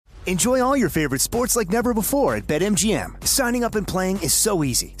Enjoy all your favorite sports like never before at BetMGM. Signing up and playing is so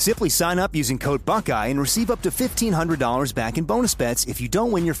easy. Simply sign up using code Buckeye and receive up to $1,500 back in bonus bets if you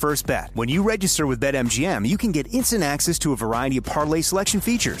don't win your first bet. When you register with BetMGM, you can get instant access to a variety of parlay selection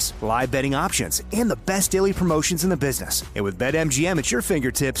features, live betting options, and the best daily promotions in the business. And with BetMGM at your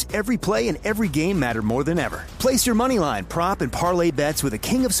fingertips, every play and every game matter more than ever. Place your moneyline, prop, and parlay bets with the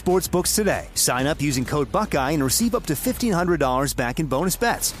king of sportsbooks today. Sign up using code Buckeye and receive up to $1,500 back in bonus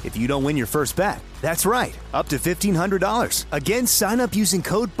bets if you don't win your first bet. That's right, up to $1,500. Again, sign up using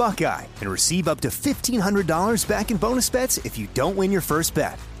code Buckeye and receive up to $1,500 back in bonus bets if you don't win your first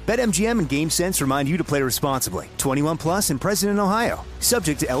bet. BetMGM and GameSense remind you to play responsibly. 21 plus and present in Ohio.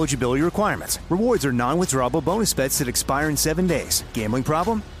 Subject to eligibility requirements. Rewards are non-withdrawable bonus bets that expire in 7 days. Gambling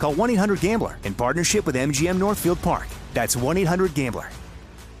problem? Call 1-800-GAMBLER in partnership with MGM Northfield Park. That's 1-800-GAMBLER.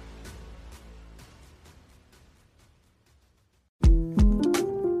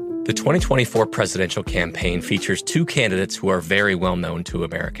 The 2024 presidential campaign features two candidates who are very well known to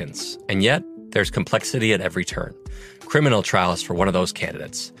Americans. And yet, there's complexity at every turn. Criminal trials for one of those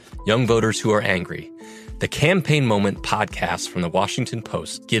candidates. Young voters who are angry. The Campaign Moment podcast from the Washington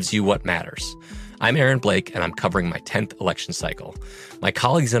Post gives you what matters. I'm Aaron Blake, and I'm covering my 10th election cycle. My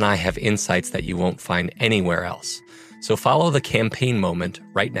colleagues and I have insights that you won't find anywhere else. So follow the Campaign Moment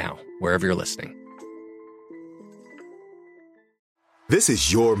right now, wherever you're listening. This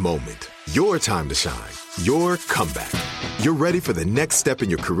is your moment, your time to shine, your comeback. You're ready for the next step in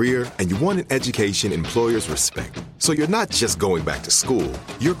your career, and you want an education employers respect. So you're not just going back to school,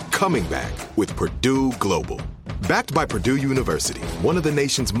 you're coming back with Purdue Global. Backed by Purdue University, one of the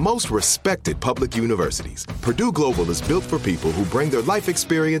nation's most respected public universities, Purdue Global is built for people who bring their life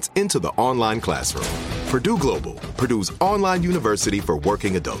experience into the online classroom. Purdue Global, Purdue's online university for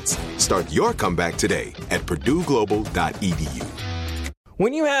working adults. Start your comeback today at purdueglobal.edu.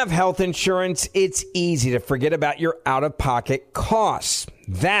 When you have health insurance, it's easy to forget about your out-of-pocket costs.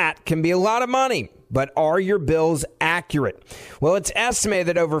 That can be a lot of money, but are your bills accurate? Well, it's estimated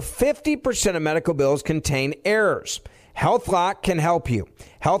that over 50% of medical bills contain errors. HealthLock can help you.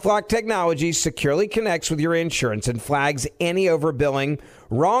 HealthLock technology securely connects with your insurance and flags any overbilling,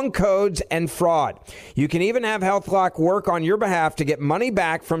 wrong codes, and fraud. You can even have HealthLock work on your behalf to get money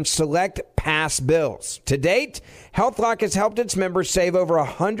back from select past bills. To date, HealthLock has helped its members save over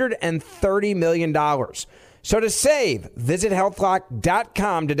 $130 million. So to save, visit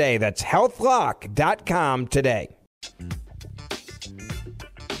healthlock.com today. That's healthlock.com today.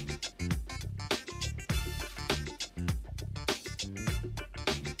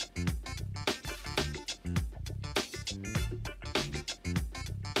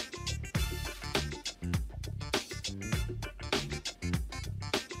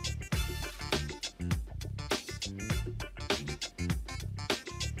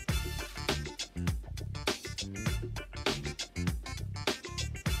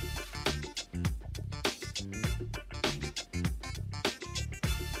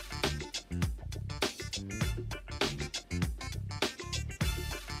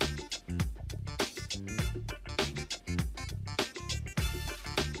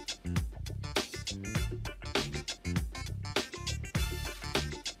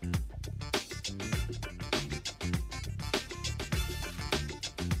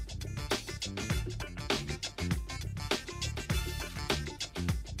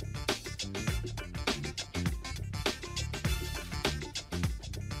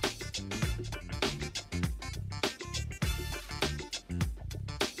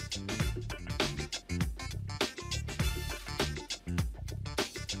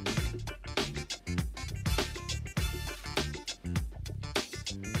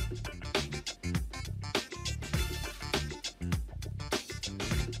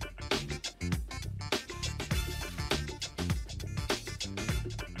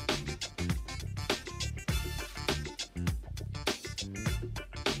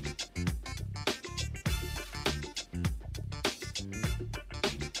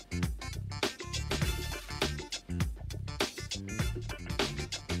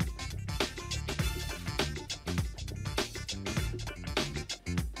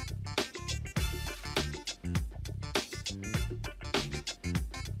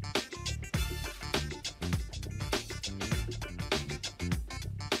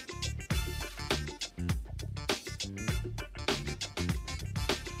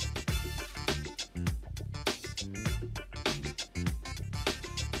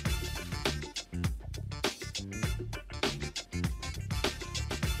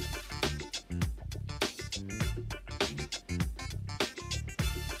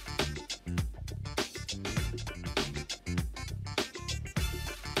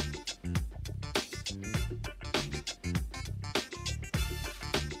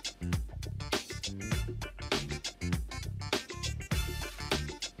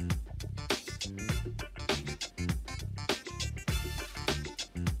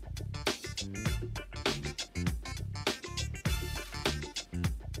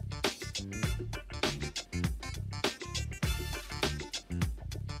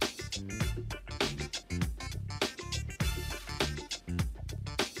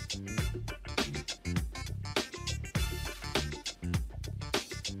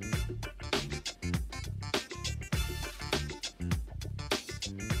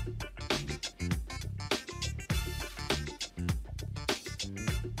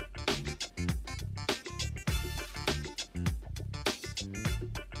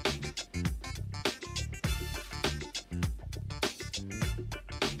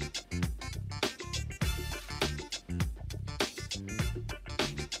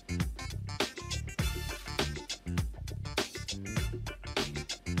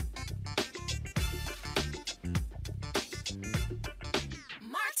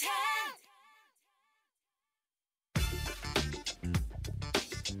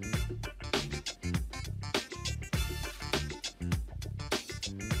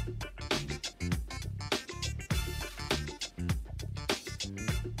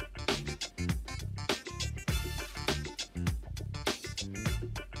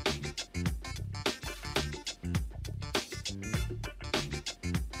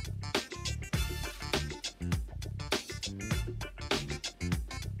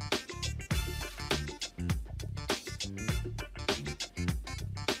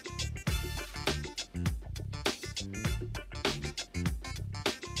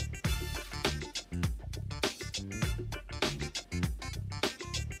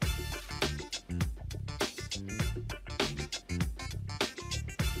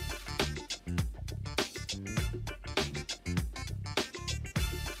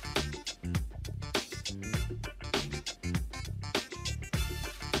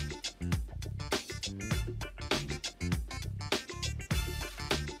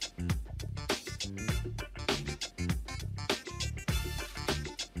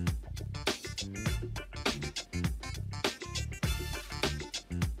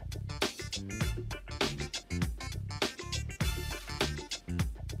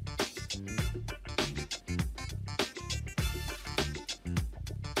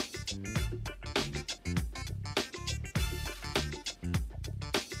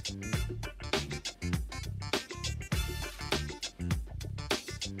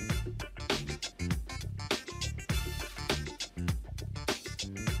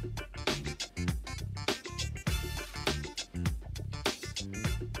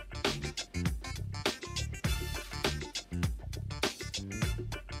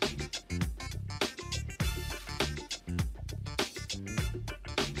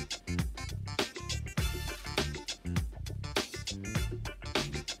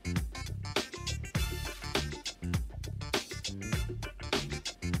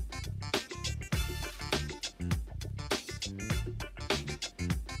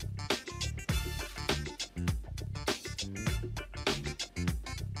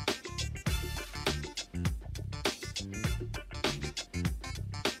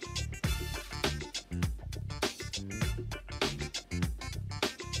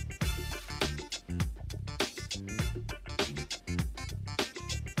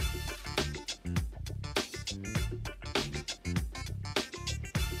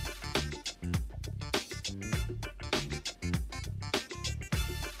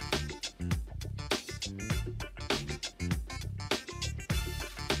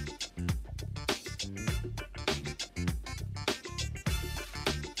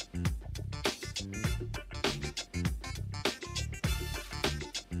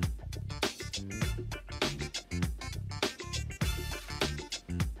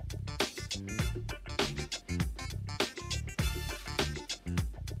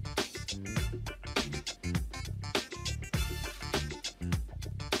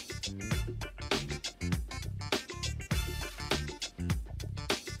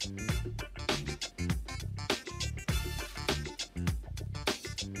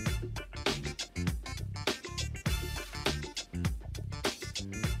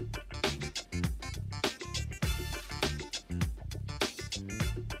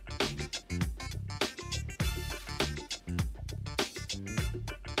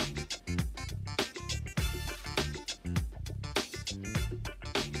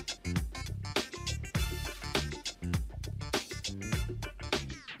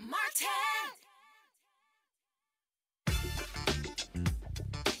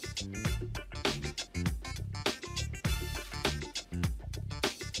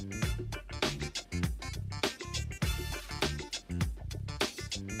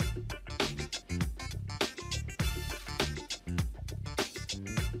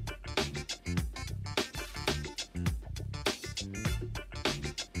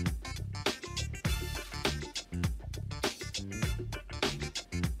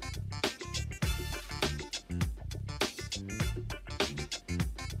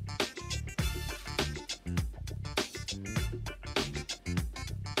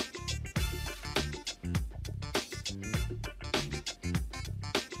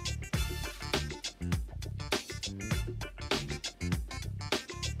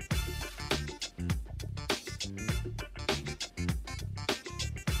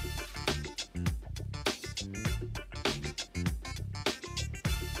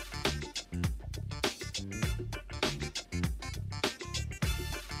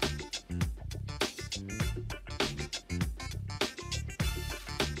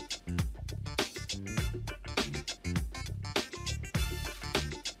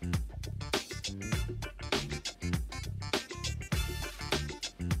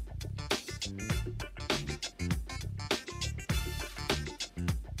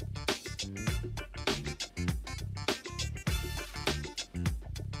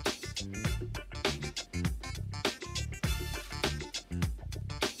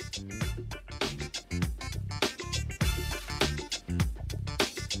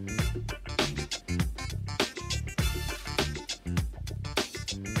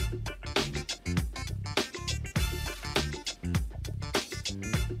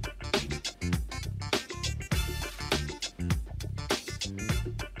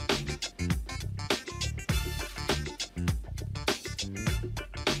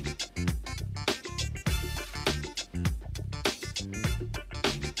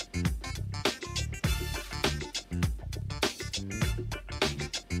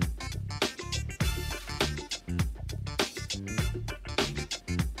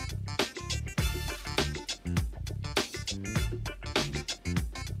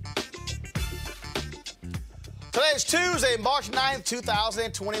 Today's Tuesday, March 9th,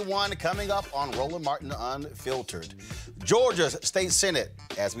 2021, coming up on Roland Martin Unfiltered. Georgia's state senate,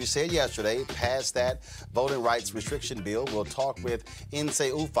 as we said yesterday, passed that voting rights restriction bill. We'll talk with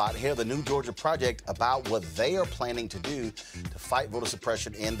Nsé Ufot, head of the New Georgia Project, about what they are planning to do to fight voter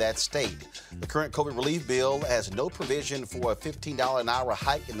suppression in that state. The current COVID relief bill has no provision for a $15 an hour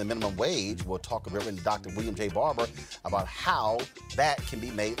hike in the minimum wage. We'll talk with Reverend Dr. William J. Barber about how that can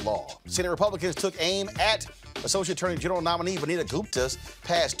be made law. Senate Republicans took aim at Associate Attorney General nominee Vanita Gupta's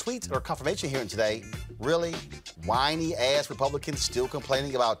past tweets at her confirmation hearing today. Really? Whiny-ass Republicans still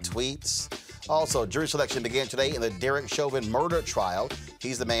complaining about tweets? Also, jury selection began today in the Derek Chauvin murder trial.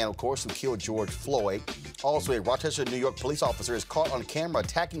 He's the man, of course, who killed George Floyd. Also, a Rochester, New York police officer is caught on camera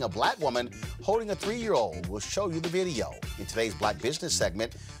attacking a black woman holding a 3-year-old. We'll show you the video. In today's Black Business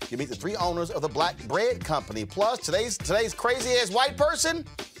segment, you meet the 3 owners of the Black Bread Company. Plus, today's crazy-ass white person,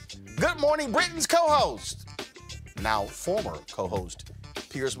 Good Morning Britain's co-host, now former co-host,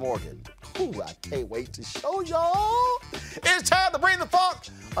 Piers Morgan. Ooh, I can't wait to show y'all. It's time to bring the funk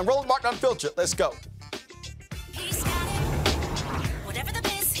on Roland Martin Unfiltered. Let's go. He's got it. Whatever the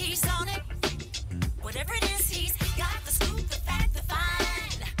biz, he's on it. Whatever it is, he's got the scoop, the fact, the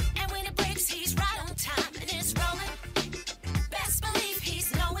find. And when it breaks, he's right on time and it's rolling. Best believe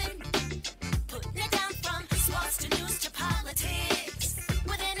he's knowing. Putting it down from sports to news to politics.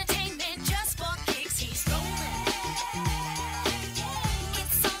 With entertainment just for kicks, he's rolling.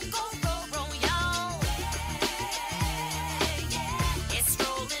 It's on Go Roll, y'all. It's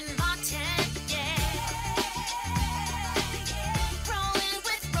Roland Martin, rolling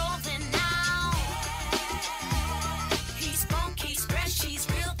with Roland now. He's funky, he's fresh, he's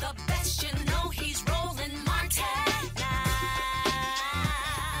real, the best, you know he's Roland Martin now.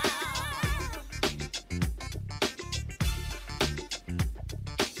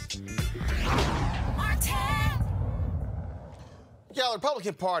 Martin. Yeah, the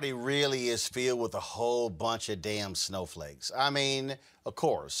Republican Party really is filled with a whole bunch of damn snowflakes. I mean, of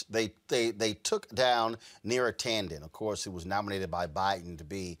course, they took down Neera Tanden, of course, who was nominated by Biden to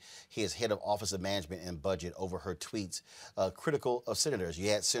be his head of Office of Management and Budget over her tweets critical of senators.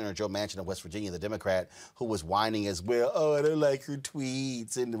 You had Senator Joe Manchin of West Virginia, the Democrat, who was whining as well. Oh, I don't like her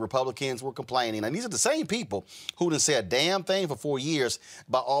tweets. And the Republicans were complaining. And these are the same people who didn't say a damn thing for 4 years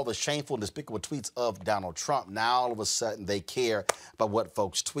about all the shameful and despicable tweets of Donald Trump. Now, all of a sudden, they care about what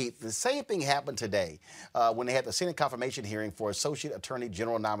folks tweet. The same thing happened today when they had the Senate confirmation hearing for Associate Attorney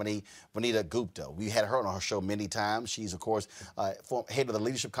General nominee Vanita Gupta. We had her on our show many times. She's, of course, head of the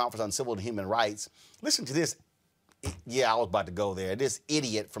Leadership Conference on Civil and Human Rights. Listen to this. Yeah, I was about to go there. This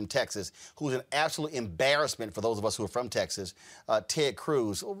idiot from Texas, who's an absolute embarrassment for those of us who are from Texas, Ted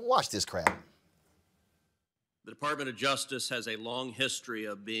Cruz. Watch this crap. The Department of Justice has a long history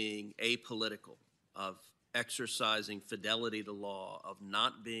of being apolitical, of exercising fidelity to law, of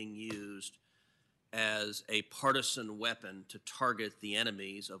not being used as a partisan weapon to target the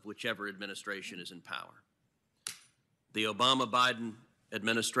enemies of whichever administration is in power. The Obama-Biden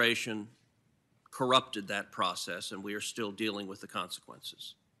administration corrupted that process, and we are still dealing with the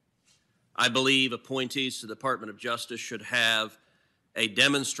consequences. I believe appointees to the Department of Justice should have a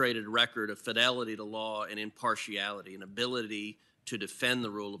demonstrated record of fidelity to law and impartiality, an ability to defend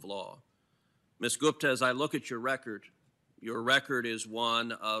the rule of law. Ms. Gupta, as I look at your record is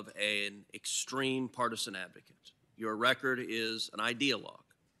one of an extreme partisan advocate. Your record is an ideologue.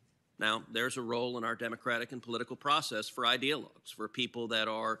 Now, there's a role in our democratic and political process for ideologues, for people that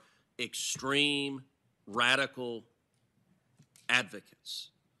are extreme, radical advocates.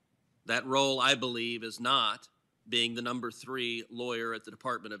 That role, I believe, is not being the number 3 lawyer at the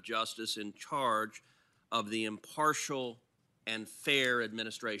Department of Justice in charge of the impartial and fair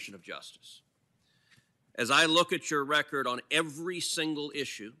administration of justice. As I look at your record on every single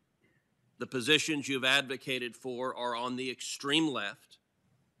issue, the positions you've advocated for are on the extreme left,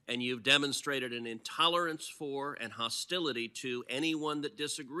 and you've demonstrated an intolerance for and hostility to anyone that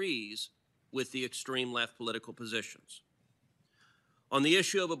disagrees with the extreme left political positions. On the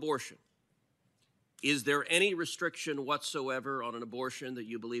issue of abortion, is there any restriction whatsoever on an abortion that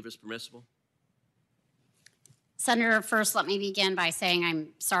you believe is permissible? Senator, first, let me begin by saying I'm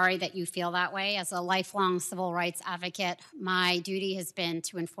sorry that you feel that way. As a lifelong civil rights advocate, my duty has been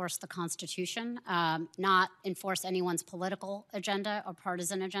to enforce the Constitution, not enforce anyone's political agenda or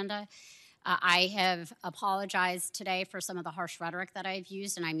partisan agenda. I have apologized today for some of the harsh rhetoric that I've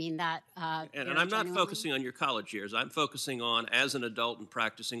used, and I mean that and I'm not focusing on your college years. I'm focusing on as an adult and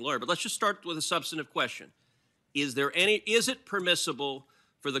practicing lawyer. But let's just start with a substantive question. Is it permissible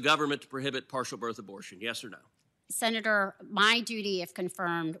for the government to prohibit partial birth abortion? Yes or no? Senator, my duty, if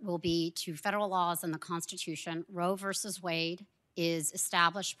confirmed, will be to federal laws and the Constitution. Roe versus Wade is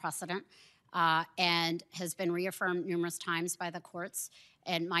established precedent and has been reaffirmed numerous times by the courts.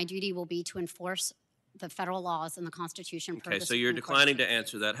 And my duty will be to enforce the federal laws and the Constitution. Okay, so you're declining to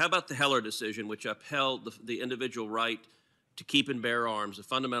answer that. How about the Heller decision, which upheld the individual right to keep and bear arms, a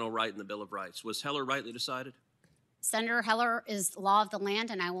fundamental right in the Bill of Rights? Was Heller rightly decided? Senator, Heller is law of the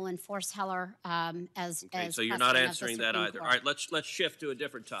land, and I will enforce Heller as. Okay, so you're not answering that either. All right, let's shift to a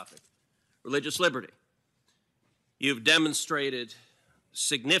different topic. Religious liberty. You've demonstrated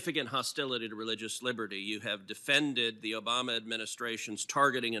significant hostility to religious liberty. You have defended the Obama administration's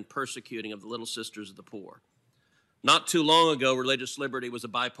targeting and persecuting of the Little Sisters of the Poor. Not too long ago, religious liberty was a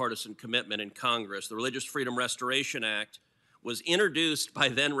bipartisan commitment in Congress. The Religious Freedom Restoration Act was introduced by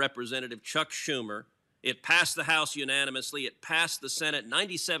then Representative Chuck Schumer. It passed the House unanimously. It passed the Senate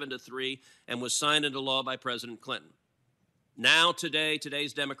 97-3 and was signed into law by President Clinton. Now,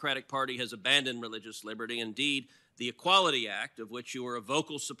 today's Democratic Party has abandoned religious liberty. Indeed, the Equality Act, of which you are a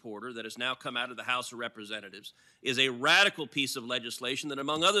vocal supporter, that has now come out of the House of Representatives, is a radical piece of legislation that,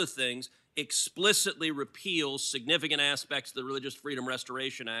 among other things, explicitly repeals significant aspects of the Religious Freedom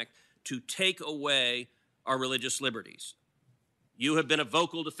Restoration Act to take away our religious liberties. You have been a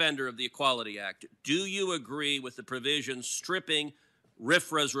vocal defender of the Equality Act. Do you agree with the provisions stripping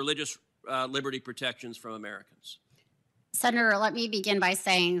RFRA's religious liberty protections from Americans? Senator, let me begin by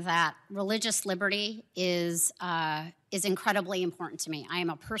saying that religious liberty is incredibly important to me. I am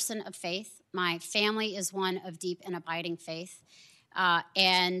a person of faith. My family is one of deep and abiding faith.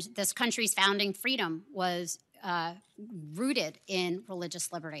 And this country's founding freedom was rooted in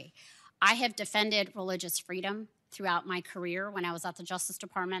religious liberty. I have defended religious freedom throughout my career. When I was at the Justice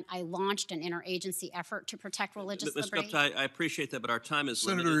Department, I launched an interagency effort to protect religious liberty. Ms. Gupta, I appreciate that, but our time is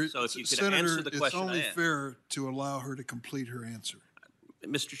limited, so if you could answer the question it's only fair to allow her to complete her answer.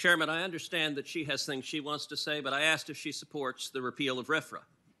 Mr. Chairman, I understand that she has things she wants to say, but I asked if she supports the repeal of RFRA.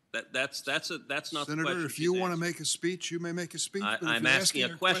 That's not Senator, the question. Senator, if you want to make a speech, you may make a speech. I'm asking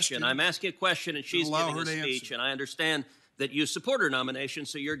a question. I'm asking a question, and she's giving a speech, and I understand that you support her nomination,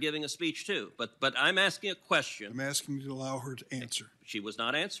 so you're giving a speech too. But I'm asking a question. I'm asking you to allow her to answer. She was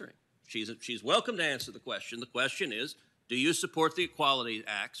not answering. She's welcome to answer the question. The question is, do you support the Equality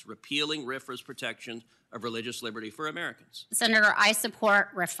Acts repealing RFRA's protection of religious liberty for Americans? Senator, I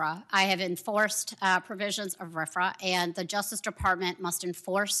support RFRA. I have enforced provisions of RFRA, and the Justice Department must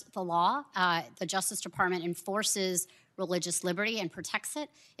enforce the law. The Justice Department enforces religious liberty and protects it.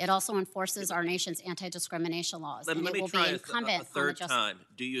 It also enforces our nation's anti-discrimination laws. Let me try a third time.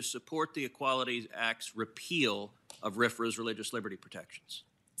 Do you support the Equality Act's repeal of RFRA's religious liberty protections?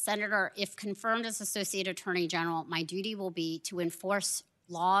 Senator, if confirmed as Associate Attorney General, my duty will be to enforce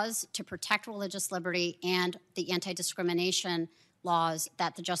laws to protect religious liberty and the anti-discrimination laws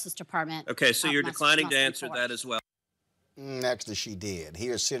that the Justice Department Okay, so you're declining to answer that as well. Actually, she did.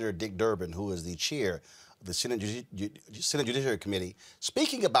 Here's Senator Dick Durbin, who is the chair of the Senate Judiciary Committee,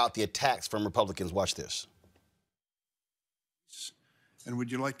 speaking about the attacks from Republicans. Watch this. And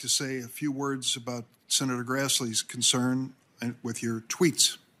would you like to say a few words about Senator Grassley's concern with your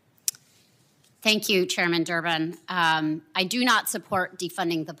tweets? Thank you, Chairman Durbin. I do not support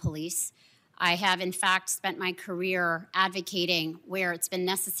defunding the police. I have, in fact, spent my career advocating where it's been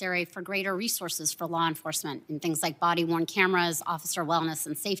necessary for greater resources for law enforcement in things like body-worn cameras, officer wellness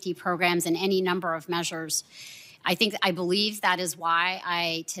and safety programs, and any number of measures. I believe that is why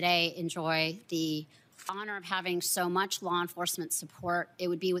I today enjoy the honor of having so much law enforcement support. It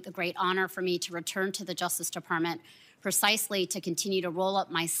would be with a great honor for me to return to the Justice Department precisely to continue to roll up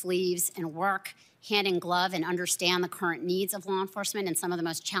my sleeves and work hand in glove and understand the current needs of law enforcement in some of the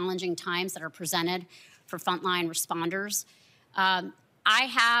most challenging times that are presented for frontline responders. I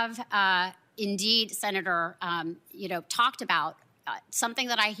have indeed, Senator, talked about something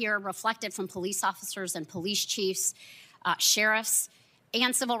that I hear reflected from police officers and police chiefs, sheriffs,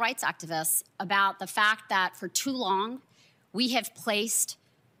 and civil rights activists about the fact that for too long we have placed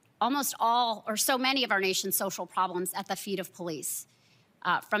almost all or so many of our nation's social problems at the feet of police.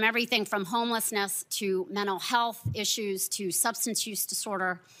 From everything from homelessness to mental health issues to substance use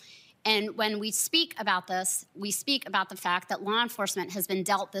disorder. And when we speak about this, we speak about the fact that law enforcement has been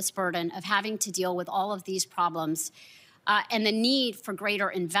dealt this burden of having to deal with all of these problems and the need for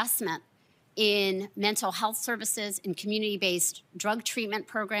greater investment in mental health services, in community-based drug treatment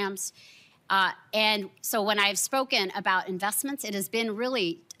programs. And so when I've spoken about investments, it has been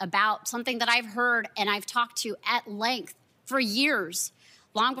really about something that I've heard and I've talked to at length for years,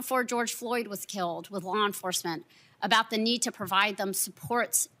 long before George Floyd was killed, with law enforcement, about the need to provide them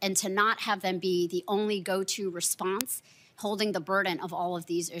supports and to not have them be the only go-to response holding the burden of all of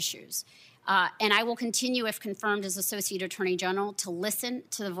these issues. And I will continue, if confirmed as Associate Attorney General, to listen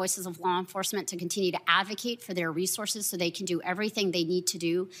to the voices of law enforcement, to continue to advocate for their resources so they can do everything they need to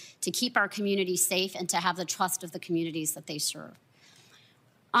do to keep our communities safe and to have the trust of the communities that they serve.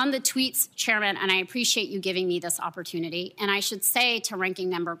 On the tweets, Chairman, and I appreciate you giving me this opportunity, and I should say to Ranking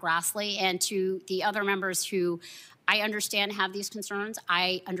Member Grassley and to the other members who I understand have these concerns,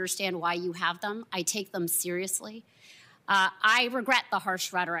 I understand why you have them. I take them seriously. I regret the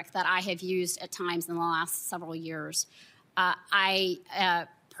harsh rhetoric that I have used at times in the last several years.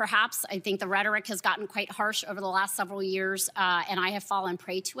 Perhaps I think the rhetoric has gotten quite harsh over the last several years, and I have fallen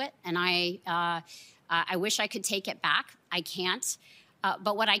prey to it, and I wish I could take it back. I can't.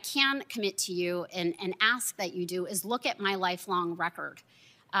 But what I can commit to you and ask that you do is look at my lifelong record.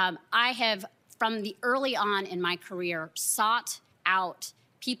 I have, from the early on in my career, sought out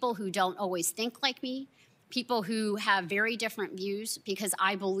people who don't always think like me, people who have very different views, because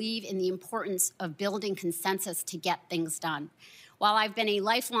I believe in the importance of building consensus to get things done. While I've been a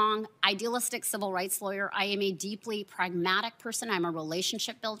lifelong idealistic civil rights lawyer, I am a deeply pragmatic person. I'm a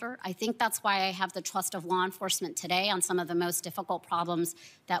relationship builder. I think that's why I have the trust of law enforcement today on some of the most difficult problems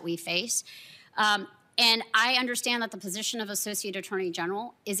that we face. And I understand that the position of Associate Attorney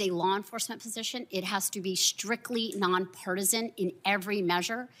General is a law enforcement position. It has to be strictly nonpartisan in every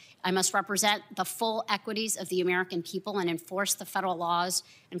measure. I must represent the full equities of the American people and enforce the federal laws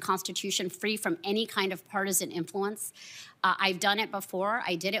and Constitution free from any kind of partisan influence. I've done it before.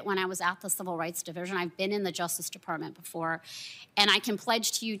 I did it when I was at the Civil Rights Division. I've been in the Justice Department before. And I can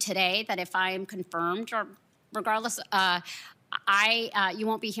pledge to you today that if I am confirmed, or regardless, you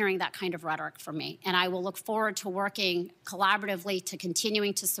won't be hearing that kind of rhetoric from me. And I will look forward to working collaboratively to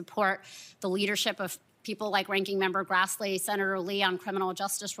continuing to support the leadership of people like Ranking Member Grassley, Senator Lee on criminal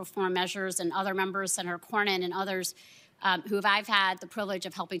justice reform measures, and other members, Senator Cornyn and others, who I've had the privilege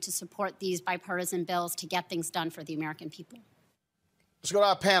of helping to support these bipartisan bills to get things done for the American people. Let's go to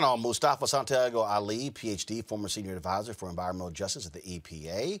our panel. Mustafa Santiago Ali, Ph.D., former senior advisor for environmental justice at the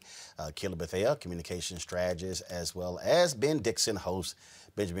EPA. Kayla Bethea, communication strategist, as well as Ben Dixon, host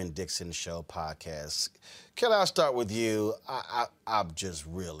Benjamin Dixon Show podcast. Kayla, I'll start with you. I'm just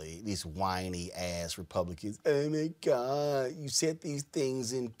really, these whiny ass Republicans. Oh my God, you said these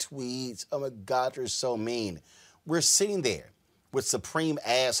things in tweets. Oh my God, you're so mean. We're sitting there with supreme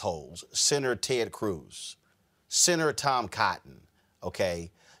assholes, Senator Ted Cruz, Senator Tom Cotton. Okay,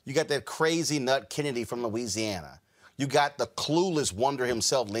 you got that crazy nut Kennedy from Louisiana. You got the clueless wonder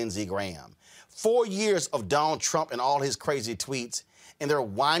himself, Lindsey Graham. 4 years of Donald Trump and all his crazy tweets, and they're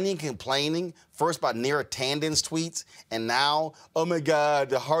whining, complaining, first about Neera Tanden's tweets, and now, oh my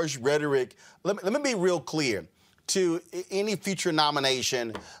God, the harsh rhetoric. Let me be real clear. To any future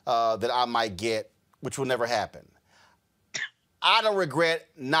nomination that I might get, which will never happen, I don't regret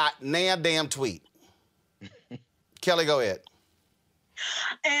not damn tweet. Kelly, go ahead.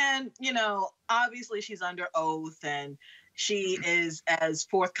 And, you know, obviously she's under oath and she is as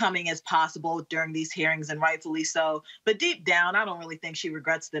forthcoming as possible during these hearings, and rightfully so. But deep down, I don't really think she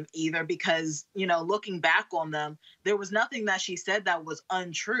regrets them either because, you know, looking back on them, there was nothing that she said that was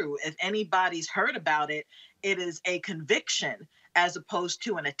untrue. If anybody's heard about it, it is a conviction as opposed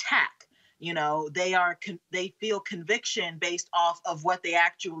to an attack. You know, they feel conviction based off of what they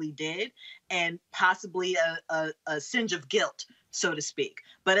actually did and possibly a singe of guilt, so to speak.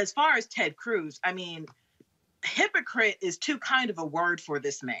 But as far as Ted Cruz, I mean, hypocrite is too kind of a word for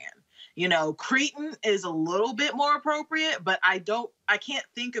this man. You know, cretin is a little bit more appropriate, but I can't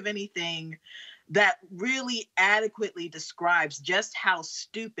think of anything that really adequately describes just how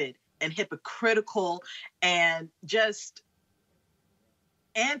stupid and hypocritical and just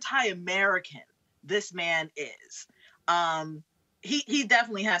anti-American this man is. He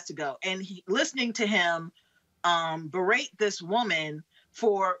definitely has to go. And listening to him berate this woman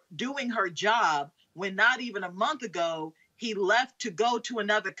for doing her job when not even a month ago he left to go to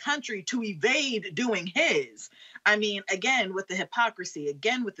another country to evade doing his. I mean, again, with the hypocrisy,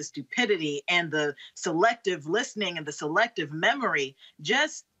 again, with the stupidity and the selective listening and the selective memory,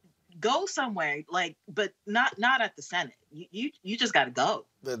 just go somewhere, but not at the Senate. You just got to go.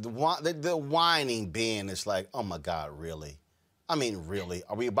 The whining Ben is like, oh my God, really? I mean, really?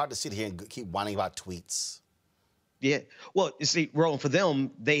 Are we about to sit here and keep whining about tweets? Yeah. Well, you see, Roland, for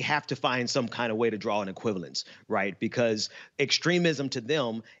them, they have to find some kind of way to draw an equivalence, right? Because extremism to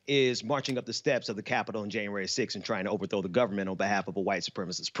them is marching up the steps of the Capitol on January 6th and trying to overthrow the government on behalf of a white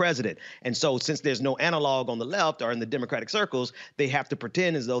supremacist president. And so since there's no analog on the left or in the Democratic circles, they have to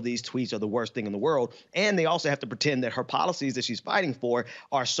pretend as though these tweets are the worst thing in the world. And they also have to pretend that her policies that she's fighting for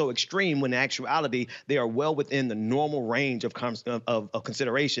are so extreme when in actuality, they are well within the normal range of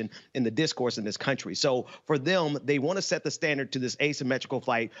consideration in the discourse in this country. So for them, they want to set the standard to this asymmetrical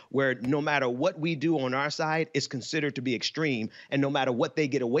fight where no matter what we do on our side is considered to be extreme, and no matter what they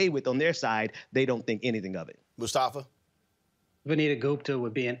get away with on their side, they don't think anything of it. Mustafa? Vanita Gupta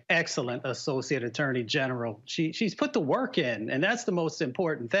would be an excellent associate attorney general. She's put the work in, and that's the most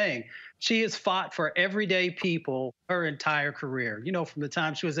important thing. She has fought for everyday people her entire career. You know, from the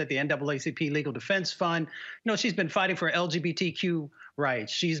time she was at the NAACP Legal Defense Fund, you know, she's been fighting for LGBTQ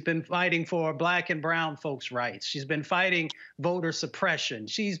rights. She's been fighting for Black and brown folks' rights. She's been fighting voter suppression.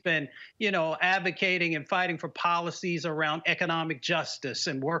 She's been, you know, advocating and fighting for policies around economic justice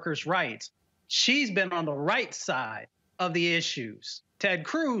and workers' rights. She's been on the right side of the issues. Ted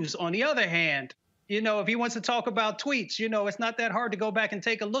Cruz, on the other hand, you know, if he wants to talk about tweets, you know, it's not that hard to go back and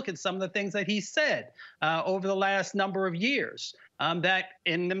take a look at some of the things that he said over the last number of years that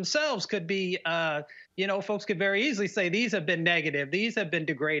in themselves could be, you know, folks could very easily say these have been negative, these have been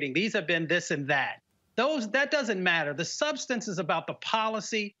degrading, these have been this and that. That doesn't matter. The substance is about the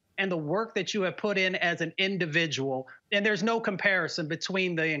policy and the work that you have put in as an individual. And there's no comparison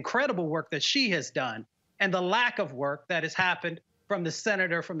between the incredible work that she has done and the lack of work that has happened from the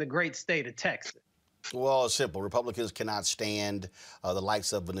senator from the great state of Texas. Well, it's simple. Republicans cannot stand the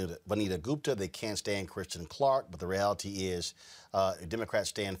likes of Vanita Gupta. They can't stand Christian Clark. But the reality is, Democrats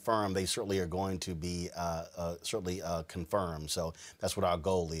stand firm. They certainly are going to be confirmed. So that's what our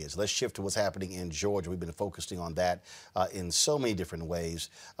goal is. Let's shift to what's happening in Georgia. We've been focusing on that in so many different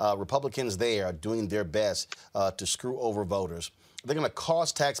ways. Republicans there are doing their best to screw over voters. They're going to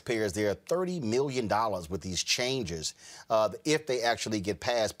cost taxpayers there $30 million with these changes if they actually get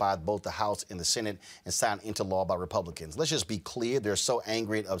passed by both the House and the Senate and signed into law by Republicans. Let's just be clear. They're so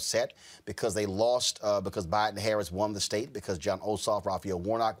angry and upset because they lost, because Biden-Harris won the state, because John Ossoff, Raphael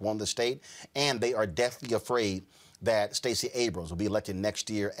Warnock won the state, and they are deathly afraid that Stacey Abrams will be elected next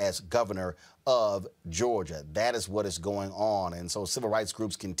year as governor of Georgia. That is what is going on. And so civil rights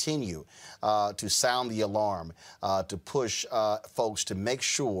groups continue to sound the alarm, to push folks to make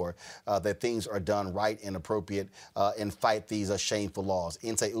sure that things are done right and appropriate and fight these shameful laws.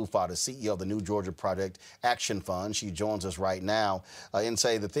 Nsé Ufot, the CEO of the New Georgia Project Action Fund, she joins us right now.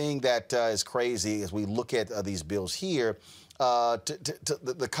 Nsé, the thing that is crazy as we look at these bills here,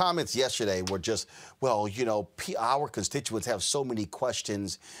 the comments yesterday were just, well, you know, our constituents have so many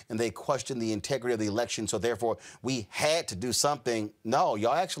questions and they question the integrity of the election, so therefore we had to do something. No,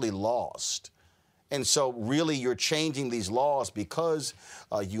 y'all actually lost. And so really you're changing these laws because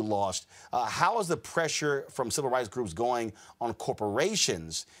you lost. How is the pressure from civil rights groups going on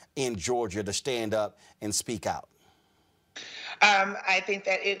corporations in Georgia to stand up and speak out? I think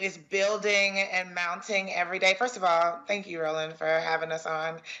that it is building and mounting every day. First of all, thank you, Roland, for having us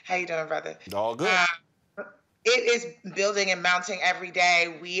on. How you doing, brother? All good. It is building and mounting every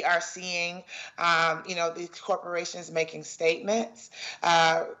day. We are seeing, you know, these corporations making statements,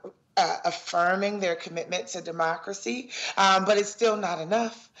 affirming their commitment to democracy, but it's still not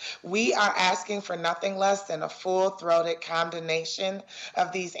enough. We are asking for nothing less than a full-throated condemnation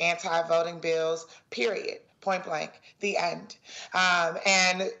of these anti-voting bills, period. Point blank, the end.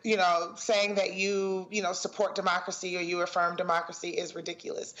 And, you know, saying that you support democracy or you affirm democracy is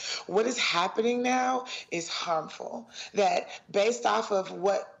ridiculous. What is happening now is harmful, that based off of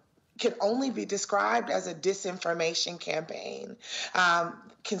what can only be described as a disinformation campaign,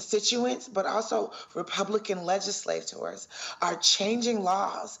 constituents, but also Republican legislators are changing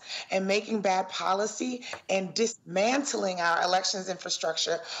laws and making bad policy and dismantling our elections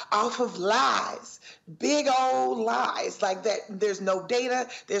infrastructure off of lies, big old lies like that. There's no data,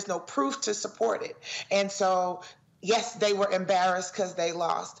 there's no proof to support it. And so yes, they were embarrassed because they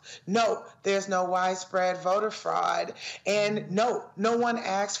lost. No, there's no widespread voter fraud. And no one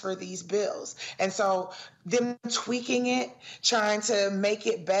asked for these bills. And so them tweaking it, trying to make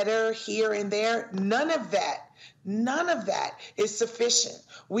it better here and there, none of that is sufficient.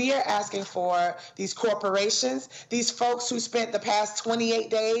 We are asking for these corporations, these folks who spent the past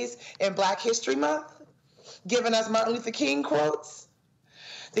 28 days in Black History Month, giving us Martin Luther King quotes,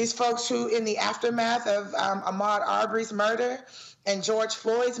 these folks who, in the aftermath of Ahmaud Arbery's murder, and George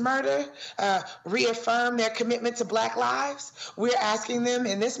Floyd's murder reaffirm their commitment to Black lives, we're asking them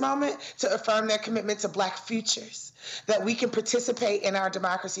in this moment to affirm their commitment to Black futures, that we can participate in our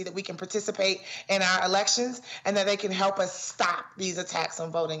democracy, that we can participate in our elections, and that they can help us stop these attacks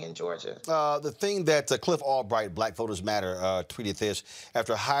on voting in Georgia. The thing that Cliff Albright, Black Voters Matter, tweeted this: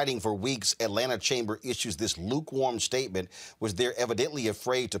 after hiding for weeks, Atlanta Chamber issues this lukewarm statement, which they're evidently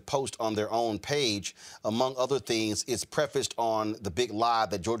afraid to post on their own page. Among other things, it's prefaced on the big lie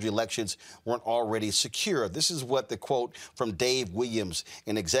that Georgia elections weren't already secure. This is what the quote from Dave Williams,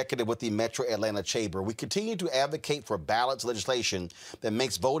 an executive with the Metro Atlanta Chamber. We continue to advocate for balanced legislation that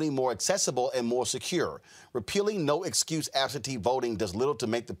makes voting more accessible and more secure. Repealing no-excuse absentee voting does little to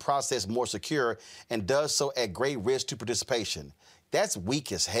make the process more secure and does so at great risk to participation. That's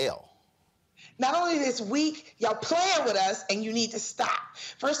weak as hell. Not only this week, y'all playing with us, and you need to stop.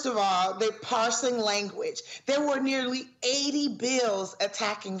 First of all, they're parsing language. There were nearly 80 bills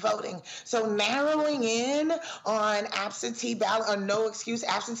attacking voting. So narrowing in on absentee ballot or no excuse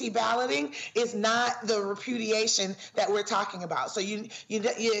absentee balloting is not the repudiation that we're talking about. So you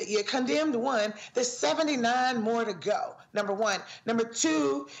condemned one. There's 79 more to go. Number one. Number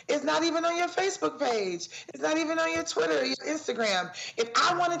two, it's not even on your Facebook page. It's not even on your Twitter, your Instagram. If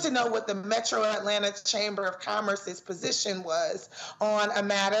I wanted to know what the Metro Atlanta Chamber of Commerce's position was on a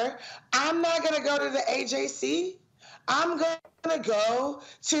matter, I'm not going to go to the AJC. I'm going to go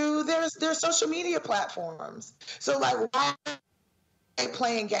to their social media platforms. So, like, why are they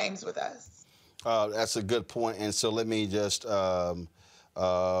playing games with us? That's a good point. And so let me just go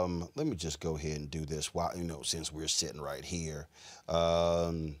ahead and do this while, since we're sitting right here.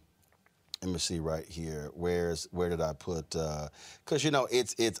 Let me see right here. Where did I put? Because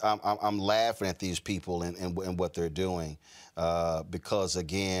I'm laughing at these people and what they're doing because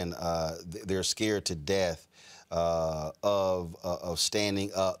again they're scared to death of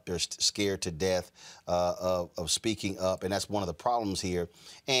standing up. They're scared to death of speaking up, and that's one of the problems here.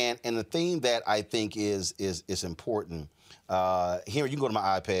 And the thing that I think is important. Here, you can go to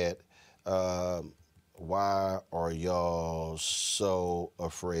my iPad. Why are y'all so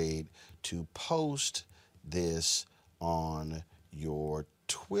afraid to post this on your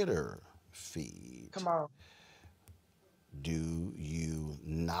Twitter feed? Come on. Do you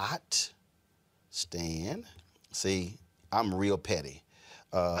not stand? See, I'm real petty.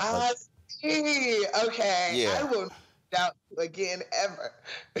 I see. Okay. Yeah. I will doubt you again ever.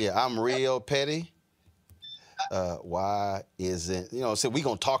 Yeah, I'm real petty. Why isn't, so we're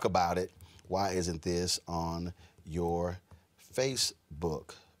going to talk about it. Why isn't this on your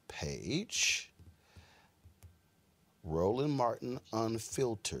Facebook page? Roland Martin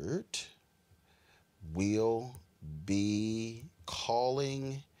Unfiltered will be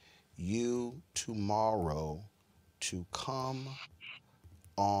calling you tomorrow to come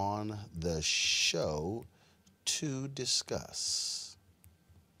on the show to discuss.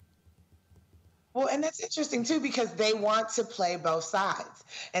 Well, and that's interesting, too, because they want to play both sides.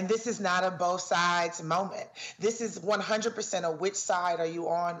 And this is not a both sides moment. This is 100% a which side are you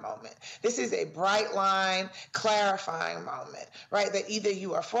on moment. This is a bright line, clarifying moment, right? That either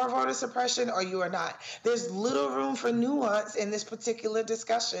you are for voter suppression or you are not. There's little room for nuance in this particular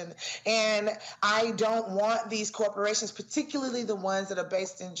discussion. And I don't want these corporations, particularly the ones that are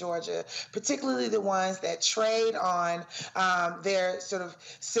based in Georgia, particularly the ones that trade on their sort of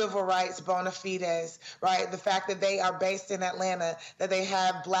civil rights bona fides, right? The fact that they are based in Atlanta, that they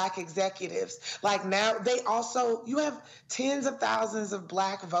have Black executives. Like now, you have tens of thousands of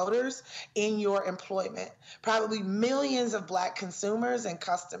Black voters in your employment, probably millions of Black consumers and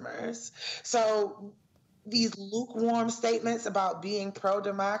customers. So these lukewarm statements about being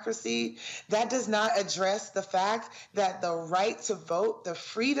pro-democracy, that does not address the fact that the right to vote, the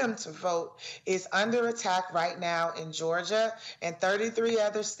freedom to vote, is under attack right now in Georgia and 33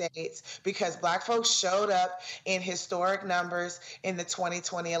 other states because Black folks showed up in historic numbers in the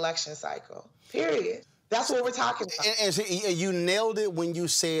 2020 election cycle. Period. That's what we're talking about. And so you nailed it when you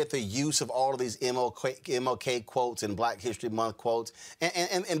said the use of all of these MLK quotes and Black History Month quotes.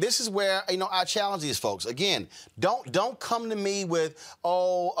 And this is where, I challenge these folks. Again, don't come to me with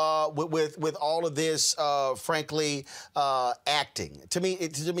with all of this, frankly, acting. To me,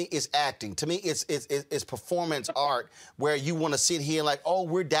 it's acting. To me, it's performance art where you want to sit here like,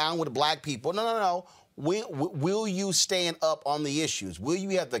 we're down with Black people. No. Will you stand up on the issues? Will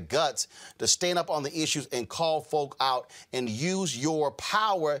you have the guts to stand up on the issues and call folk out and use your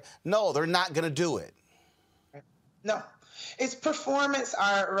power? No, they're not going to do it. No. It's performance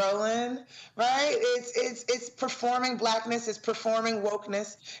art, Roland, right? It's performing blackness, it's performing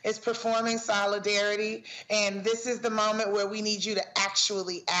wokeness, it's performing solidarity, and this is the moment where we need you to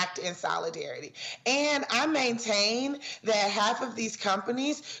actually act in solidarity. And I maintain that half of these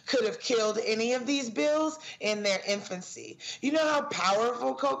companies could have killed any of these bills in their infancy. You know how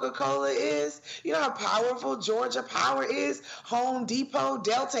powerful Coca-Cola is? You know how powerful Georgia Power is? Home Depot,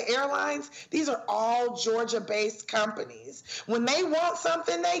 Delta Airlines? These are all Georgia-based companies. When they want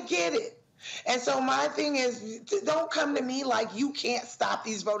something, they get it. And so my thing is, don't come to me like you can't stop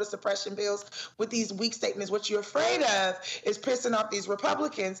these voter suppression bills with these weak statements. What you're afraid of is pissing off these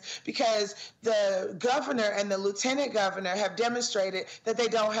Republicans, because the governor and the lieutenant governor have demonstrated that they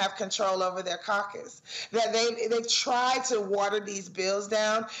don't have control over their caucus, that they've tried to water these bills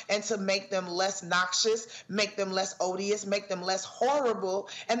down and to make them less noxious, make them less odious, make them less horrible,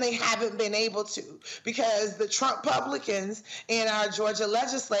 and they haven't been able to, because the Trump Republicans in our Georgia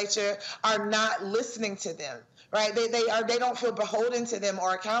legislature are not listening to them, right? They don't feel beholden to them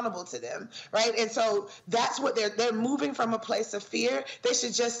or accountable to them, right? And so that's what they're moving from a place of fear. They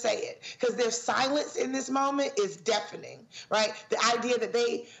should just say it, because their silence in this moment is deafening, right? The idea that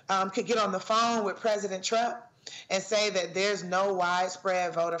they could get on the phone with President Trump and say that there's no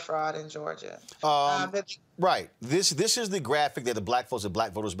widespread voter fraud in Georgia. Right. This is the graphic that the Black folks at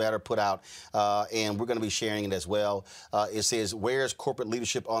Black Voters Matter put out, and we're going to be sharing it as well. It says, where's corporate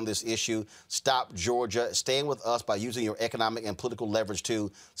leadership on this issue? Stop Georgia. Stand with us by using your economic and political leverage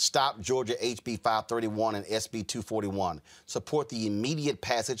to stop Georgia HB 531 and SB 241. Support the immediate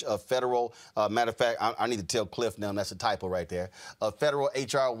passage of federal, matter of fact, I need to tell Cliff now, that's a typo right there, federal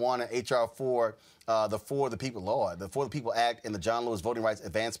H.R. 1 and H.R. 4, the For the People Law, the For the People Act and the John Lewis Voting Rights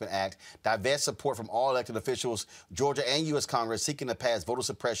Advancement Act, divest support from all elected officials, Georgia and U.S. Congress seeking to pass voter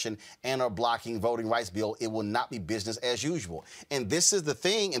suppression and or blocking voting rights bill. It will not be business as usual. And this is the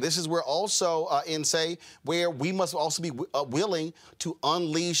thing, and this is where also, where we must also be willing to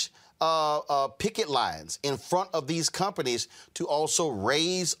unleash picket lines in front of these companies to also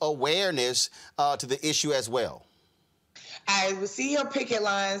raise awareness to the issue as well. I will see your picket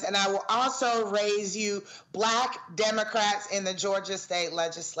lines, and I will also raise you Black Democrats in the Georgia state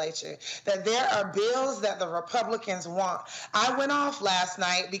legislature, that there are bills that the Republicans want. I went off last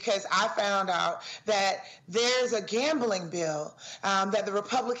night because I found out that there's a gambling bill that the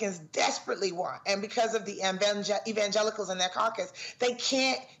Republicans desperately want. And because of the evangelicals in their caucus, they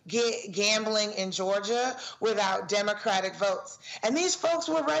can't get gambling in Georgia without Democratic votes. And these folks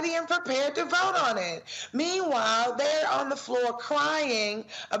were ready and prepared to vote on it. Meanwhile, they're on the floor crying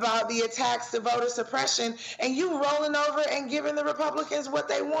about the attacks to voter suppression, and you rolling over and giving the Republicans what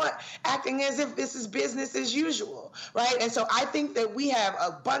they want, acting as if this is business as usual, right? And so I think that we have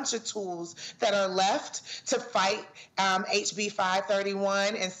a bunch of tools that are left to fight HB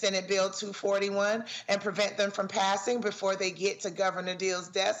 531 and Senate Bill 241 and prevent them from passing before they get to Governor Deal's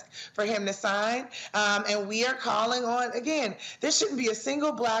desk for him to sign. And we are calling on, again, there shouldn't be a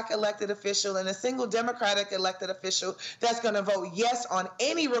single Black elected official and a single Democratic elected official that's going to vote yes on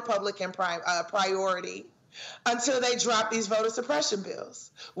any Republican priority until they drop these voter suppression bills.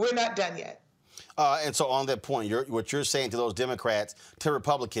 We're not done yet. And so on that point, what you're saying to those Democrats, to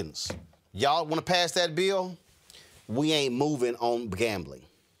Republicans, y'all want to pass that bill? We ain't moving on gambling.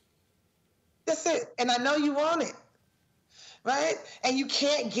 That's it. And I know you want it. Right? And you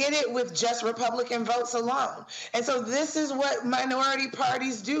can't get it with just Republican votes alone. And so this is what minority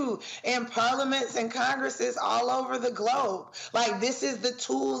parties do in parliaments and congresses all over the globe. Like, this is the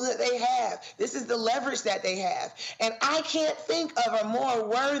tool that they have. This is the leverage that they have. And I can't think of a more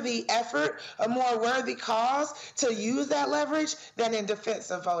worthy effort, a more worthy cause to use that leverage than in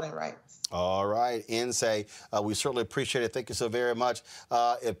defense of voting rights. All right, Nsé, we certainly appreciate it. Thank you so very much.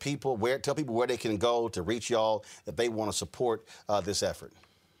 Tell people where they can go to reach y'all if they want to support this effort.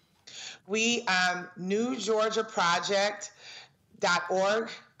 We, newgeorgiaproject.org,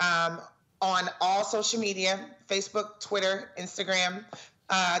 on all social media, Facebook, Twitter, Instagram,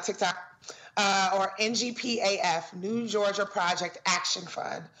 TikTok, or NGPAF, New Georgia Project Action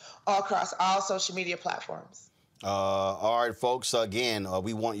Fund, all across all social media platforms. All right, folks. Again,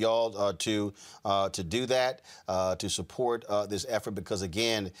 we want y'all to do that, to support this effort, because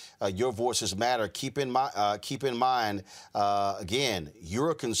again, your voices matter. Keep in mind, again, you're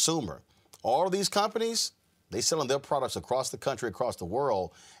a consumer. All of these companies, they selling their products across the country, across the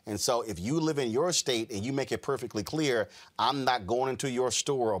world. And so if you live in your state and you make it perfectly clear, I'm not going into your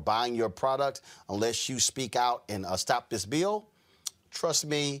store or buying your product unless you speak out and stop this bill, trust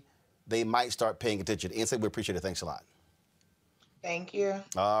me, they might start paying attention. Nsé, we appreciate it. Thanks a lot. Thank you.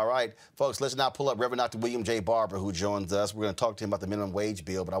 All right, folks, let's now pull up Reverend Dr. William J. Barber, who joins us. We're going to talk to him about the minimum wage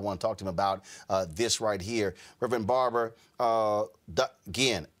bill, but I want to talk to him about this right here. Reverend Barber,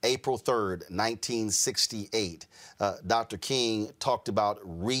 again, April 3rd, 1968, Dr. King talked about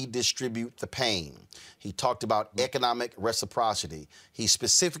redistribute the pain. He talked about economic reciprocity. He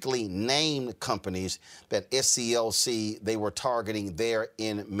specifically named companies that SCLC they were targeting there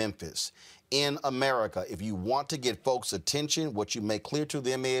in Memphis. In America, if you want to get folks' attention, what you make clear to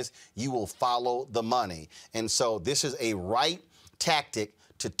them is you will follow the money. And so this is a right tactic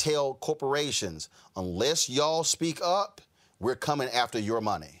to tell corporations, unless y'all speak up, we're coming after your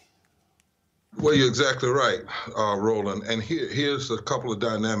money. Well, you're exactly right, Roland. And here's a couple of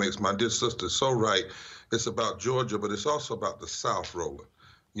dynamics. My dear sister's so right. It's about Georgia, but it's also about the South, Roland.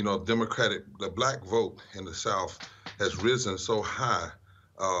 You know, the black vote in the South has risen so high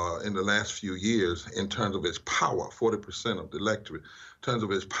in the last few years in terms of its power, 40% of the electorate. In terms of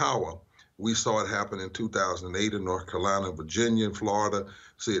its power, we saw it happen in 2008 in North Carolina, Virginia, Florida,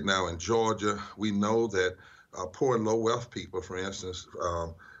 see it now in Georgia. We know that poor and low wealth people, for instance,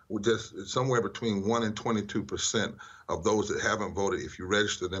 just somewhere between 1 and 22% of those that haven't voted, if you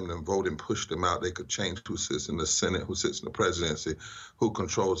register them and vote and push them out, they could change who sits in the Senate, who sits in the presidency, who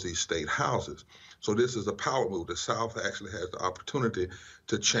controls these state houses. So this is a power move. The South actually has the opportunity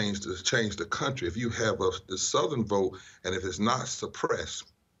to change the country. If you have the Southern vote, and if it's not suppressed,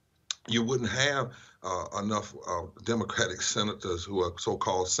 you wouldn't have enough Democratic senators who are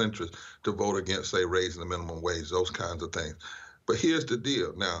so-called centrists to vote against, say, raising the minimum wage, those kinds of things. But here's the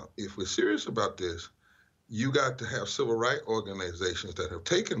deal. Now, if we're serious about this, you got to have civil rights organizations that have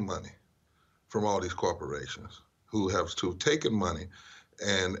taken money from all these corporations, who have taken money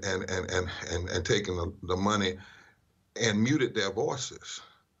and taken the money and muted their voices,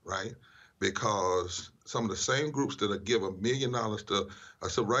 right? Because some of the same groups that have given $1 million to a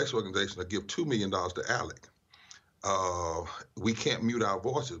civil rights organization that give $2 million to ALEC. We can't mute our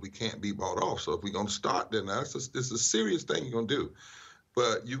voices. We can't be bought off. So if we're going to start there, now this is a serious thing you're going to do.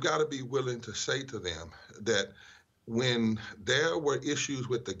 But you got to be willing to say to them that when there were issues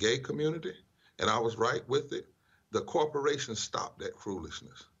with the gay community, and I was right with it, the corporations stopped that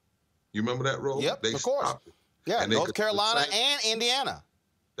foolishness. You remember that, Roland? Yep, they of course. Stopped it. Yeah, and North Carolina and Indiana.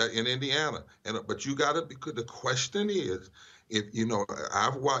 In Indiana. But you got to, because the question is, if you know,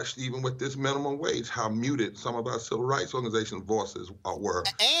 I've watched even with this minimum wage how muted some of our civil rights organization voices were.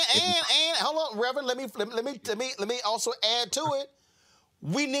 And hold on, Reverend, let me also add to it.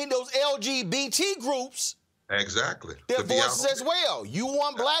 We need those LGBT groups. Exactly. Their voices as well. You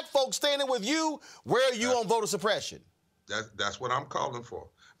want black folks standing with you. Where are you on voter suppression? That's what I'm calling for.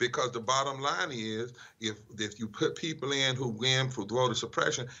 Because the bottom line is, if you put people in who win for voter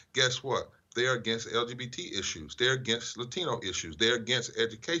suppression, guess what? They're against LGBT issues. They're against Latino issues. They're against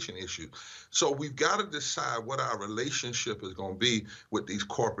education issues. So we've got to decide what our relationship is going to be with these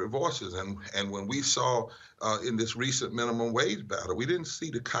corporate voices. And when we saw in this recent minimum wage battle, we didn't see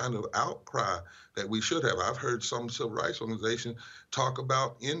the kind of outcry that we should have. I've heard some civil rights organizations talk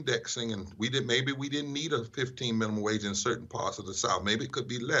about indexing, and maybe we didn't need a 15 minimum wage in certain parts of the South. Maybe it could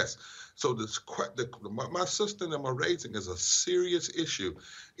be less. So my sister and them are raising is a serious issue,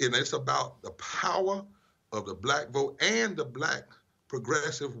 and it's about the power of the black vote and the black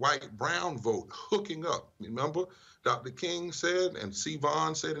progressive white brown vote hooking up. Remember, Dr. King said, and C.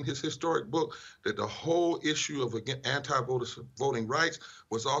 Vaughn said in his historic book, that the whole issue of anti-voting rights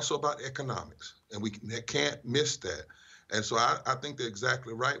was also about economics, and we can't miss that. And so I think they're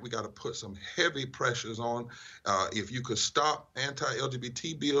exactly right. We got to put some heavy pressures on. If you could stop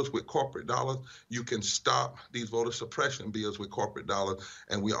anti-LGBT bills with corporate dollars, you can stop these voter suppression bills with corporate dollars,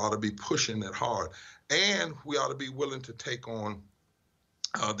 and we ought to be pushing it hard. And we ought to be willing to take on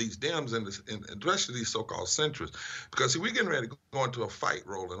these Dems and the rest of these so-called centrists. Because, see, we're getting ready to go into a fight,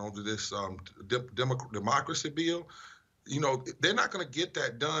 Roland, over this democracy bill. You know, they're not going to get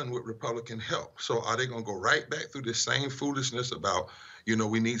that done with Republican help. So are they going to go right back through the same foolishness about, you know,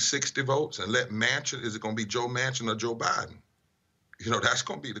 we need 60 votes and let Manchin, is it going to be Joe Manchin or Joe Biden? You know, that's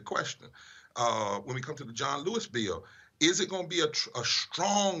going to be the question. When we come to the John Lewis bill, is it going to be a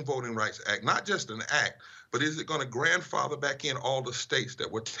strong Voting Rights Act, not just an act, but is it going to grandfather back in all the states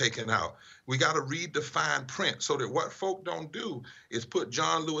that were taken out? We got to read the fine print so that what folk don't do is put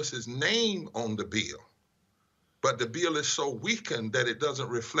John Lewis's name on the bill. But the bill is so weakened that it doesn't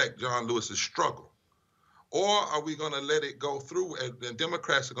reflect John Lewis's struggle. Or are we going to let it go through, and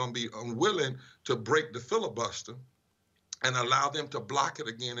Democrats are going to be unwilling to break the filibuster and allow them to block it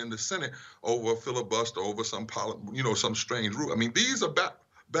again in the Senate over a filibuster, over some strange rule. I mean, these are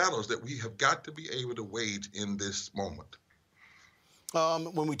battles that we have got to be able to wage in this moment.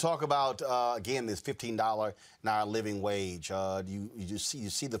 When we talk about again this $15 an hour living wage, you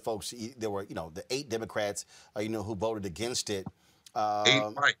see the folks. There were the 8 Democrats who voted against it.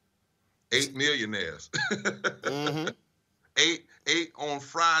 8 millionaires. Mm-hmm. 8 on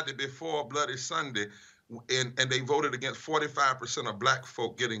Friday before Bloody Sunday, and they voted against 45% of black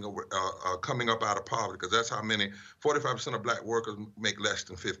folk getting coming up out of poverty, because that's how many 45% of black workers make less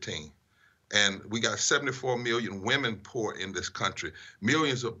than 15. And we got 74 million women poor in this country,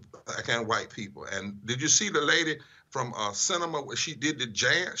 millions of black and white people. And did you see the lady from Cinema where she did the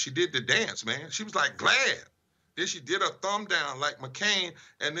dance? She did the dance, man. She was like glad. Then she did a thumb down like McCain.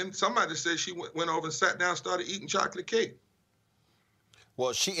 And then somebody said she went over and sat down and started eating chocolate cake.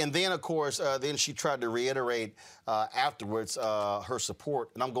 Well, then of course, then she tried to reiterate afterwards her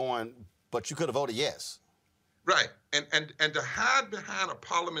support. And I'm going, but you could have voted yes. Right. And to hide behind a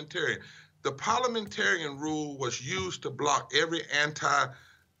parliamentarian. The parliamentarian rule was used to block every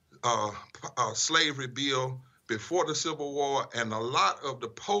anti-slavery bill before the Civil War and a lot of the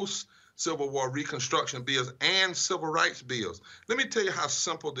post-Civil War Reconstruction bills and civil rights bills. Let me tell you how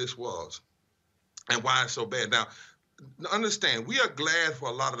simple this was and why it's so bad. Now, understand, we are glad for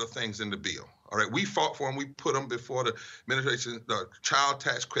a lot of the things in the bill. All right, we fought for them. We put them before the administration. The child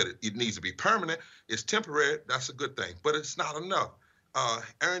tax credit, it needs to be permanent. It's temporary. That's a good thing, but it's not enough.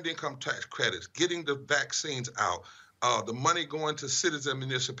 Earned income tax credits, getting the vaccines out, the money going to cities and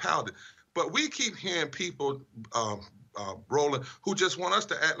municipalities. But we keep hearing people, Roland, who just want us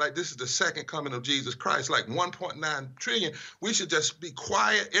to act like this is the second coming of Jesus Christ, like 1.9 trillion. We should just be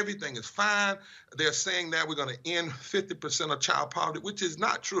quiet. Everything is fine. They're saying that we're going to end 50% of child poverty, which is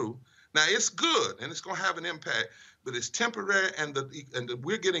not true. Now, it's good, and it's going to have an impact, but it's temporary, and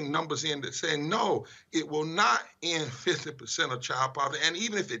we're getting numbers in that saying, no, it will not end 50% of child poverty. And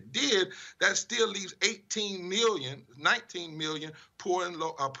even if it did, that still leaves 19 million poor and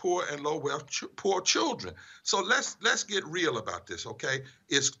low wealth poor children. So let's get real about this, okay?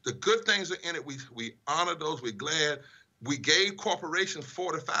 It's the good things are in it. We honor those. We're glad. We gave corporations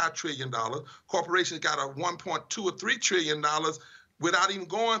 $45 trillion. Corporations got a $1.2 or $3 trillion without even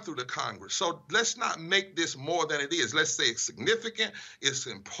going through the Congress. So let's not make this more than it is. Let's say it's significant, it's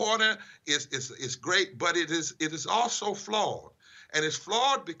important, it's great, but it is also flawed. And it's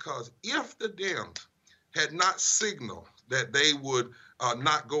flawed because if the Dems had not signaled that they would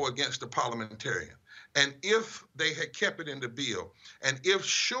not go against the parliamentarian, and if they had kept it in the bill, and if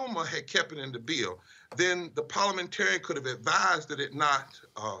Schumer had kept it in the bill, then the parliamentarian could have advised that it not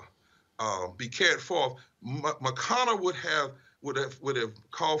be carried forth. McConnell would have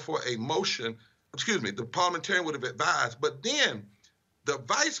called for a motion, the parliamentarian would have advised, but then the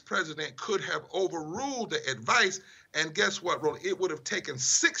vice president could have overruled the advice, and guess what, Roland? It would have taken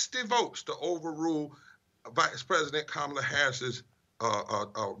 60 votes to overrule Vice President Kamala Harris's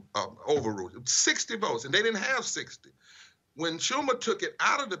overrule. 60 votes, and they didn't have 60. When Schumer took it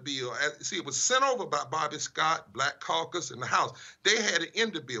out of the bill, it was sent over by Bobby Scott, Black Caucus, and the House. They had it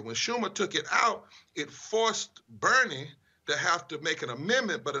in the bill. When Schumer took it out, it forced Bernie to have to make an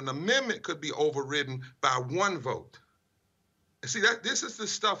amendment, but an amendment could be overridden by one vote. See, this is the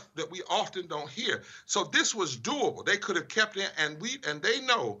stuff that we often don't hear. So this was doable. They could have kept it, and they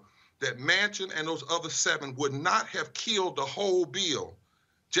know that Manchin and those other 7 would not have killed the whole bill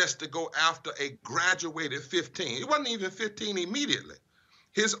just to go after a graduated 15. It wasn't even 15 immediately.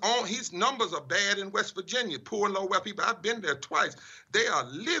 His numbers are bad in West Virginia, poor and low wealth people. I've been there twice. They are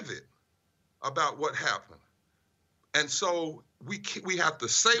livid about what happened. And so we have to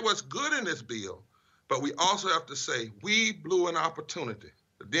say what's good in this bill, but we also have to say we blew an opportunity.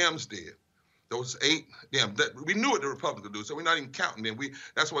 The Dems did. Those 8 Dems. We knew what the Republicans would do, so we're not even counting them.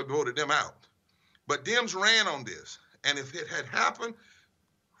 That's why we voted them out. But Dems ran on this. And if it had happened,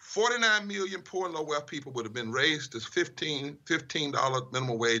 49 million poor and low wealth people would have been raised to $15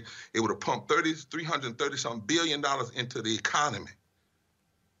 minimum wage. It would have pumped $330-some billion into the economy.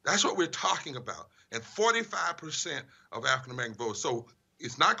 That's what we're talking about. And 45% of African-American voters. So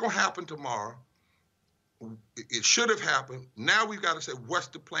it's not going to happen tomorrow. It should have happened. Now we've got to say, what's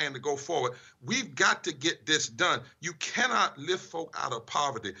the plan to go forward? We've got to get this done. You cannot lift folk out of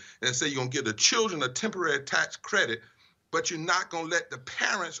poverty and say you're going to give the children a temporary tax credit, but you're not going to let the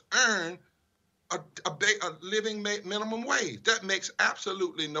parents earn a living minimum wage. That makes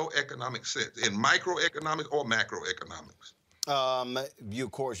absolutely no economic sense in microeconomics or macroeconomics.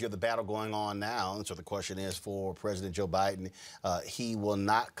 Of course, you have the battle going on now, and so the question is for President Joe Biden. He will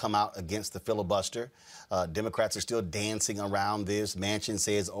not come out against the filibuster. Democrats are still dancing around this. Manchin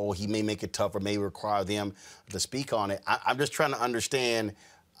says, he may make it tougher, may require them to speak on it. I'm just trying to understand.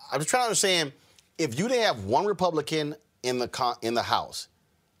 If you didn't have one Republican in the House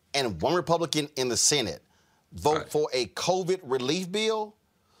and 1 Republican in the Senate vote for a COVID relief bill,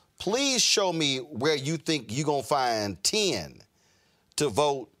 please show me where you think you're going to find 10 to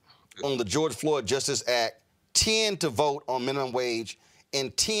vote on the George Floyd Justice Act, 10 to vote on minimum wage,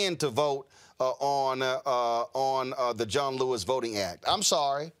 and 10 to vote on the John Lewis Voting Act. I'm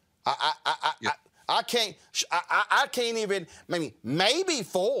sorry. I can't even, maybe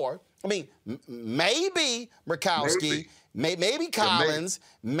 4. I mean, maybe Murkowski, maybe Collins,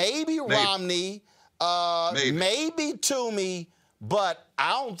 maybe Romney, maybe Toomey, but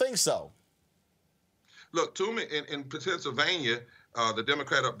I don't think so. Look, Toomey in Pennsylvania, the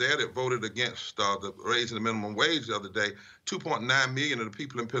Democrat up there that voted against the raising the minimum wage the other day, 2.9 million of the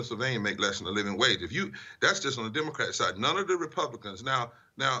people in Pennsylvania make less than a living wage. That's just on the Democrat side. None of the Republicans. Now,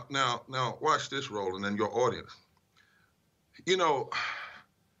 watch this, Roland, and your audience. You know,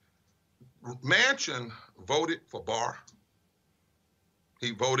 Manchin voted for Barr.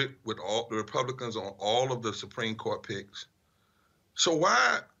 He voted with all the Republicans on all of the Supreme Court picks. So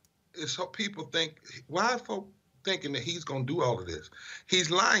why is people thinking that he's going to do all of this?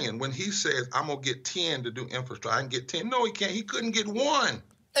 He's lying when he says, I'm going to get 10 to do infrastructure. I can get 10. No, he can't. He couldn't get 1.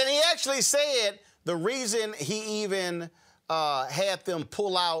 And he actually said the reason he even had them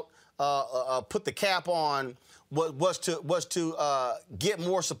pull out, put the cap on, was to get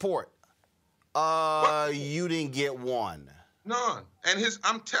more support. You didn't get 1. None. And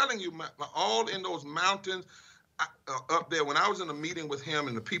I'm telling you, all in those mountains up there, when I was in a meeting with him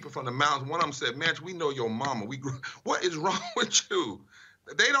and the people from the mountains, one of them said, man, we know your mama. What is wrong with you?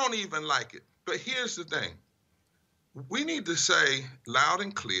 They don't even like it. But here's the thing. We need to say loud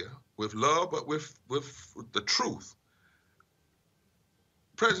and clear, with love, but with the truth.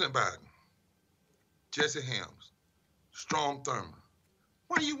 President Biden, Jesse Helms, Strom Thurmond,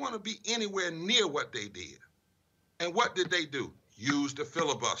 why do you want to be anywhere near what they did? And what did they do? Use the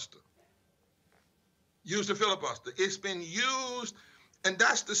filibuster. Use the filibuster. It's been used, and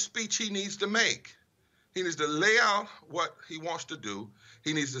that's the speech he needs to make. He needs to lay out what he wants to do.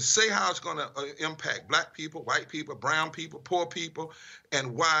 He needs to say how it's going to impact black people, white people, brown people, poor people,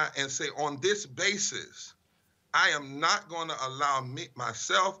 and why, and say, on this basis, I am not going to allow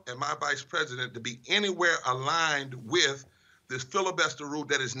myself and my vice president to be anywhere aligned with this filibuster rule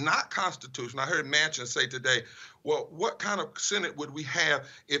that is not constitutional. I heard Manchin say today, well, what kind of Senate would we have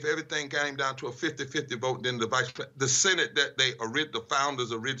if everything came down to a 50-50 vote, then the Senate that the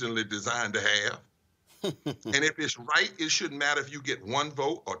founders originally designed to have? And if it's right, it shouldn't matter if you get 1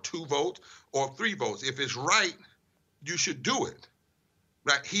 vote or 2 votes or 3 votes. If it's right, you should do it.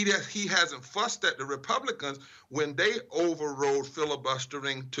 Right? He hasn't fussed at the Republicans when they overrode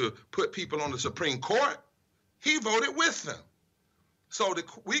filibustering to put people on the Supreme Court. He voted with them. So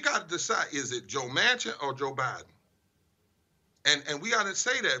we got to decide, is it Joe Manchin or Joe Biden? And we got to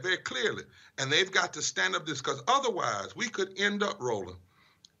say that very clearly. And they've got to stand up this, because otherwise we could end up rolling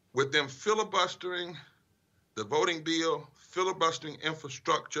with them filibustering the voting bill, filibustering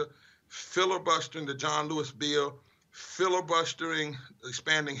infrastructure, filibustering the John Lewis bill, filibustering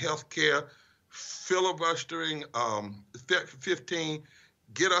expanding health care, filibustering 15,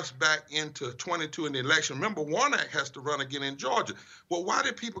 get us back into 22 in the election. Remember, Warnock has to run again in Georgia. Well, why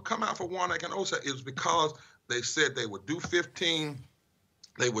did people come out for Warnock and Ossoff? It was because they said they would do 15,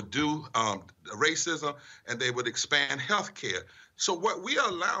 they would do racism, and they would expand health care. So what we are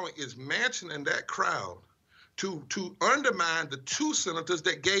allowing is Manchin and that crowd to undermine the 2 senators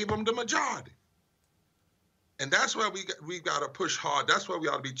that gave them the majority. And that's why we've got to push hard. That's why we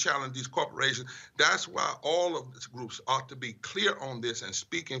ought to be challenging these corporations. That's why all of these groups ought to be clear on this and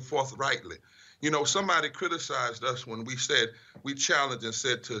speaking forthrightly. You know, somebody criticized us when we challenged and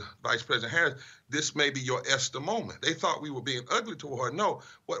said to Vice President Harris, this may be your Esther moment. They thought we were being ugly toward her. No,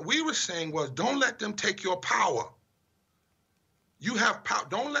 what we were saying was, don't let them take your power. You have power.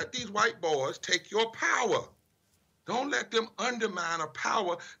 Don't let these white boys take your power. Don't let them undermine a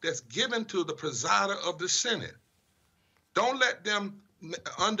power that's given to the presider of the Senate. Don't let them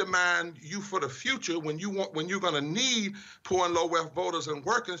undermine you for the future when you're going to need poor and low wealth voters and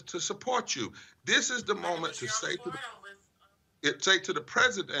workers to support you. This is the moment to say to the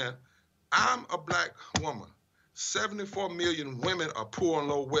president, I'm a black woman. 74 million women are poor and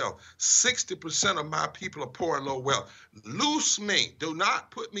low wealth. 60% of my people are poor and low wealth. Loose me. Do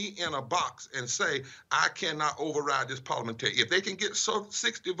not put me in a box and say I cannot override this parliamentary. If they can get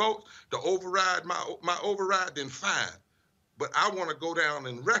 60 votes to override my override, then fine. But I want to go down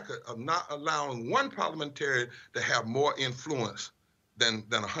in record of not allowing one parliamentarian to have more influence than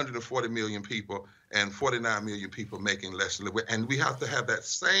 140 million people and 49 million people making less than living. And we have to have that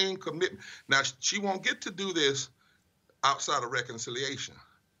same commitment. Now, she won't get to do this outside of reconciliation.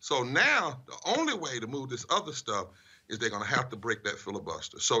 So now the only way to move this other stuff is they're going to have to break that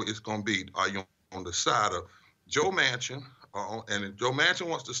filibuster. So it's going to be, are you on the side of Joe Manchin, and if Joe Manchin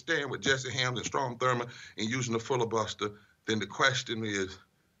wants to stand with Jesse Helms and Strom Thurmond in using the filibuster, then the question is,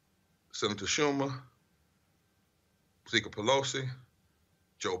 Senator Schumer, Speaker Pelosi,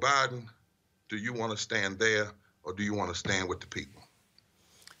 Joe Biden, do you want to stand there or do you want to stand with the people?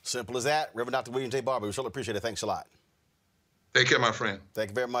 Simple as that. Reverend Dr. William J. Barber, we surely appreciate it. Thanks a lot. Take care, my friend.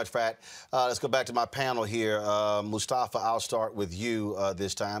 Thank you very much, Pat. Let's go back to my panel here. Mustafa, I'll start with you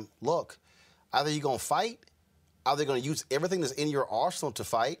this time. Look, either you're going to fight, either you're going to use everything that's in your arsenal to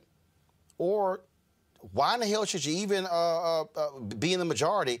fight, or why in the hell should you even be in the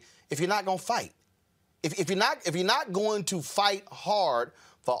majority if you're not going to fight? If you're not going to fight hard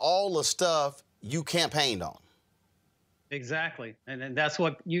for all the stuff you campaigned on. Exactly. And that's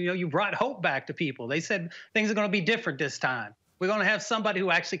what, you brought hope back to people. They said things are going to be different this time. We're going to have somebody who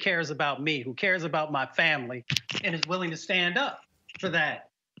actually cares about me, who cares about my family, and is willing to stand up for that.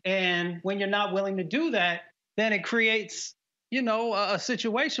 And when you're not willing to do that, then it creates, a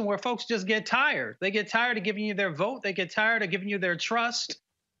situation where folks just get tired. They get tired of giving you their vote. They get tired of giving you their trust.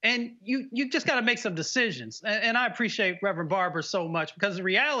 And you just got to make some decisions. And I appreciate Reverend Barber so much, because the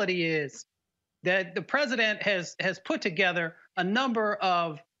reality is that the president has put together a number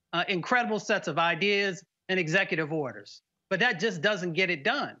of incredible sets of ideas and executive orders, but that just doesn't get it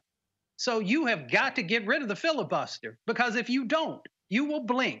done. So you have got to get rid of the filibuster, because if you don't, you will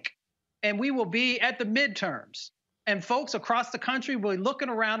blink and we will be at the midterms. And folks across the country will be looking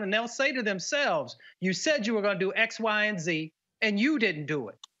around and they'll say to themselves, you said you were going to do X, Y, and Z, and you didn't do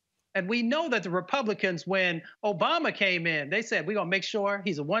it. And we know that the Republicans, when Obama came in, they said, we're going to make sure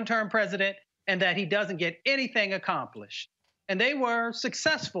he's a one-term president and that he doesn't get anything accomplished. And they were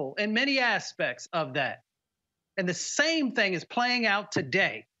successful in many aspects of that. And the same thing is playing out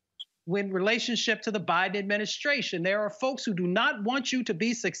today in relationship to the Biden administration. There are folks who do not want you to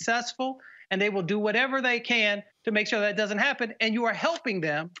be successful, and they will do whatever they can to make sure that doesn't happen. And you are helping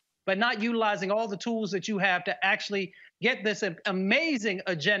them, but not utilizing all the tools that you have to actually get this amazing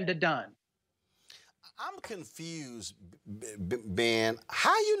agenda done. I'm confused, Ben.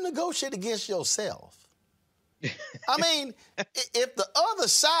 How you negotiate against yourself? I mean, if the other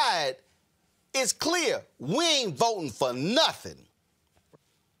side is clear, we ain't voting for nothing.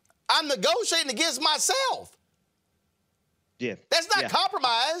 I'm negotiating against myself. Yeah. That's not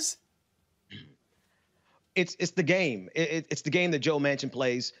compromise. It's the game. It's the game that Joe Manchin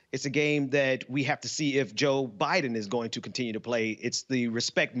plays. It's a game that we have to see if Joe Biden is going to continue to play. It's the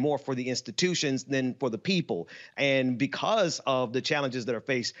respect more for the institutions than for the people. And because of the challenges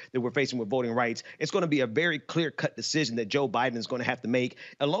that we're facing with voting rights, it's going to be a very clear-cut decision that Joe Biden is going to have to make,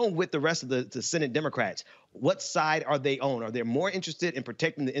 along with the rest of the Senate Democrats. What side are they on? Are they more interested in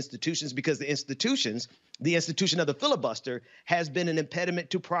protecting the institutions? Because the institution of the filibuster has been an impediment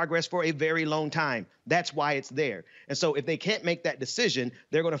to progress for a very long time. That's why it's there. And so if they can't make that decision,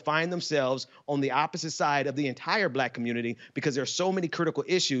 they're going to find themselves on the opposite side of the entire black community, because there are so many critical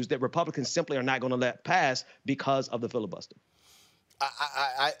issues that Republicans simply are not going to let pass because of the filibuster.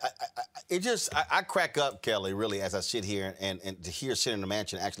 I crack up, Kelly, really, as I sit here and to hear Senator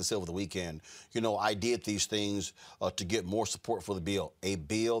Manchin actually say over the weekend, I did these things to get more support for the bill, a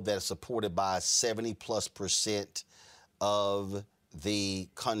bill that is supported by 70+% of the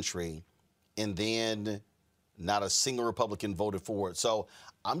country, and then not a single Republican voted for it. So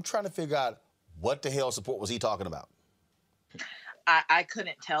I'm trying to figure out what the hell support was he talking about? I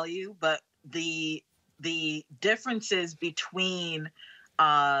couldn't tell you, but the differences between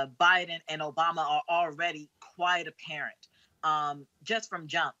Biden and Obama are already quite apparent, just from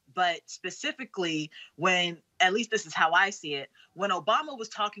jump. But specifically, at least this is how I see it, when Obama was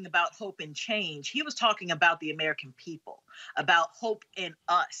talking about hope and change, he was talking about the American people, about hope in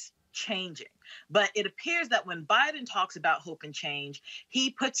us changing. But it appears that when Biden talks about hope and change, he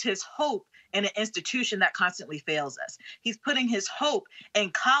puts his hope in an institution that constantly fails us. He's putting his hope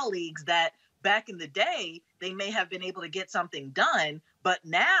in colleagues that back in the day, they may have been able to get something done, but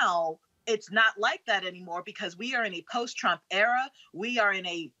now it's not like that anymore, because we are in a post-Trump era. We are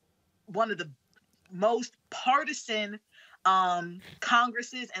in one of the most partisan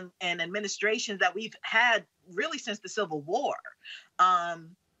Congresses and administrations that we've had really since the Civil War.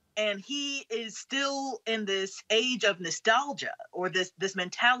 And he is still in this age of nostalgia, or this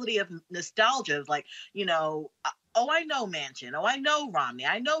mentality of nostalgia of like, oh, I know Manchin. Oh, I know Romney.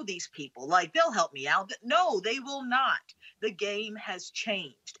 I know these people. Like, they'll help me out. No, they will not. The game has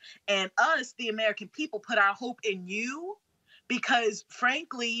changed. And us, the American people, put our hope in you because,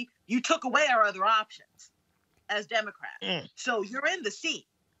 frankly, you took away our other options. as Democrat. So you're in the seat.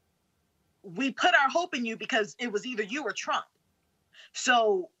 We put our hope in you because it was either you or Trump.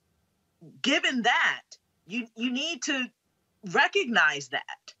 So given that, you need to recognize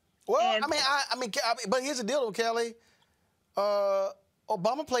that. Well, but here's the deal, though, Kelly.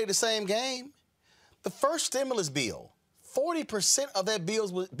 Obama played the same game. The first stimulus bill, 40% of that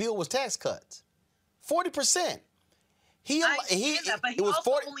bill was tax cuts. 40%. But he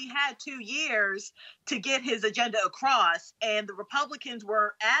also only had 2 years to get his agenda across, and the Republicans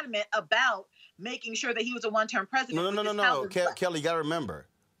were adamant about making sure that he was a one-term president. No. Kelly, you got to remember,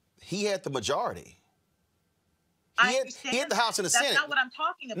 he had the majority. He had the House and the Senate. That's not what I'm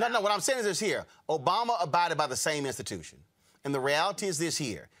talking about. No, what I'm saying is this here. Obama abided by the same institution. And the reality is this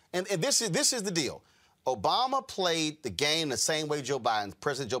here. And this is the deal. Obama played the game the same way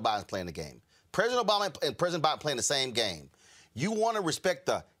President Joe Biden's playing the game. President Obama and President Biden playing the same game. You want to respect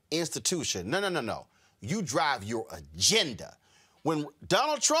the institution. No. You drive your agenda. When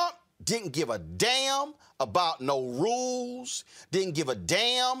Donald Trump didn't give a damn about no rules, didn't give a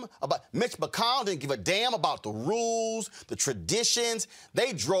damn about Mitch McConnell, didn't give a damn about the rules, the traditions.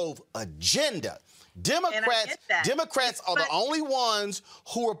 They drove agenda. Democrats are the only ones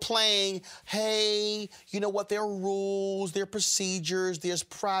who are playing, hey, you know what, there are rules, there are procedures, there's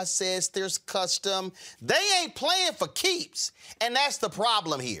process, there's custom. They ain't playing for keeps, and that's the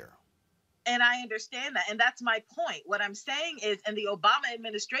problem here. And I understand that, and that's my point. What I'm saying is, in the Obama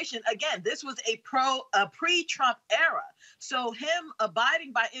administration, again, this was a pre-Trump era. So him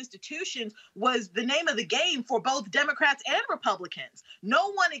abiding by institutions was the name of the game for both Democrats and Republicans.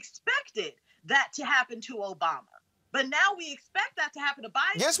 No one expected that to happen to Obama. But now we expect that to happen to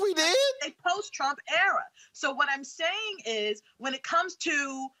Biden. Yes, we did. A post-Trump era. So what I'm saying is, when it comes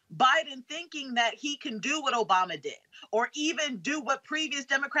to Biden thinking that he can do what Obama did, or even do what previous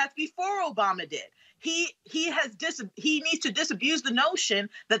Democrats before Obama did, he needs to disabuse the notion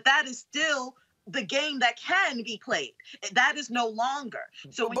that that is still the game that can be played. That is no longer.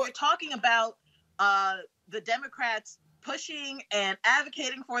 So when you're talking about the Democrats pushing and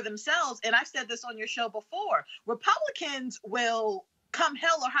advocating for themselves, and I've said this on your show before, Republicans will, come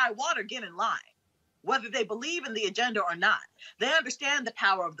hell or high water, get in line, whether they believe in the agenda or not. They understand the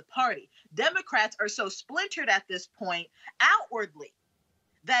power of the party. Democrats are so splintered at this point outwardly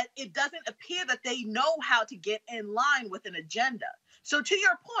that it doesn't appear that they know how to get in line with an agenda. So to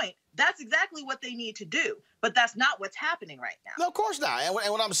your point, that's exactly what they need to do. But that's not what's happening right now. No, of course not. And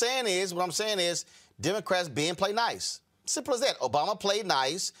what I'm saying is Democrats play nice. Simple as that. Obama played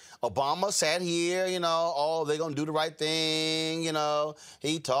nice. Obama sat here, they're going to do the right thing,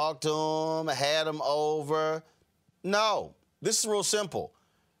 He talked to them, had them over. No, this is real simple.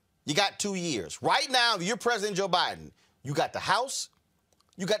 You got 2 years. Right now, if you're President Joe Biden, you got the House,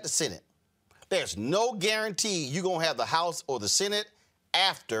 you got the Senate. There's no guarantee you're going to have the House or the Senate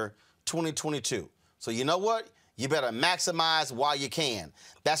after 2022. So you know what? You better maximize while you can.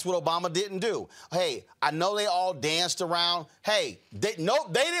 That's what Obama didn't do. Hey, I know they all danced around. Hey, they didn't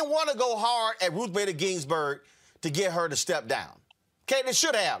want to go hard at Ruth Bader Ginsburg to get her to step down. Okay, they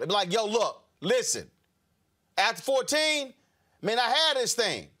should have. They'd be like, yo, look, listen. After 14, man, I had this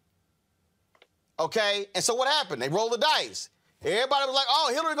thing. Okay, and so what happened? They rolled the dice. Everybody was like,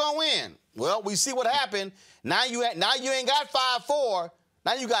 oh, Hillary gonna win. Well, we see what happened. Now you ain't got 5-4.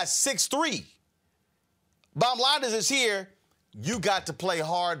 Now you got 6-3. Bottom line is here, you got to play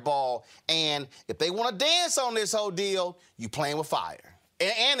hardball. And if they want to dance on this whole deal, you playing with fire.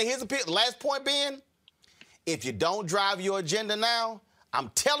 And here's the last point being, if you don't drive your agenda now, I'm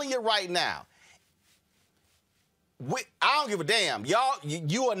telling you right now, I don't give a damn. Y'all,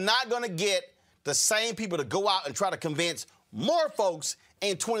 you are not going to get the same people to go out and try to convince more folks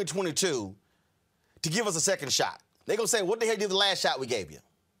in 2022 to give us a second shot. They're going to say, what the hell did the last shot we gave you?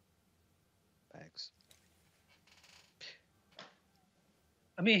 Thanks.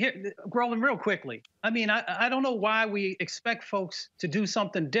 I mean, here, Roland, real quickly. I mean, I don't know why we expect folks to do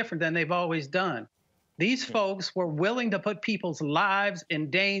something different than they've always done. These folks were willing to put people's lives in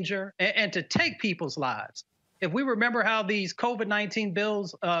danger and to take people's lives. If we remember how these COVID-19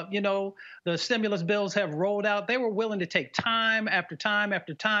 bills, the stimulus bills have rolled out, they were willing to take time after time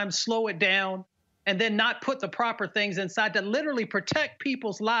after time, slow it down, and then not put the proper things inside to literally protect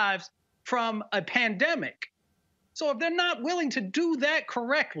people's lives from a pandemic. So if they're not willing to do that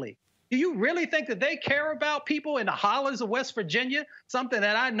correctly, do you really think that they care about people in the hollers of West Virginia, something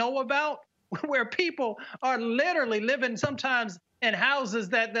that I know about, where people are literally living sometimes in houses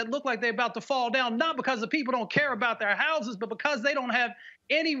that look like they're about to fall down, not because the people don't care about their houses, but because they don't have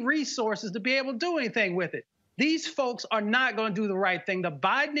any resources to be able to do anything with it? These folks are not going to do the right thing. The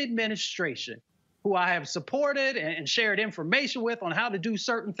Biden administration who I have supported and shared information with on how to do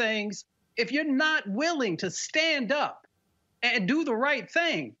certain things, if you're not willing to stand up and do the right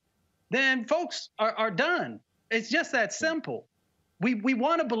thing, then folks are done. It's just that simple. We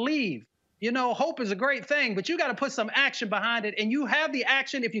want to believe. You know, hope is a great thing, but you got to put some action behind it. And you have the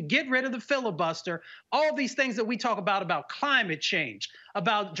action if you get rid of the filibuster, all these things that we talk about climate change,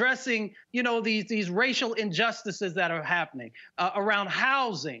 about addressing, you know, these racial injustices that are happening, around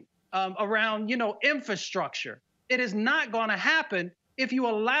housing, around, you know, infrastructure. It is not going to happen if you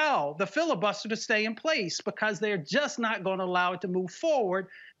allow the filibuster to stay in place, because they're just not going to allow it to move forward,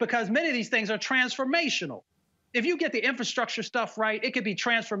 because many of these things are transformational. If you get the infrastructure stuff right, it could be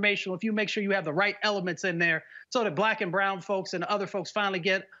transformational if you make sure you have the right elements in there so that Black and brown folks and other folks finally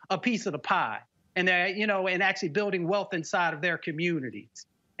get a piece of the pie, and they're, you know, and actually building wealth inside of their communities.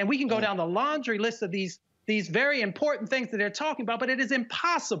 And we can go down the laundry list of these very important things that they're talking about, but it is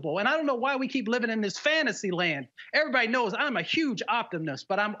impossible. And I don't know why we keep living in this fantasy land. Everybody knows I'm a huge optimist,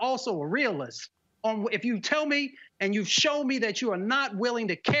 but I'm also a realist. If you tell me and you show me that you are not willing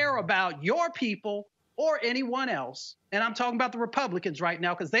to care about your people or anyone else, and I'm talking about the Republicans right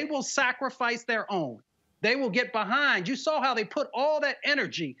now, because they will sacrifice their own. They will get behind. You saw how they put all that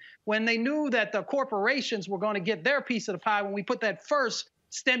energy when they knew that the corporations were going to get their piece of the pie when we put that first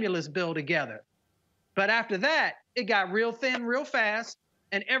stimulus bill together. But after that, it got real thin real fast,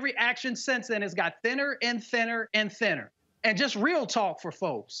 and every action since then has got thinner and thinner and thinner. And just real talk for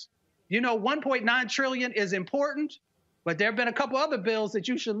folks. You know, 1.9 trillion is important, but there have been a couple other bills that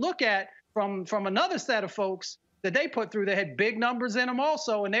you should look at from another set of folks that they put through that had big numbers in them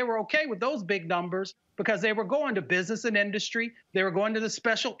also, and they were okay with those big numbers because they were going to business and industry, they were going to the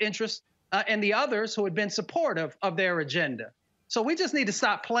special interests and the others who had been supportive of their agenda. So we just need to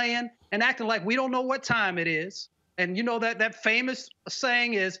stop playing and acting like we don't know what time it is. And you know that famous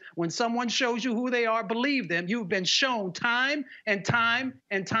saying is, when someone shows you who they are, believe them. You've been shown time and time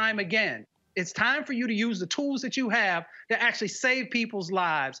and time again. It's time for you to use the tools that you have to actually save people's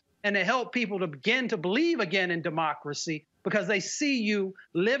lives and to help people to begin to believe again in democracy, because they see you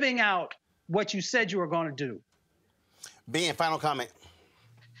living out what you said you were going to do. Ben, final comment.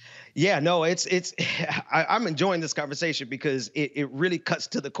 Yeah, no, I'm enjoying this conversation because it really cuts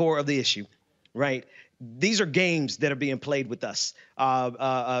to the core of the issue, right? These are games that are being played with us.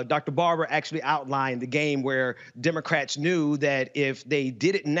 Dr. Barber actually outlined the game where Democrats knew that if they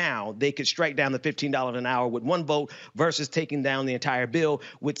did it now, they could strike down the $15 an hour with one vote versus taking down the entire bill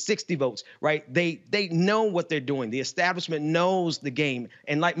with 60 votes, right? They know what they're doing. The establishment knows the game.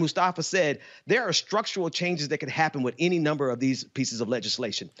 And like Mustafa said, there are structural changes that could happen with any number of these pieces of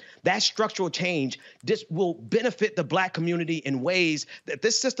legislation. That structural change just will benefit the Black community in ways that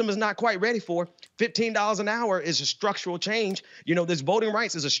this system is not quite ready for. $15 an hour is a structural change. You know, this voting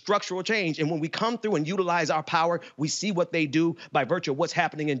rights is a structural change. And when we come through and utilize our power, we see what they do by virtue of what's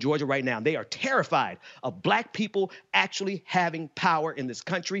happening in Georgia right now. They are terrified of Black people actually having power in this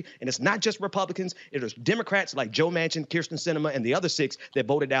country. And it's not just Republicans. It is Democrats like Joe Manchin, Kyrsten Sinema, and the other 6 that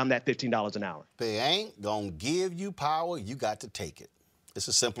voted down that $15 an hour. They ain't going to give you power. You got to take it. It's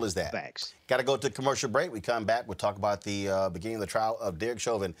as simple as that. Facts. Got to go to commercial break. We come back. We'll talk about the beginning of the trial of Derek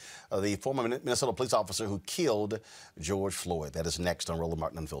Chauvin, the former Minnesota police officer who killed George Floyd. That is next on Roland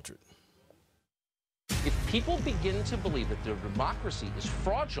Martin Unfiltered. If people begin to believe that their democracy is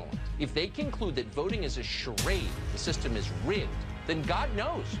fraudulent, if they conclude that voting is a charade, the system is rigged, then God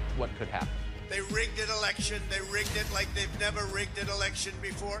knows what could happen. They rigged an election. They rigged it like they've never rigged an election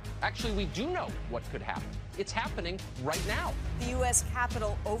before. Actually, we do know what could happen. It's happening right now. The U.S.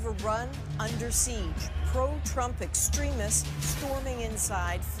 Capitol overrun, under siege. Pro-Trump extremists storming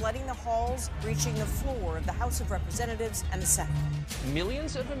inside, flooding the halls, reaching the floor of the House of Representatives and the Senate.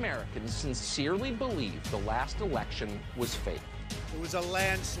 Millions of Americans sincerely believe the last election was fake. It was a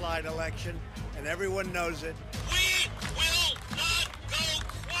landslide election, and everyone knows it. We will not go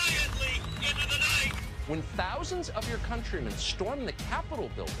quietly into the night. When thousands of your countrymen storm the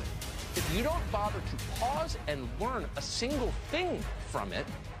Capitol building, if you don't bother to pause and learn a single thing from it,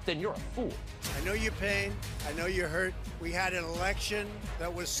 then you're a fool. I know your pain. I know you're hurt. We had an election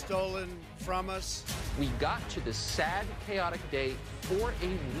that was stolen from us. We got to this sad, chaotic day for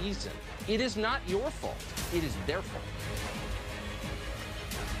a reason. It is not your fault. It is their fault.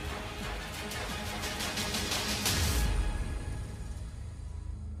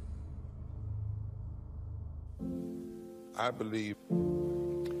 I believe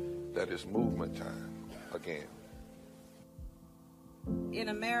that it's movement time again. In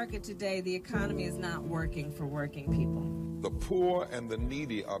America today, the economy is not working for working people. The poor and the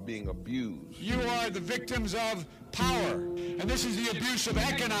needy are being abused. You are the victims of power, and this is the abuse of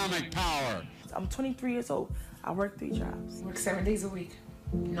economic power. I'm 23 years old. I work 3 jobs. Work 7 days a week.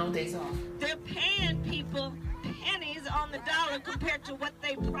 No days off. They're paying people pennies on the dollar compared to what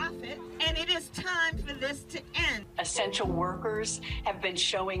they profit, and it is time for this to end. Essential workers have been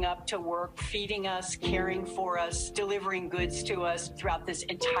showing up to work, feeding us, caring for us, delivering goods to us throughout this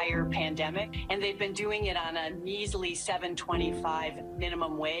entire pandemic, and they've been doing it on a measly $7.25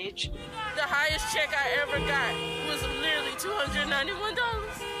 minimum wage. The highest check I ever got was nearly $291.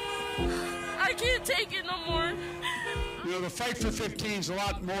 I can't take it no more. You know, the fight for 15 is a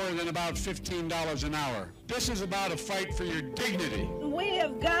lot more than about $15 an hour. This is about a fight for your dignity. We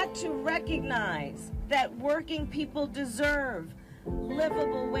have got to recognize that working people deserve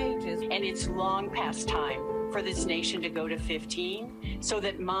livable wages. And it's long past time for this nation to go to 15 so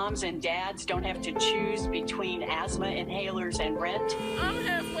that moms and dads don't have to choose between asthma inhalers and rent. I'm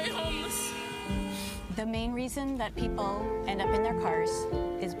halfway homeless. The main reason that people end up in their cars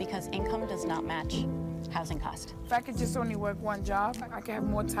is because income does not match housing cost. If I could just only work one job, I could have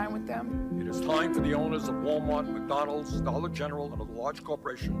more time with them. It is time for the owners of Walmart, McDonald's, Dollar General, and other large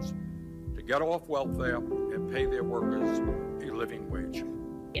corporations to get off welfare and pay their workers a living wage.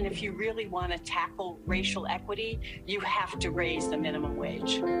 And if you really want to tackle racial equity, you have to raise the minimum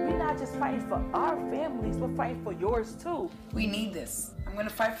wage. We're not just fighting for our families, we're fighting for yours too. We need this. I'm going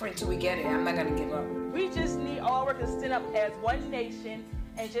to fight for it until we get it. I'm not going to give up. We just need all workers to stand up as one nation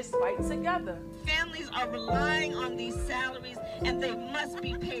and just fight together. Families are relying on these salaries, and they must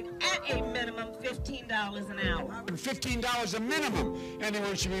be paid at a minimum $15 an hour. $15 a minimum.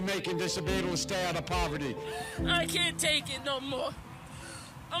 Anyone should be making this to be able to stay out of poverty. I can't take it no more.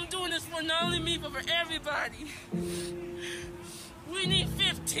 I'm doing this for not only me, but for everybody. We need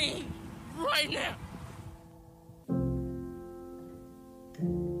 15 right now.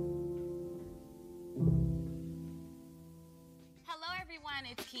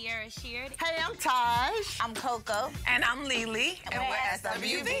 It's Kiara Sheard. Hey, I'm Taj. I'm Coco. And I'm Lily. And we're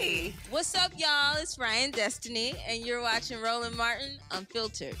SWV. What's up, y'all? It's Ryan Destiny, and you're watching Roland Martin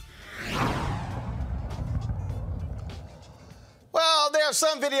Unfiltered. Well, there are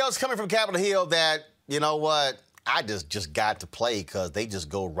some videos coming from Capitol Hill that, you know what, I just got to play because they just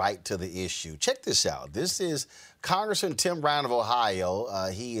go right to the issue. Check this out. This is Congressman Tim Brown of Ohio.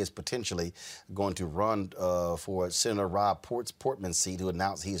 He is potentially going to run for Senator Rob Portman's seat, who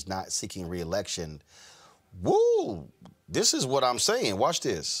announced he is not seeking re-election. Woo! This is what I'm saying. Watch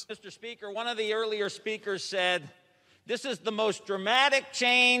this. Mr. Speaker, one of the earlier speakers said, this is the most dramatic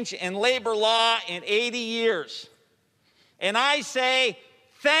change in labor law in 80 years. And I say,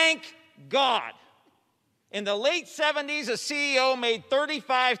 thank God. In the late 70s, a CEO made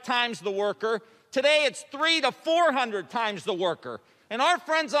 35 times the worker. Today, it's 300 to 400 times the worker. And our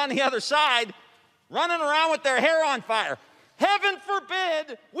friends on the other side running around with their hair on fire. Heaven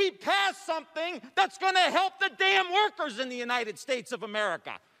forbid we pass something that's going to help the damn workers in the United States of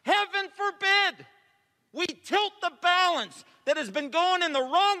America. Heaven forbid we tilt the balance that has been going in the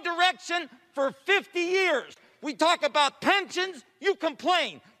wrong direction for 50 years. We talk about pensions, you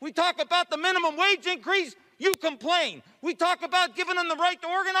complain. We talk about the minimum wage increase, you complain. We talk about giving them the right to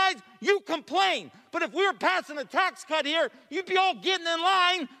organize, you complain. But if we were passing a tax cut here, you'd be all getting in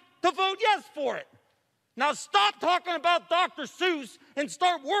line to vote yes for it. Now stop talking about Dr. Seuss and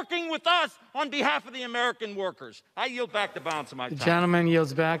start working with us on behalf of the American workers. I yield back the balance of my time. The gentleman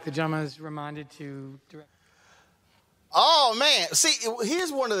yields back. The gentleman is reminded to direct. Oh, man. See,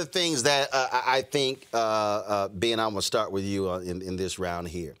 here's one of the things that I think, Ben, I'm going to start with you in this round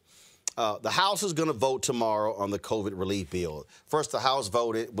here. The House is going to vote tomorrow on the COVID relief bill. First, the House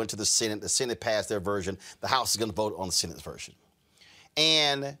voted, went to the Senate. The Senate passed their version. The House is going to vote on the Senate's version.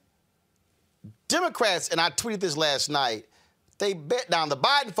 And Democrats, and I tweeted this last night, they bet down. The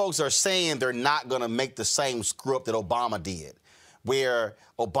Biden folks are saying they're not going to make the same screw up that Obama did, where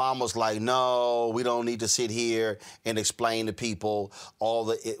Obama's like, no, we don't need to sit here and explain to people all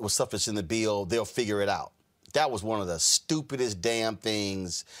the stuff that's in the bill. They'll figure it out. That was one of the stupidest damn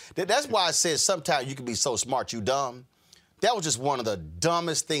things. That's why I said sometimes you can be so smart, you dumb. That was just one of the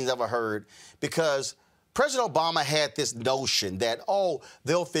dumbest things I've ever heard, because President Obama had this notion that, oh,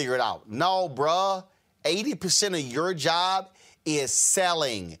 they'll figure it out. No, bruh. 80% of your job is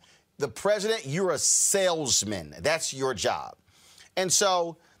selling. The president, you're a salesman. That's your job. And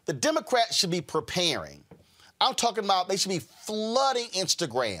so the Democrats should be preparing. I'm talking about they should be flooding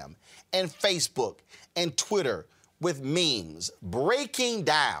Instagram and Facebook and Twitter with memes, breaking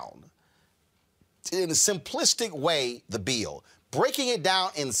down in a simplistic way the bill, breaking it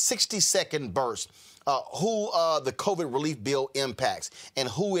down in 60-second bursts, who the COVID relief bill impacts and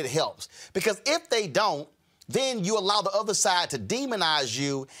who it helps. Because if they don't, then you allow the other side to demonize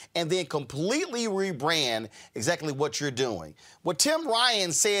you and then completely rebrand exactly what you're doing. What Tim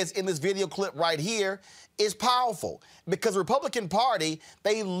Ryan says in this video clip right here is powerful because the Republican Party,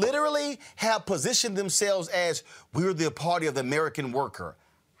 they literally have positioned themselves as we're the party of the American worker.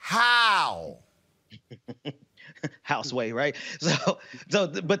 How? Houseway, right?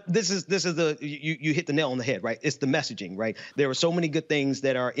 But this is the you hit the nail on the head, right? It's the messaging, right? There are so many good things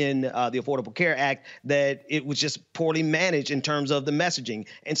that are in the Affordable Care Act that it was just poorly managed in terms of the messaging.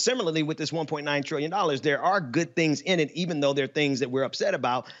 And similarly, with this $1.9 trillion, there are good things in it, even though there are things that we're upset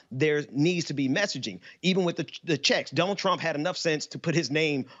about. There needs to be messaging, even with the checks. Donald Trump had enough sense to put his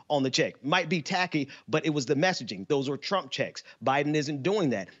name on the check. Might be tacky, but it was the messaging. Those were Trump checks. Biden isn't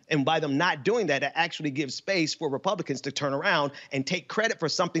doing that, and by them not doing that, it actually gives space for Republicans to turn around and take credit for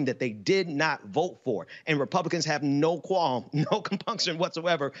something that they did not vote for. And Republicans have no qualm, no compunction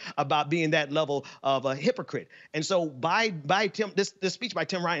whatsoever about being that level of a hypocrite. And so by Tim, this speech by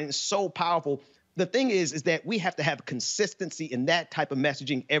Tim Ryan is so powerful. The thing is that we have to have consistency in that type of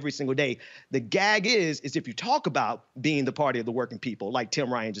messaging every single day. The gag is if you talk about being the party of the working people, like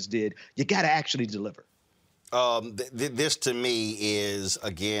Tim Ryan just did, you got to actually deliver. This to me is,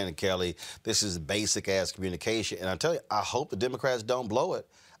 again, Kelly, this is basic ass communication. And I tell you, I hope the Democrats don't blow it.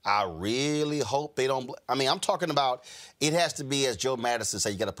 I really hope they don't. I mean, I'm talking about it has to be, as Joe Madison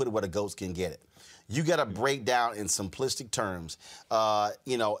said, you got to put it where the goats can get it. You got to break down in simplistic terms,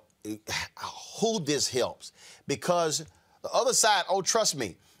 who this helps. Because the other side, oh, trust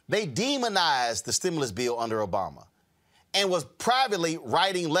me, they demonized the stimulus bill under Obama and was privately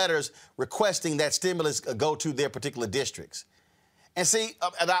writing letters requesting that stimulus go to their particular districts. And see,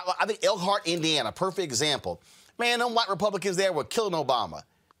 I think Elkhart, Indiana, perfect example. Man, them white Republicans there were killing Obama.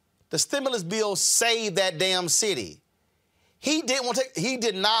 The stimulus bill saved that damn city. He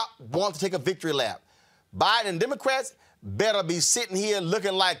did not want to take a victory lap. Biden and Democrats better be sitting here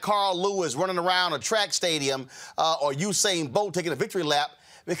looking like Carl Lewis running around a track stadium or Usain Bolt taking a victory lap,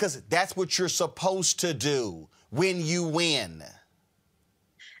 because that's what you're supposed to do when you win.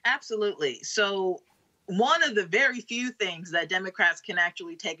 Absolutely. So one of the very few things that Democrats can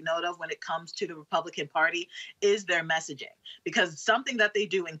actually take note of when it comes to the Republican Party is their messaging, because something that they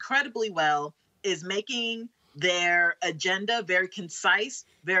do incredibly well is making their agenda very concise,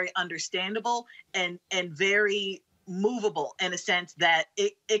 very understandable, and very movable in a sense that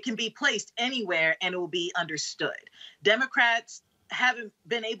it can be placed anywhere and it will be understood. Democrats haven't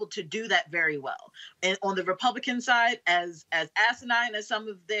been able to do that very well. And on the Republican side, as asinine as some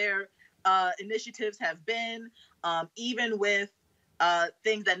of their initiatives have been, even with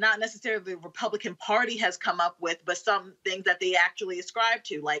things that not necessarily the Republican Party has come up with, but some things that they actually ascribe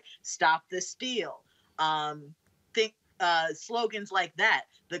to, like Stop the Steal, slogans like that.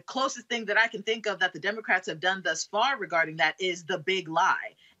 The closest thing that I can think of that the Democrats have done thus far regarding that is the big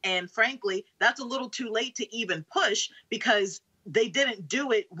lie. And frankly, that's a little too late to even push, because they didn't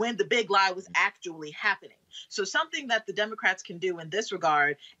do it when the big lie was actually happening. So something that the Democrats can do in this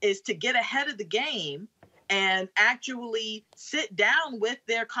regard is to get ahead of the game and actually sit down with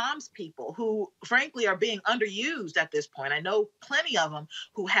their comms people who, frankly, are being underused at this point. I know plenty of them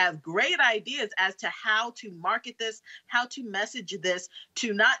who have great ideas as to how to market this, how to message this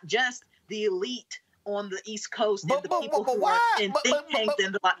to not just the elite on the East Coast and the people who are in think tanks.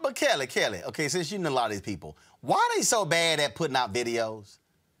 But Kelly, okay, since you know a lot of these people, why are they so bad at putting out videos?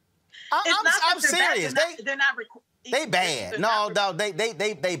 I'm serious. They're not. They bad. No, they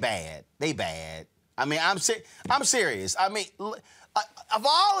bad. They bad. I mean, I'm serious. I mean, of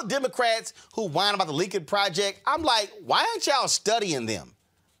all the Democrats who whine about the Lincoln Project, I'm like, why aren't y'all studying them?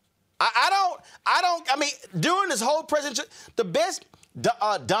 I mean, during this whole presentation, the best,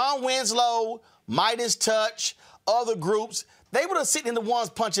 Don Winslow, Midas Touch, other groups, they would have sitting in the ones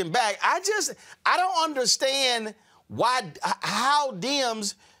punching back. I don't understand how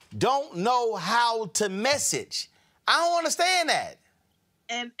Dems don't know how to message. I don't understand that.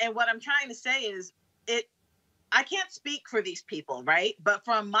 And what I'm trying to say is, I can't speak for these people, right? But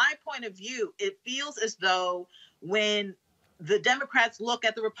from my point of view, it feels as though when the Democrats look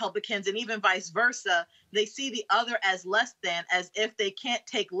at the Republicans, and even vice versa, they see the other as less than, as if they can't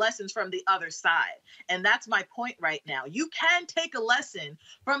take lessons from the other side. And that's my point right now. You can take a lesson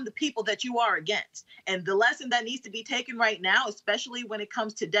from the people that you are against. And the lesson that needs to be taken right now, especially when it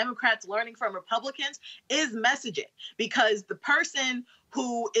comes to Democrats learning from Republicans, is messaging. Because the person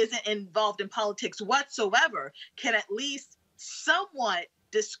who isn't involved in politics whatsoever can at least somewhat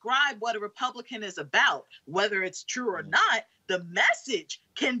describe what a Republican is about. Whether it's true or not, the message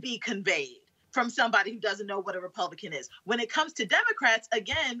can be conveyed from somebody who doesn't know what a Republican is. When it comes to Democrats,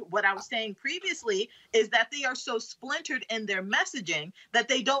 again, what I was saying previously is that they are so splintered in their messaging that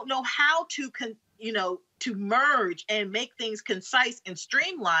they don't know how to to merge and make things concise and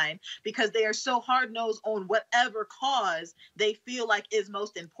streamlined, because they are so hard-nosed on whatever cause they feel like is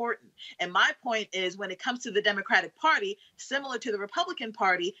most important. And my point is, when it comes to the Democratic Party, similar to the Republican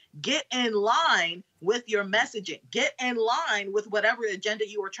Party, get in line with your messaging. Get in line with whatever agenda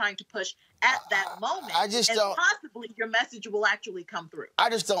you are trying to push at that moment. Possibly your message will actually come through. I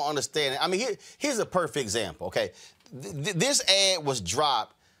just don't understand it. I mean, here's a perfect example, okay? This ad was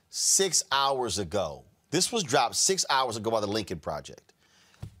dropped 6 hours ago. This was dropped 6 hours ago by the Lincoln Project.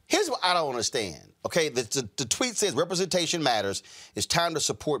 Here's what I don't understand, okay? The tweet says, representation matters. It's time to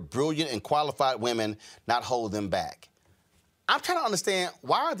support brilliant and qualified women, not hold them back. I'm trying to understand,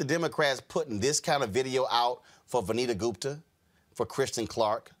 why are the Democrats putting this kind of video out for Vanita Gupta, for Kristen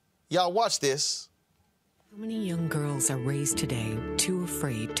Clark? Y'all watch this. How many young girls are raised today too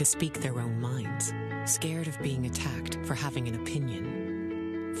afraid to speak their own minds, scared of being attacked for having an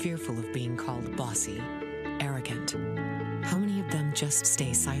opinion, fearful of being called bossy, arrogant? How many of them just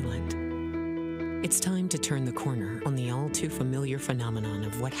stay silent? It's time to turn the corner on the all too familiar phenomenon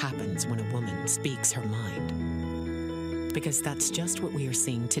of what happens when a woman speaks her mind. Because that's just what we are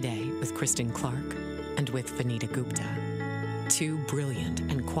seeing today with Kristen Clark and with Vanita Gupta. Two brilliant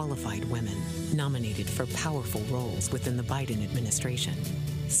and qualified women nominated for powerful roles within the Biden administration,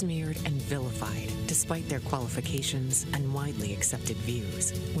 smeared and vilified despite their qualifications and widely accepted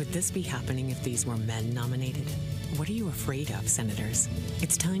views. Would this be happening if these were men nominated? What are you afraid of, senators?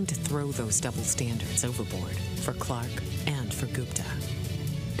 It's time to throw those double standards overboard for Clark and for Gupta,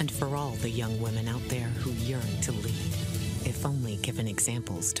 and for all the young women out there who yearn to lead, if only given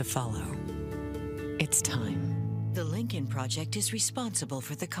examples to follow. It's time. The Lincoln Project is responsible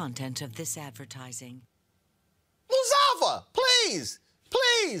for the content of this advertising. Muzaffar, please,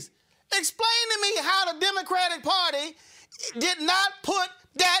 explain to me how the Democratic Party did not put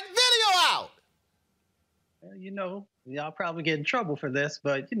that video out. Well, y'all probably get in trouble for this,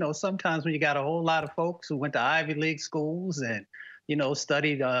 but, sometimes when you got a whole lot of folks who went to Ivy League schools and,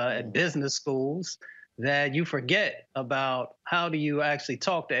 studied at business schools, that you forget about how do you actually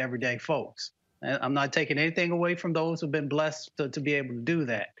talk to everyday folks. I'm not taking anything away from those who've been blessed to be able to do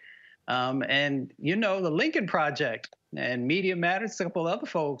that. And, the Lincoln Project and Media Matters, a couple of other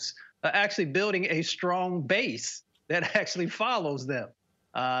folks, are actually building a strong base that actually follows them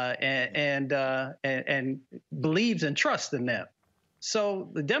and believes and trusts in them. So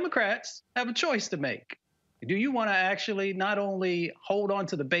the Democrats have a choice to make. Do you want to actually not only hold on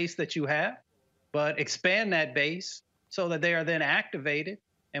to the base that you have, but expand that base so that they are then activated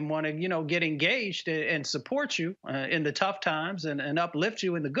and want to, get engaged and support you in the tough times and uplift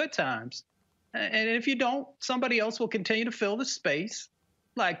you in the good times? And if you don't, somebody else will continue to fill the space,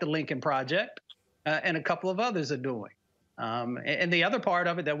 like the Lincoln Project and a couple of others are doing. And the other part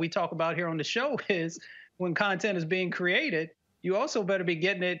of it that we talk about here on the show is when content is being created, you also better be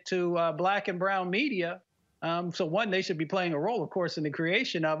getting it to Black and brown media. So one, they should be playing a role, of course, in the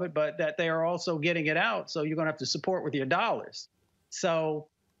creation of it, but that they are also getting it out. So you're going to have to support with your dollars. So,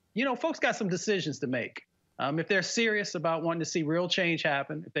 folks got some decisions to make. If they're serious about wanting to see real change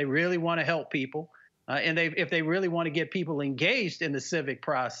happen, if they really want to help people, and if they really want to get people engaged in the civic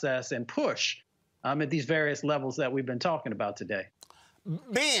process and push at these various levels that we've been talking about today.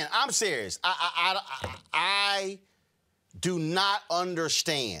 Ben, I'm serious. I do not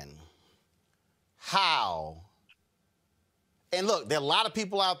understand how. And look, there are a lot of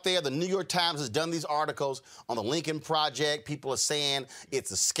people out there. The New York Times has done these articles on the Lincoln Project. People are saying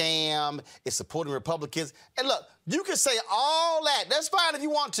it's a scam, it's supporting Republicans. And look, you can say all that. That's fine if you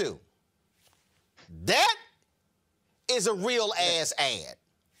want to. That is a real ass ad.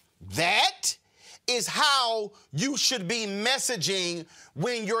 That is how you should be messaging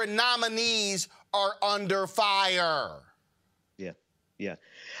when your nominees are under fire. Yeah,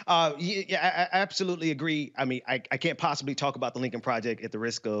 I absolutely agree. I mean, I can't possibly talk about the Lincoln Project at the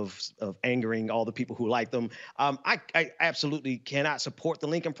risk of angering all the people who like them. I absolutely cannot support the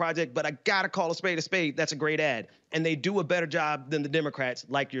Lincoln Project, but I got to call a spade a spade. That's a great ad. And they do a better job than the Democrats,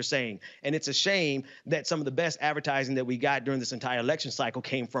 like you're saying. And it's a shame that some of the best advertising that we got during this entire election cycle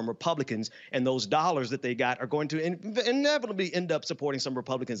came from Republicans, and those dollars that they got are going to inevitably end up supporting some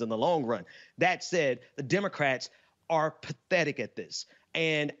Republicans in the long run. That said, the Democrats are pathetic at this.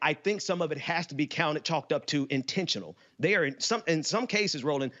 And I think some of it has to be chalked up to intentional. They are in some cases,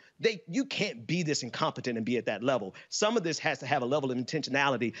 Roland, you can't be this incompetent and be at that level. Some of this has to have a level of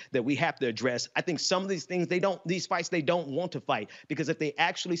intentionality that we have to address. I think some of these things, these fights they don't want to fight, because if they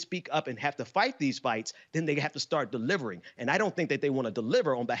actually speak up and have to fight these fights, then they have to start delivering. And I don't think that they want to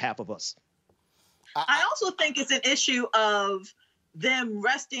deliver on behalf of us. I also think it's an issue of them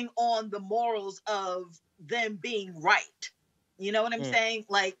resting on the morals of them being right. You know what I'm saying?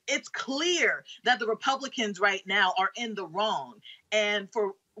 Like, it's clear that the Republicans right now are in the wrong. And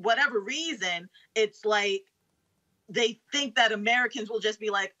for whatever reason, it's like they think that Americans will just be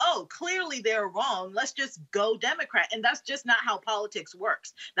like, oh, clearly they're wrong. Let's just go Democrat. And that's just not how politics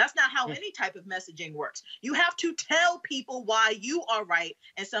works. That's not how any type of messaging works. You have to tell people why you are right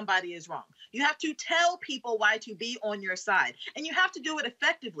and somebody is wrong. You have to tell people why to be on your side. And you have to do it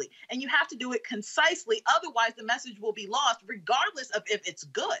effectively. And you have to do it concisely. Otherwise, the message will be lost, regardless of if it's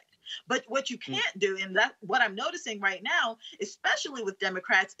good. But what you can't do, and that's what I'm noticing right now, especially with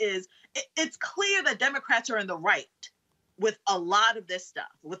Democrats, is it's clear that Democrats are in the right with a lot of this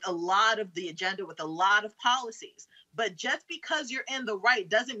stuff, with a lot of the agenda, with a lot of policies. But just because you're in the right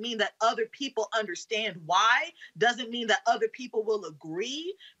doesn't mean that other people understand why, doesn't mean that other people will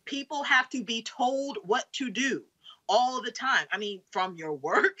agree. People have to be told what to do all the time. I mean, from your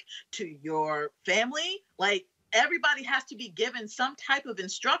work to your family, like, everybody has to be given some type of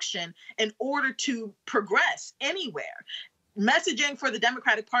instruction in order to progress anywhere. Messaging for the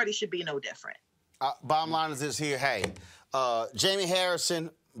Democratic Party should be no different. Bottom line is this here. Hey, Jamie Harrison,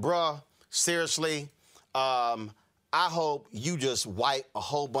 bruh, seriously, I hope you just wipe a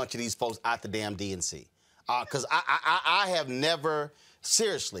whole bunch of these folks out the damn DNC. Because I have never,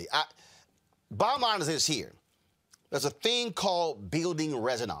 seriously, bottom line is this here. There's a thing called building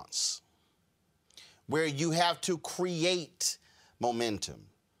resonance, where you have to create momentum,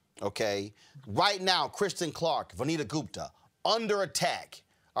 okay? Right now, Kristen Clark, Vanita Gupta, under attack,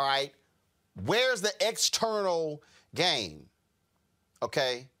 all right? Where's the external game,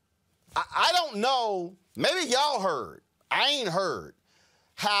 okay? I don't know, maybe y'all heard, I ain't heard,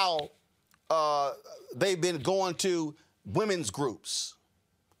 how they've been going to women's groups,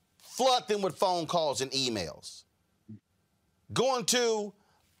 flood them with phone calls and emails, going to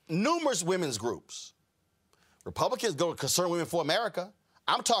numerous women's groups. Republicans go to Concerned Women for America.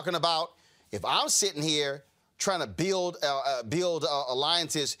 I'm talking about if I'm sitting here trying to build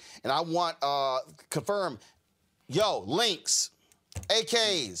alliances and I want confirm, links,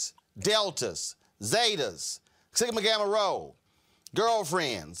 AKs, Deltas, Zetas, Sigma Gamma Rho,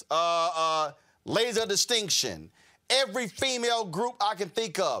 girlfriends, ladies of distinction, every female group I can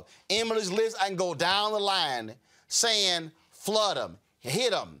think of. Emily's list, I can go down the line saying flood them, hit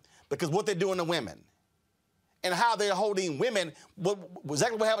them, because what they're doing to women. And how they're holding women,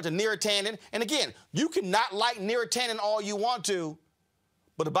 exactly what happened to Neera Tanden. And again, you cannot like Neera Tanden all you want to,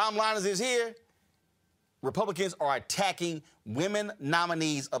 but the bottom line is this here, Republicans are attacking women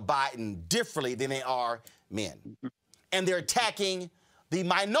nominees of Biden differently than they are men. And they're attacking the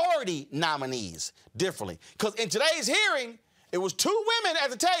minority nominees differently. Because in today's hearing, it was two women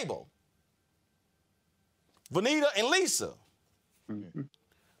at the table, Vanita and Lisa.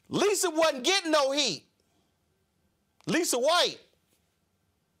 Lisa wasn't getting no heat. Lisa white.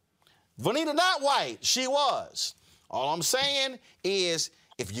 Vanita not white. She was. All I'm saying is,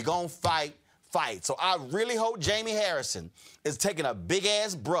 if you're going to fight, fight. So I really hope Jamie Harrison is taking a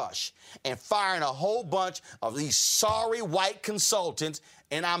big-ass brush and firing a whole bunch of these sorry white consultants,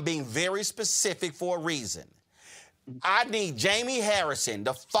 and I'm being very specific for a reason. I need Jamie Harrison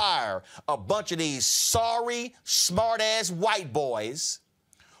to fire a bunch of these sorry, smart-ass white boys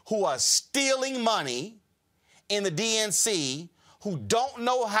who are stealing money in the DNC, who don't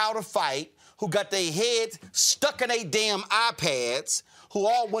know how to fight, who got their heads stuck in their damn iPads, who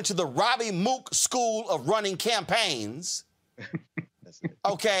all went to the Robbie Mook School of Running Campaigns,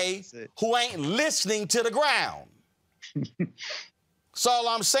 okay, who ain't listening to the ground. That's all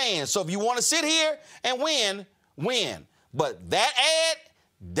I'm saying. So if you want to sit here and win, win. But that ad,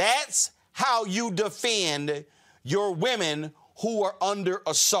 that's how you defend your women who are under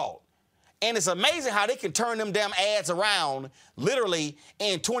assault. And it's amazing how they can turn them damn ads around literally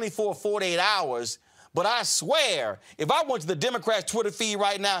in 24, 48 hours. But I swear, if I went to the Democrats' Twitter feed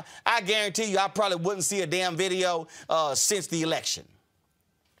right now, I guarantee you I probably wouldn't see a damn video since the election.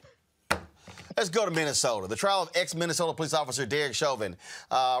 Let's go to Minnesota. The trial of ex-Minnesota police officer Derek Chauvin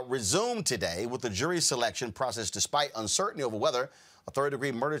resumed today with the jury selection process despite uncertainty over whether A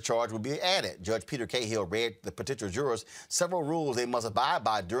third-degree murder charge will be added. Judge Peter Cahill read the potential jurors several rules they must abide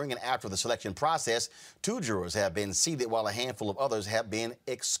by during and after the selection process. 2 jurors have been seated while a handful of others have been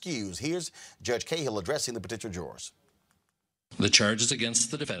excused. Here's Judge Cahill addressing the potential jurors. The charges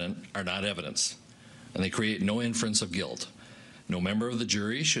against the defendant are not evidence, and they create no inference of guilt. No member of the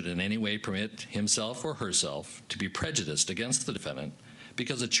jury should in any way permit himself or herself to be prejudiced against the defendant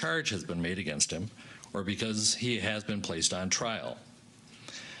because a charge has been made against him or because he has been placed on trial.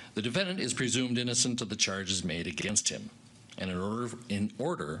 The defendant is presumed innocent of the charges made against him, and in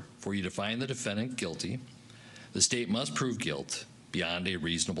order for you to find the defendant guilty, the state must prove guilt beyond a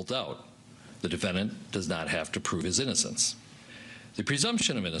reasonable doubt. The defendant does not have to prove his innocence. The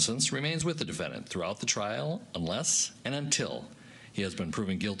presumption of innocence remains with the defendant throughout the trial unless and until he has been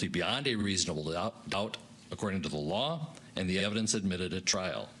proven guilty beyond a reasonable doubt according to the law and the evidence admitted at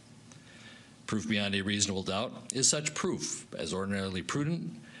trial. Proof beyond a reasonable doubt is such proof as ordinarily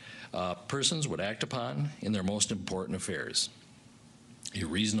prudent persons would act upon in their most important affairs. A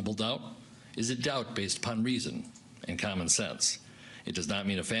reasonable doubt is a doubt based upon reason and common sense. It does not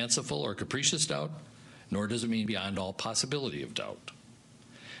mean a fanciful or capricious doubt, nor does it mean beyond all possibility of doubt.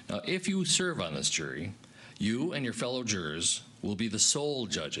 Now, if you serve on this jury, you and your fellow jurors will be the sole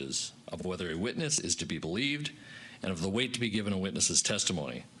judges of whether a witness is to be believed and of the weight to be given a witness's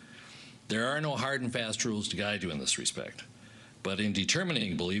testimony. There are no hard and fast rules to guide you in this respect, but in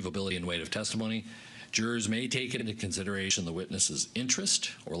determining believability and weight of testimony, jurors may take into consideration the witness's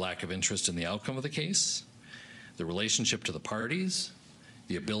interest or lack of interest in the outcome of the case, the relationship to the parties,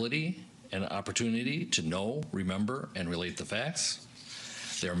 the ability and opportunity to know, remember, and relate the facts,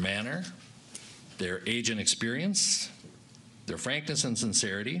 their manner, their age and experience, their frankness and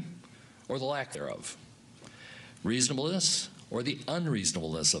sincerity, or the lack thereof, reasonableness or the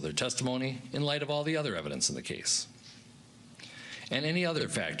unreasonableness of their testimony in light of all the other evidence in the case, and any other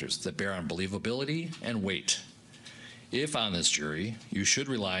factors that bear on believability and weight. If on this jury, you should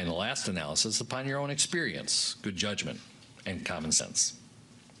rely in the last analysis upon your own experience, good judgment, and common sense.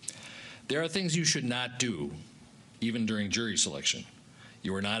 There are things you should not do, even during jury selection.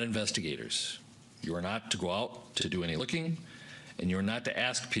 You are not investigators. You are not to go out to do any looking, and you are not to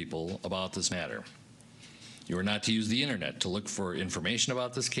ask people about this matter. You are not to use the internet to look for information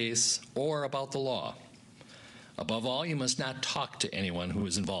about this case or about the law. Above all, you must not talk to anyone who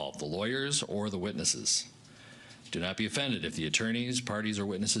is involved, the lawyers or the witnesses. Do not be offended if the attorneys, parties, or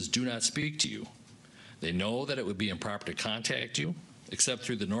witnesses do not speak to you. They know that it would be improper to contact you, except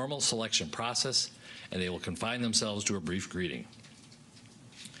through the normal selection process, and they will confine themselves to a brief greeting.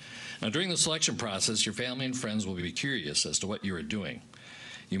 Now, during the selection process, your family and friends will be curious as to what you are doing.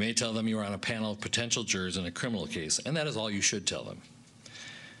 You may tell them you are on a panel of potential jurors in a criminal case, and that is all you should tell them.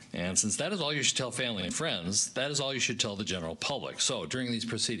 And since that is all you should tell family and friends, that is all you should tell the general public. So during these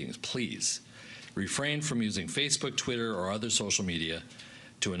proceedings, please refrain from using Facebook, Twitter, or other social media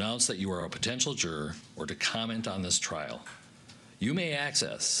to announce that you are a potential juror or to comment on this trial. You may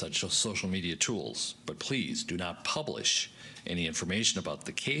access such social media tools, but please do not publish any information about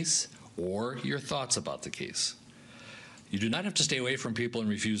the case or your thoughts about the case. You do not have to stay away from people and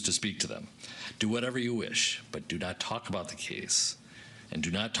refuse to speak to them. Do whatever you wish, but do not talk about the case and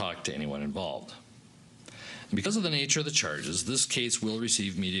do not talk to anyone involved. And because of the nature of the charges, this case will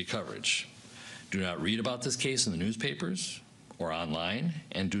receive media coverage. Do not read about this case in the newspapers or online,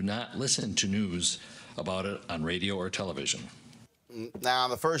 and do not listen to news about it on radio or television. Now,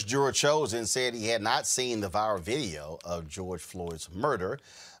 the first juror chosen said he had not seen the viral video of George Floyd's murder.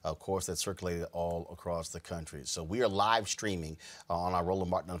 Of course, that circulated all across the country. So we are live streaming on our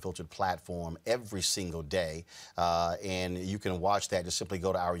Roland Martin Unfiltered platform every single day. And you can watch that. Just simply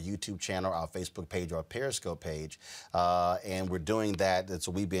go to our YouTube channel, our Facebook page, or our Periscope page. And we're doing that.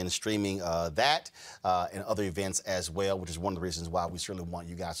 So we've been streaming that and other events as well, which is one of the reasons why we certainly want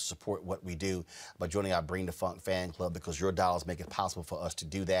you guys to support what we do by joining our Bring the Funk fan club, because your dollars make it possible for us to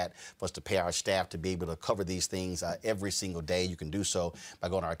do that, for us to pay our staff to be able to cover these things every single day. You can do so by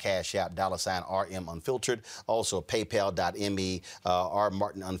going to our Cash App, $RM Unfiltered. Also, PayPal.me, R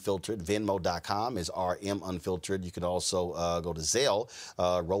Martin Unfiltered. Venmo.com is RM Unfiltered. You can also go to Zelle,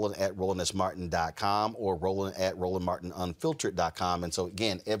 Roland@RolandSMartin.com or Roland@RolandMartinUnfiltered.com. And so,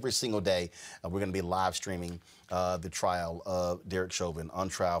 again, every single day, we're going to be live streaming the trial of Derek Chauvin on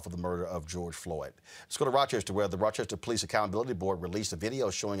trial for the murder of George Floyd. Let's go to Rochester, where the Rochester Police Accountability Board released a video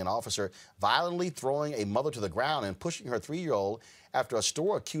showing an officer violently throwing a mother to the ground and pushing her 3-year-old after a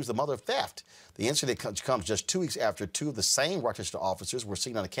store accused the mother of theft. The incident comes just 2 weeks after 2 of the same Rochester officers were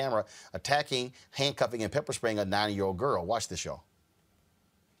seen on the camera attacking, handcuffing, and pepper spraying a 9-year-old girl. Watch this, y'all.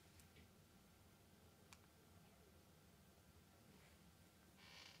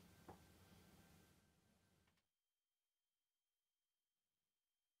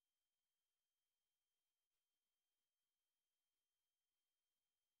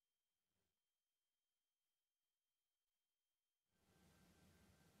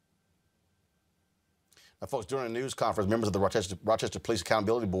 Now, folks, during a news conference, members of the Rochester Police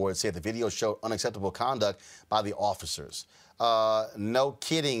Accountability Board said the video showed unacceptable conduct by the officers. No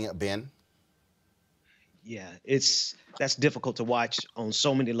kidding, Ben. Yeah, that's difficult to watch on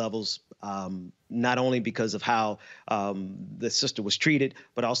so many levels, not only because of how the sister was treated,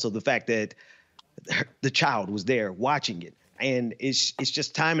 but also the fact that the child was there watching it. And it's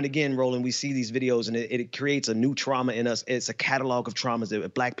just time and again, Roland, we see these videos and it creates a new trauma in us. It's a catalog of traumas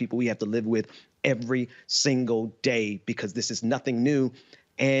that Black people we have to live with every single day because this is nothing new.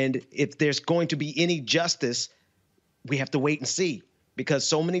 And if there's going to be any justice, we have to wait and see. Because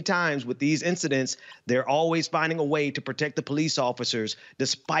so many times with these incidents, they're always finding a way to protect the police officers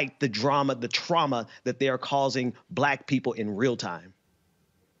despite the trauma that they are causing Black people in real time.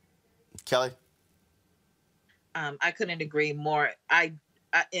 Kelly? I couldn't agree more.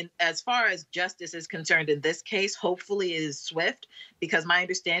 As far as justice is concerned in this case, hopefully it is swift, because my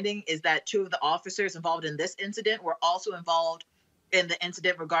understanding is that 2 of the officers involved in this incident were also involved in the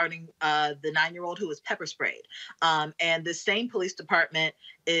incident regarding the 9-year-old who was pepper sprayed. And the same police department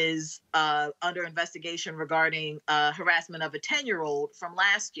is under investigation regarding harassment of a 10-year-old from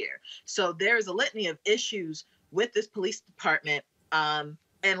last year. So there's a litany of issues with this police department.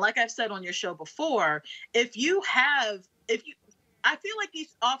 And like I've said on your show before, I feel like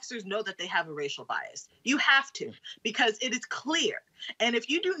these officers know that they have a racial bias. You have to, because it is clear. And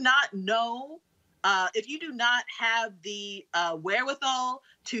if you do not know, if you do not have the wherewithal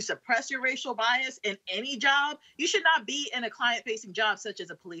to suppress your racial bias in any job, you should not be in a client-facing job such as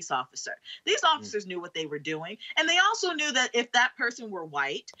a police officer. These officers knew what they were doing. And they also knew that if that person were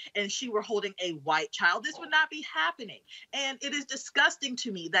white and she were holding a white child, this would not be happening. And it is disgusting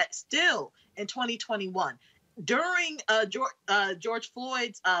to me that still in 2021, during George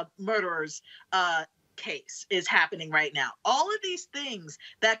Floyd's murderer's case is happening right now. All of these things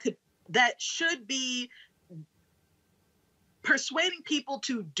that should be persuading people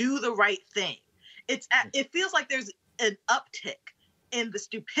to do the right thing. It feels like there's an uptick in the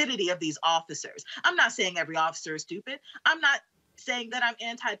stupidity of these officers. I'm not saying every officer is stupid. I'm not saying that I'm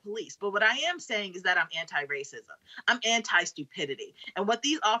anti-police, but what I am saying is that I'm anti-racism. I'm anti-stupidity. And what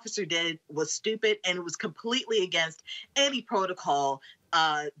these officers did was stupid, and it was completely against any protocol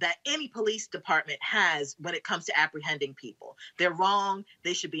that any police department has when it comes to apprehending people. They're wrong.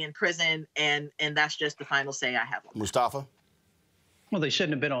 They should be in prison. And that's just the final say I have on that. Mustafa? Well, they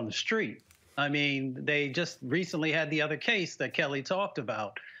shouldn't have been on the street. I mean, they just recently had the other case that Kelly talked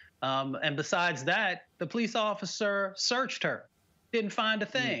about. And besides that, the police officer searched her, didn't find a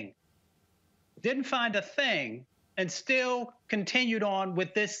thing. Didn't find a thing, and still continued on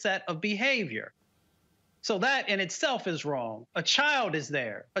with this set of behavior. So that in itself is wrong. A child is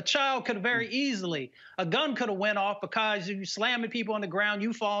there. A child could have very easily, a gun could have went off because you slamming people on the ground,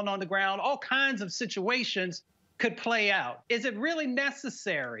 you falling on the ground, all kinds of situations could play out. Is it really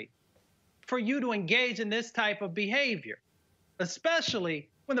necessary for you to engage in this type of behavior? Especially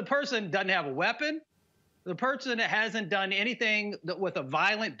when the person doesn't have a weapon, the person that hasn't done anything with a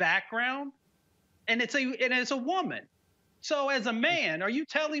violent background, and it's a woman. So as a man, are you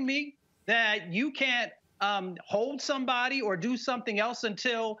telling me that you can't hold somebody or do something else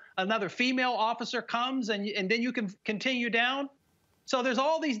until another female officer comes and then you can continue down? So there's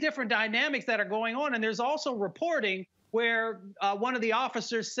all these different dynamics that are going on. And there's also reporting where one of the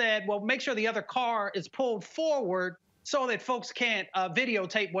officers said, well, make sure the other car is pulled forward so that folks can't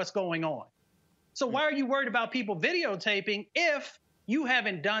videotape what's going on. So why are you worried about people videotaping if you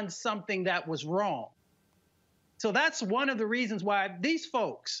haven't done something that was wrong? So that's one of the reasons why these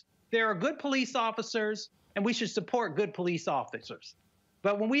folks, there are good police officers, and we should support good police officers.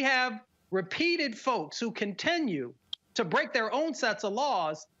 But when we have repeated folks who continue to break their own sets of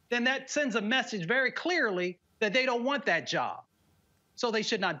laws, then that sends a message very clearly that they don't want that job. So they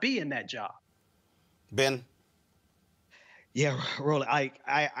should not be in that job. Ben? Yeah, Roland,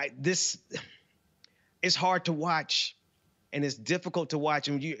 this is hard to watch. And it's difficult to watch.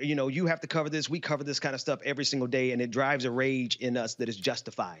 And you have to cover this. We cover this kind of stuff every single day, and it drives a rage in us that is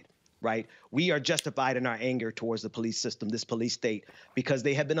justified, right? We are justified in our anger towards the police system, this police state, because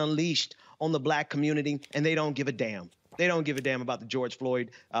they have been unleashed on the Black community, and they don't give a damn. They don't give a damn about the George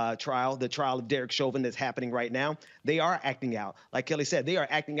Floyd trial, the trial of Derek Chauvin that's happening right now. They are acting out. Like Kelly said, they are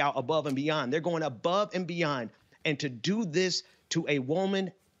acting out above and beyond. They're going above and beyond. And to do this to a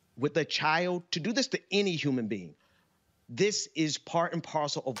woman with a child, to do this to any human being, this is part and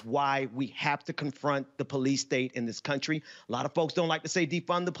parcel of why we have to confront the police state in this country. A lot of folks don't like to say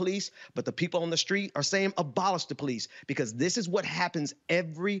defund the police, but the people on the street are saying abolish the police, because this is what happens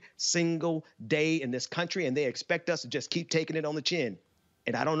every single day in this country, and they expect us to just keep taking it on the chin.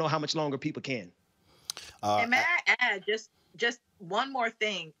 And I don't know how much longer people can. And may I add just one more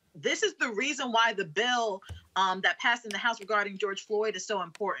thing? This is the reason why the bill that passed in the House regarding George Floyd is so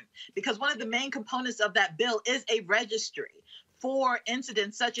important, because one of the main components of that bill is a registry for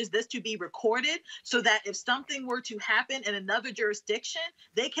incidents such as this to be recorded, so that if something were to happen in another jurisdiction,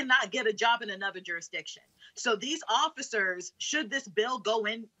 they cannot get a job in another jurisdiction. So these officers, should this bill go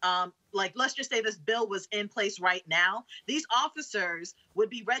in, like let's just say this bill was in place right now, these officers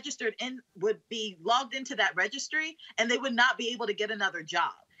would be registered in, would be logged into that registry, and they would not be able to get another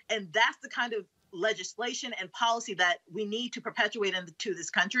job. And that's the kind of legislation and policy that we need to perpetuate into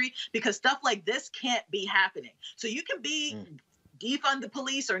this country, because stuff like this can't be happening. So you can be defund the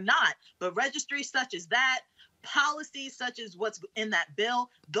police or not, but registries such as that, policies such as what's in that bill,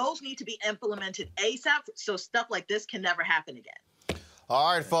 those need to be implemented ASAP, so stuff like this can never happen again.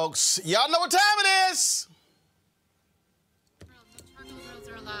 All right, folks, y'all know what time it is.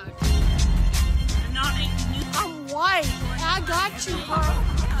 I'm white. I got you,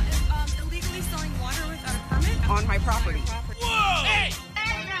 huh? Illegally selling water without a permit On my property. Whoa! Hey!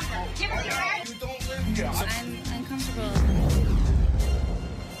 You don't live here. I'm uncomfortable.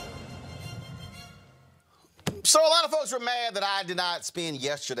 So a lot of folks were mad that I did not spend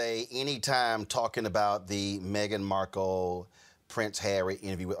yesterday any time talking about the Meghan Markle, Prince Harry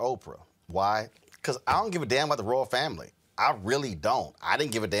interview with Oprah. Why? Because I don't give a damn about the royal family. I really don't. I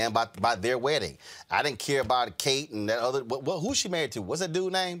didn't give a damn about their wedding. I didn't care about Kate and that other. Who's she married to? What's that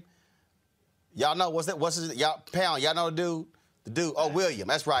dude name? Y'all know what's his? Y'all know the dude? The dude. Oh, William.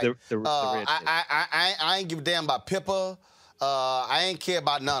 That's right. I ain't give a damn about Pippa. I ain't care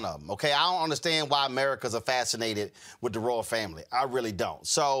about none of them, okay? I don't understand why Americans are fascinated with the royal family. I really don't.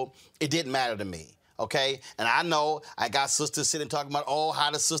 So it didn't matter to me, okay? And I know I got sisters sitting talking about,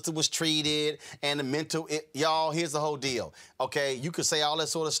 how the sister was treated and the mental... Y'all, here's the whole deal, okay? You could say all that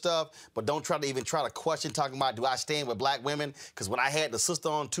sort of stuff, but don't try to question talking about, do I stand with black women? Because when I had the sister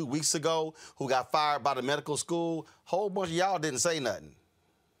on 2 weeks ago who got fired by the medical school, a whole bunch of y'all didn't say nothing.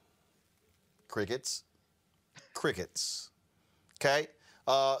 Crickets. Okay?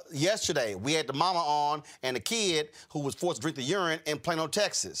 Yesterday, we had the mama on and the kid who was forced to drink the urine in Plano,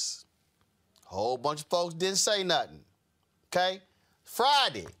 Texas. A whole bunch of folks didn't say nothing. Okay?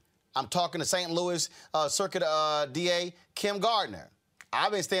 Friday, I'm talking to St. Louis Circuit DA Kim Gardner.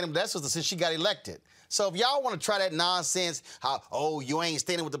 I've been standing with that sister since she got elected. So if y'all want to try that nonsense, you ain't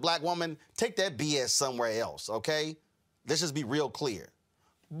standing with the black woman, take that BS somewhere else, okay? Let's just be real clear.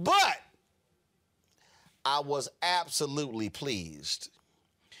 But I was absolutely pleased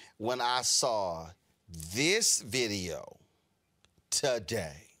when I saw this video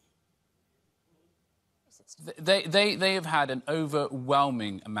today. They have had an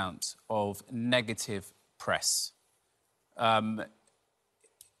overwhelming amount of negative press. I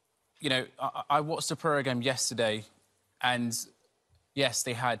watched the program yesterday, and yes,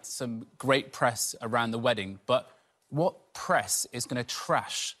 they had some great press around the wedding, but what press is going to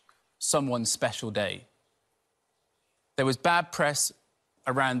trash someone's special day? There was bad press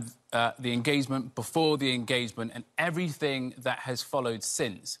around the engagement, before the engagement, and everything that has followed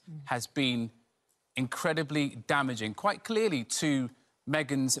since has been incredibly damaging, quite clearly, to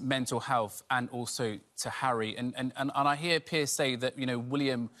Meghan's mental health and also to Harry. And I hear Piers say that,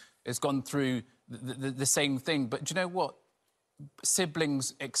 William has gone through the same thing. But do you know what?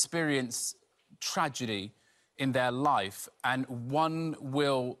 Siblings experience tragedy in their life, and one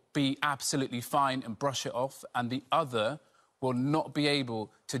will be absolutely fine and brush it off, and the other will not be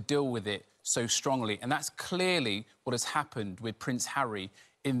able to deal with it so strongly. And that's clearly what has happened with Prince Harry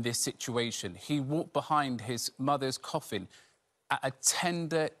in this situation. He walked behind his mother's coffin at a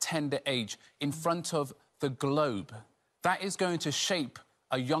tender age in front of the globe. That is going to shape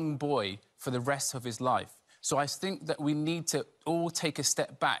a young boy for the rest of his life. So I think that we need to all take a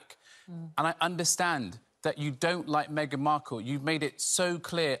step back. And I understand that you don't like Meghan Markle. You've made it so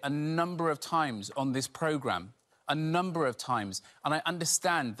clear a number of times on this programme, a number of times. And I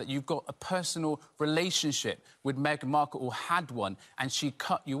understand that you've got a personal relationship with Meghan Markle, or had one, and she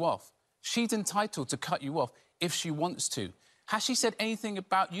cut you off. She's entitled to cut you off if she wants to. Has she said anything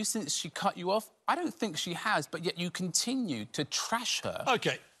about you since she cut you off? I don't think she has, but yet you continue to trash her.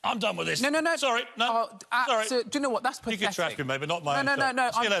 OK, I'm done with this. No. Sorry, no. Sorry. So, do you know what? That's pathetic. You can trash me, maybe, not my own. No.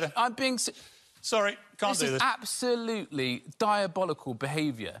 See you later. I'm being... Sorry, can't do this. This is absolutely diabolical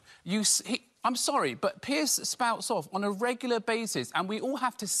behaviour. I'm sorry, but Piers spouts off on a regular basis, and we all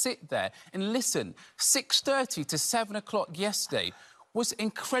have to sit there and listen. 6:30 to 7 o'clock yesterday was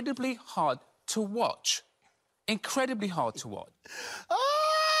incredibly hard to watch. Incredibly hard to watch.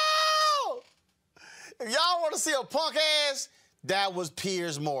 Oh! If y'all want to see a punk ass, that was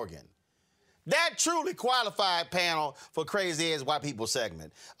Piers Morgan. That truly qualified panel for Crazy Ass White People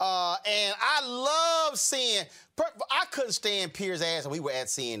segment. And I love seeing, I couldn't stand Pierre's ass when we were at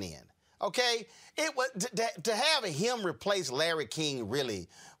CNN. Okay? It was to have him replace Larry King really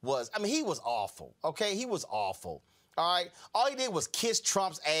was, I mean, he was awful. Okay? He was awful. All right? All he did was kiss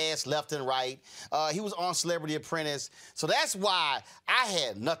Trump's ass left and right. He was on Celebrity Apprentice. So that's why I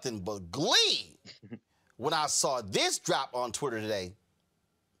had nothing but glee when I saw this drop on Twitter today.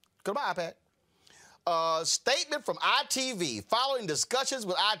 Go to my iPad. Statement from ITV. Following discussions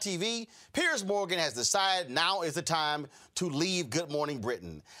with ITV, Piers Morgan has decided now is the time to leave Good Morning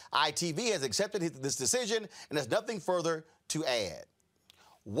Britain. ITV has accepted this decision and has nothing further to add.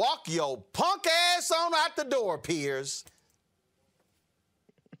 Walk your punk ass on out the door, Piers.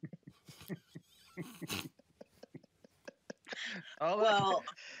 Oh, well.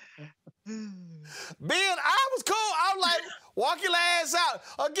 Ben, I was cool. I was like, walk your ass out.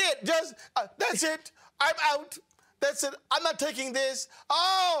 Again, just, that's it. I'm out. That's it. I'm not taking this.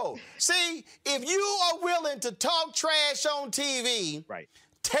 Oh, see, if you are willing to talk trash on TV, right,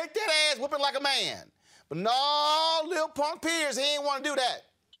 take that ass whooping like a man. But no, Lil Punk Piers, he ain't want to do that.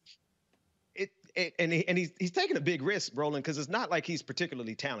 And he's taking a big risk, Roland, because it's not like he's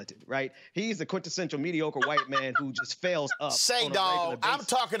particularly talented, right? He's the quintessential mediocre white man who just fails up. Say, dog, I'm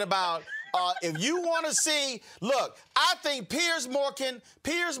talking about if you want to see, look, I think Piers Morgan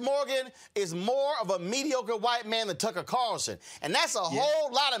is more of a mediocre white man than Tucker Carlson. And that's a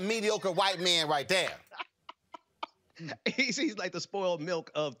whole lot of mediocre white men right there. He's like the spoiled milk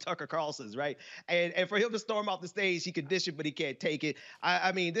of Tucker Carlson's, right? And for him to storm off the stage, he could dish it, but he can't take it.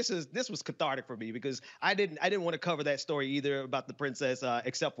 I mean, this was cathartic for me because I didn't want to cover that story either about the princess,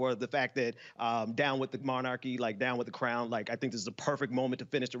 except for the fact that down with the monarchy, like down with the crown. Like I think this is a perfect moment to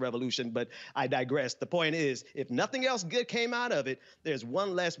finish the revolution. But I digress. The point is, if nothing else good came out of it, there's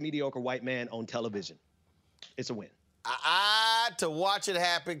one less mediocre white man on television. It's a win. To watch it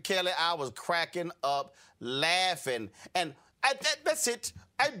happen, Kelly, I was cracking up, laughing. And that's it.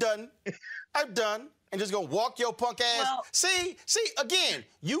 I'm done. I'm done. And just gonna walk your punk ass. Well, see, again,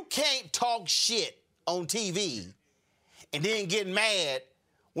 you can't talk shit on TV and then get mad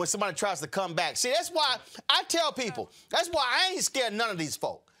when somebody tries to come back. See, that's why I tell people, that's why I ain't scared of none of these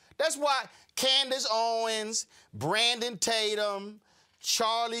folk. That's why Candace Owens, Brandon Tatum,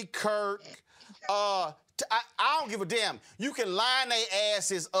 Charlie Kirk, I don't give a damn. You can line their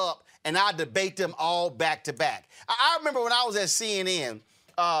asses up, and I debate them all back to back. I remember when I was at CNN,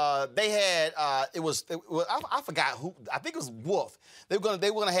 they had I forgot who. I think it was Wolf. They were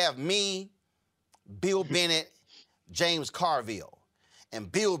gonna have me, Bill Bennett, James Carville,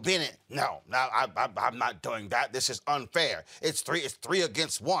 and Bill Bennett. No, I'm not doing that. This is unfair. It's three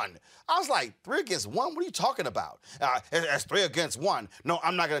against one. I was like, 3 against 1? What are you talking about? It's 3 against 1. No,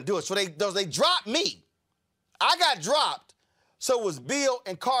 I'm not gonna do it. So they dropped me. I got dropped, so it was Bill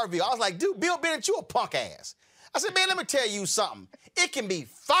and Carville. I was like, dude, Bill Bennett, you a punk ass. I said, man, let me tell you something. It can be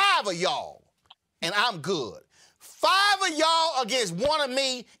 5 of y'all, and I'm good. 5 of y'all against 1 of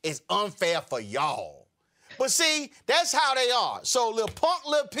me is unfair for y'all. But see, that's how they are. So little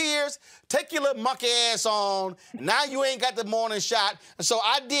Piers, take your little monkey ass on. Now you ain't got the morning shot. And so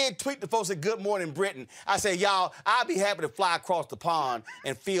I did tweet the folks at Good Morning Britain. I said, y'all, I'll be happy to fly across the pond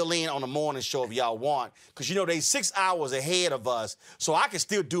and fill in on the morning show if y'all want. Because, you know, they 6 hours ahead of us. So I can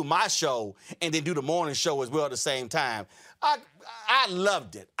still do my show and then do the morning show as well at the same time. I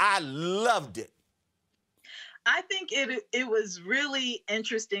loved it. I loved it. I think it was really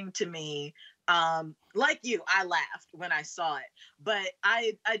interesting to me. Like you, I laughed when I saw it, but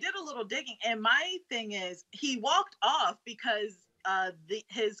I did a little digging, and my thing is he walked off because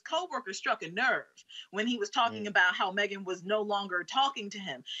his coworker struck a nerve when he was talking about how Meghan was no longer talking to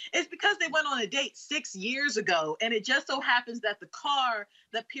him. It's because they went on a date 6 years ago, and it just so happens that the car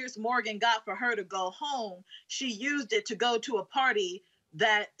that Piers Morgan got for her to go home, she used it to go to a party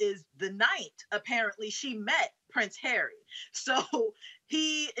that is the night, apparently, she met Prince Harry. So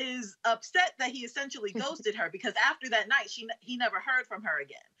he is upset that he essentially ghosted her because after that night, he never heard from her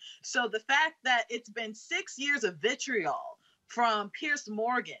again. So the fact that it's been 6 years of vitriol from Piers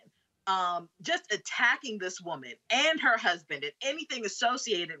Morgan, just attacking this woman and her husband and anything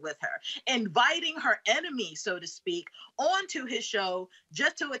associated with her, inviting her enemy, so to speak, onto his show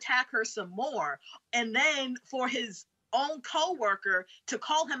just to attack her some more. And then for his own coworker to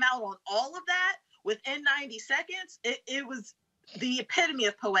call him out on all of that within 90 seconds, it was the epitome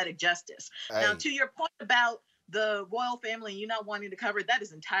of poetic justice. Hey. Now, to your point about the royal family and you not wanting to cover it, that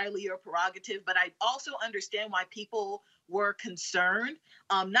is entirely your prerogative. But I also understand why people were concerned,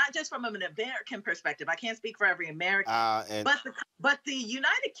 not just from an American perspective. I can't speak for every American, but the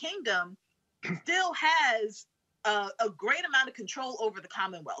United Kingdom still has a great amount of control over the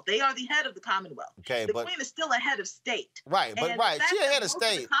Commonwealth. They are the head of the Commonwealth. Okay, the Queen is still a head of state. Right, but she a head of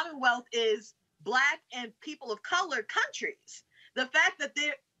state. The Commonwealth is Black and people of color countries. The fact that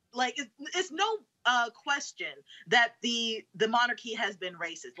they're like, it's no question that the monarchy has been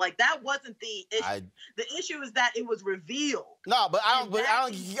racist. Like, that wasn't the issue. The issue is that it was revealed. No, but I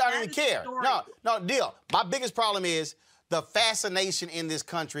don't even care. No, deal. My biggest problem is the fascination in this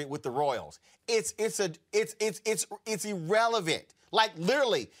country with the royals. It's irrelevant. Like,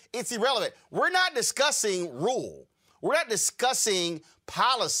 literally, it's irrelevant. We're not discussing rule. We're not discussing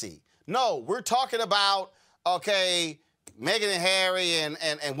policy. No, we're talking about, okay, Meghan and Harry and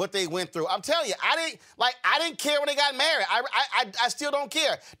what they went through. I'm telling you, I didn't care when they got married. I still don't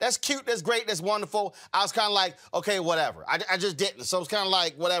care. That's cute, that's great, that's wonderful. I was kind of like, okay, whatever. I just didn't. So it's kind of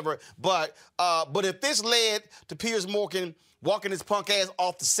like, whatever. But if this led to Piers Morgan walking his punk ass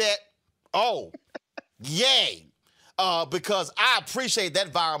off the set, oh, yay. Because I appreciate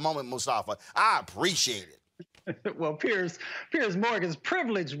that viral moment, Mustafa. I appreciate it. Well, Piers Morgan's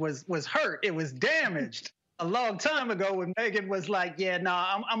privilege was hurt. It was damaged a long time ago when Meghan was like, yeah,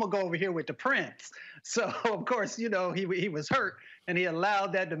 I'm going to go over here with the prince. So, of course, he was hurt, and he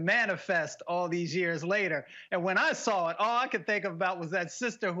allowed that to manifest all these years later. And when I saw it, all I could think about was that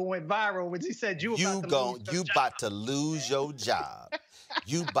sister who went viral when she said, you about to lose your job.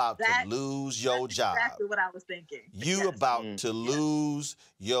 You about to lose your job. That's exactly what I was thinking. You about to lose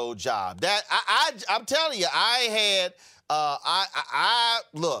your job. That I'm telling you,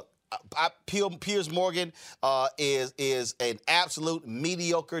 look. Piers Morgan is an absolute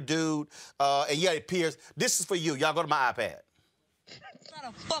mediocre dude. And yeah, Piers, this is for you. Y'all go to my iPad. How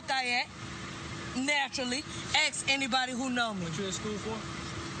the fuck I act? Naturally. Ask anybody who know me. What you in school for?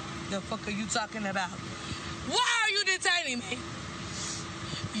 The fuck are you talking about? Why are you detaining me?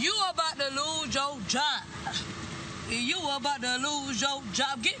 You about to lose your job. You about to lose your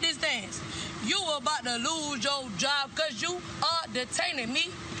job. Get this dance. You about to lose your job because you are detaining me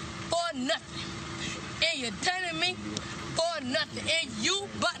for nothing. And you're detaining me for nothing. And you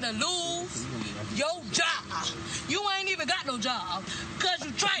about to lose your job. You ain't even got no job because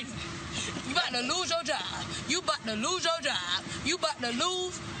you training. You about to lose your job. You about to lose your job. You about to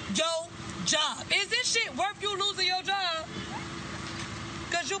lose your job. Is this shit worth you losing your job?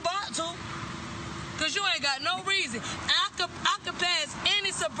 Because you about to. Because you ain't got no reason. I could pass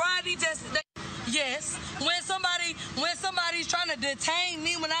any sobriety test. Yes. When somebody's trying to detain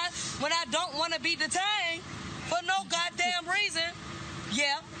me when I don't want to be detained for no goddamn reason.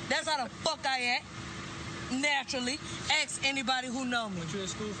 Yeah, that's how the fuck I act. Naturally. Ask anybody who know me. What you in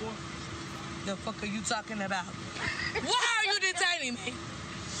school for? The fuck are you talking about? Why are you detaining me?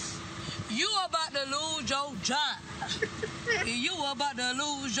 You about to lose your job. You about to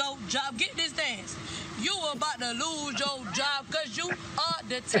lose your job. Get this dance. You about to lose your job because you are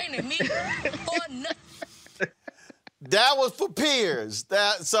detaining me for nothing. That was for Piers.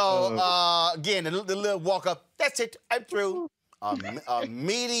 Again, the little walk up. That's it. I'm through. A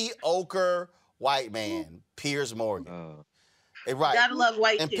mediocre white man, Piers Morgan. Right. Gotta love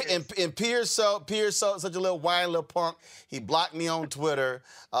white kids. And Piers such a little whiny little punk. He blocked me on Twitter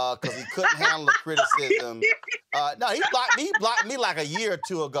because he couldn't handle the criticism. No, he blocked me like a year or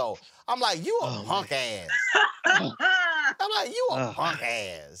two ago. I'm like, you a punk ass. I'm like, you a punk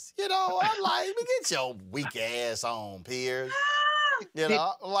ass. I'm like, get your weak ass on, Piers. I'm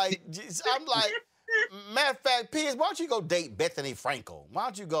like, matter of fact, Piers, why don't you go date Bethany Frankel? Why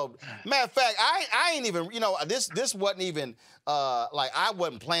don't you go? Matter of fact, I ain't even, this wasn't even, I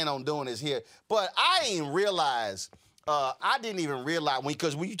wasn't planning on doing this here, but I didn't even realize,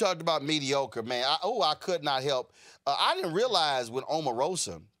 because when you talked about mediocre, man, I could not help. I didn't realize when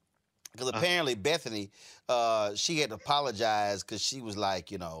Omarosa, because apparently Bethany, she had to apologize because she was like,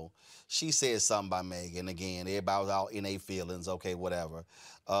 she said something about Meghan again. Everybody was all in their feelings, okay, whatever.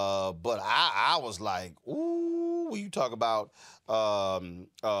 But I was like, ooh, when you talk about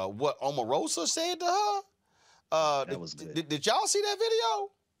what Omarosa said to her, that was good. Did y'all see that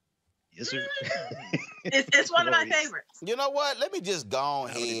video? Yes, sir. It's one of my favorites. You know what? Let me just go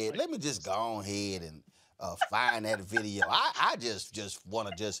ahead. Let me just go ahead and find that video. I just want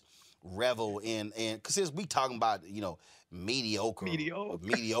to just revel in because since we talking about mediocre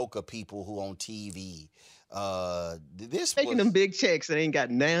people who on TV. This making them big checks that ain't got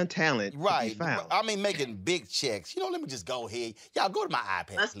nan talent. Right. I mean, making big checks. Let me just go ahead. Y'all go to my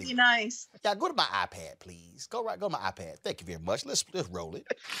iPad, Must please. Be nice. Y'all go to my iPad, please. Go to my iPad. Thank you very much. Let's roll it.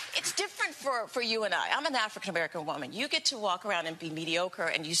 It's different for you and I. I'm an African-American woman. You get to walk around and be mediocre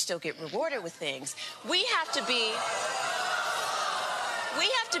and you still get rewarded with things. We have to be... We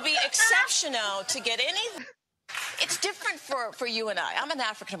have to be exceptional to get anything. It's different for you and I. I'm an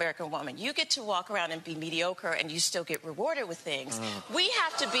African-American woman. You get to walk around and be mediocre, and you still get rewarded with things. We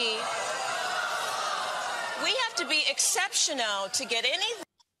have to be exceptional to get anything.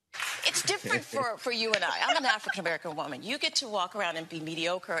 It's different for you and I. I'm an African-American woman. You get to walk around and be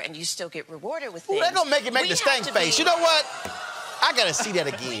mediocre, and you still get rewarded with things. They're going to make it make the stank face. You know what? I got to see that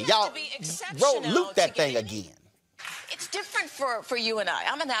again. Y'all, loop that thing again. It's different for you and I.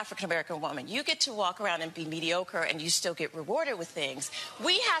 I'm an African-American woman. You get to walk around and be mediocre, and you still get rewarded with things.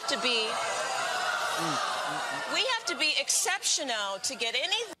 We have to be exceptional to get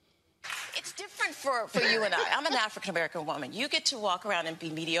anything. It's different for you and I. I'm an African-American woman. You get to walk around and be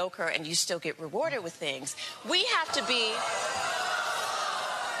mediocre, and you still get rewarded with things. We have to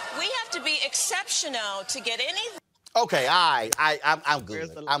be exceptional to get anything. Okay, I'm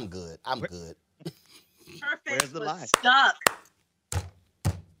good. I'm good. Where's the lie? Stuck.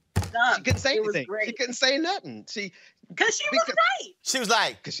 She couldn't say anything. She couldn't say nothing. Because she was right. She was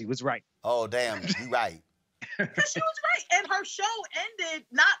like, because she was right. Oh, damn, you right. Because she was right. And her show ended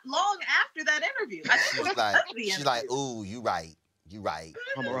not long after that interview. I think she's like, ooh, you right. You right.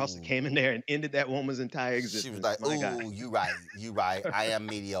 Omarosa came in there and ended that woman's entire existence. She was like, ooh, you right. You right. I am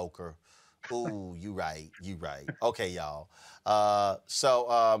mediocre. Ooh, you right. You right. Okay, y'all.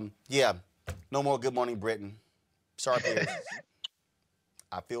 Yeah, no more Good Morning Britain. Sorry, Pierce.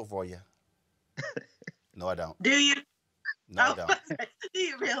 I feel for you. No, I don't. Do you? No, I don't. Do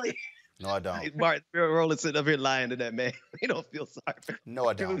you really? No, I don't. Martin Roland sitting up here lying to that man. He don't feel sorry for him. No,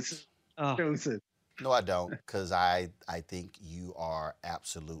 I don't. Joseph. No, I don't, because I think you are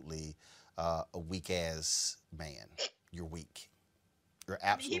absolutely a weak-ass man. You're weak. You're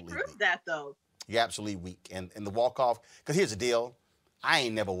absolutely he proved weak. that, though. You're absolutely weak. And the walk-off, because here's the deal. I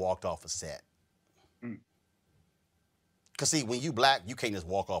ain't never walked off a set. Because, see, when you black, you can't just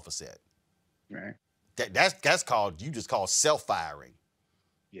walk off a set. Right. That's called self-firing.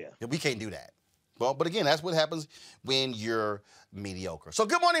 Yeah. We can't do that. Well, but again, that's what happens when you're mediocre. So,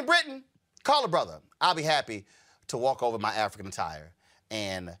 Good Morning Britain. Call a brother. I'll be happy to walk over my African attire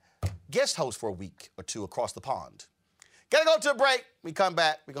and guest host for a week or two across the pond. Gotta go to a break. We come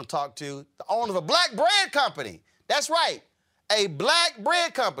back. We're going to talk to the owner of a black bread company. That's right. A black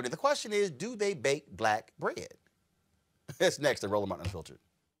bread company. The question is, do they bake black bread? That's next to Roland Martin Unfiltered.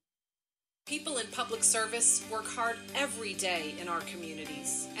 People in public service work hard every day in our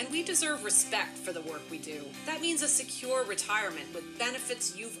communities, and we deserve respect for the work we do. That means a secure retirement with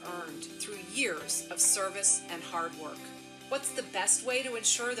benefits you've earned through years of service and hard work. What's the best way to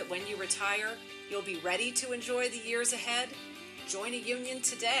ensure that when you retire, you'll be ready to enjoy the years ahead? Join a union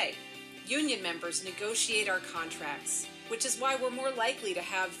today. Union members negotiate our contracts, which is why we're more likely to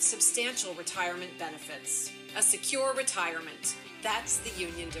have substantial retirement benefits. A secure retirement. That's the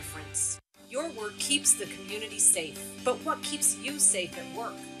union difference. Your work keeps the community safe, but what keeps you safe at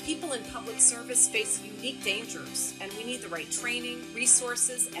work? People in public service face unique dangers, and we need the right training,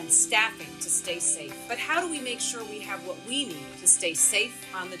 resources, and staffing to stay safe. But how do we make sure we have what we need to stay safe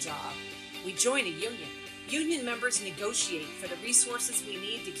on the job? We join a union. Union members negotiate for the resources we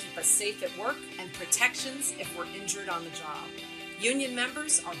need to keep us safe at work and protections if we're injured on the job. Union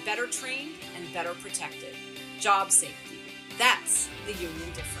members are better trained and better protected. Job safety. That's the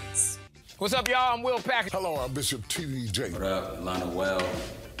union difference. What's up, y'all? I'm Will Packard. Hello, I'm Bishop T.D.J. What up, Lana Well,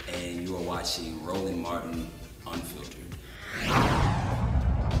 and you are watching Roland Martin Unfiltered.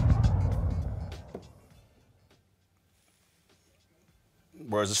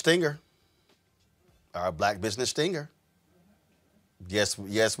 Where's the stinger? Our black business stinger. Yes,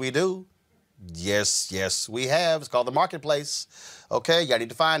 we do. Yes, we have. It's called The Marketplace. Okay, y'all need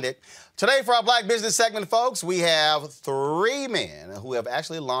to find it. Today for our Black Business segment, folks, we have 3 men who have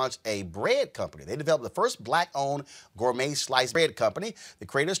actually launched a bread company. They developed the first black-owned gourmet sliced bread company. The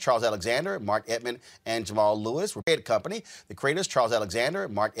creators, Charles Alexander, Mark Edmond, and Jamal Lewis, were bread company. The creators, Charles Alexander,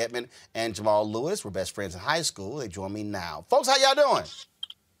 Mark Edmond, and Jamal Lewis, were best friends in high school. They join me now. Folks, how y'all doing?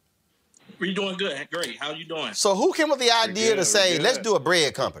 We're doing good. Great. How you doing? So who came with the idea to say, let's do a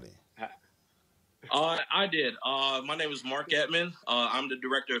bread company? I did. My name is Mark Edmond. I'm the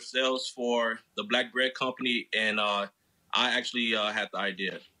director of sales for the Black Bread Company, and I actually had the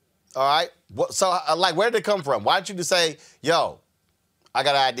idea. All right. So, where did it come from? Why did you just say, yo, I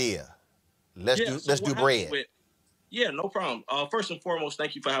got an idea. Let's do bread. No problem. First and foremost,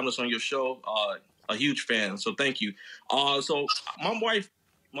 thank you for having us on your show. A huge fan, so thank you. So my wife,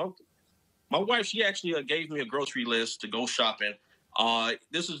 she actually gave me a grocery list to go shopping.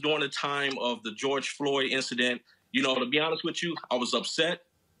 This is during the time of the George Floyd incident. You know, to be honest with you, I was upset.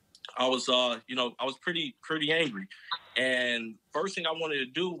 I was pretty angry. And first thing I wanted to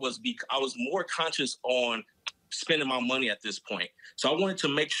do was I was more conscious on spending my money at this point. So I wanted to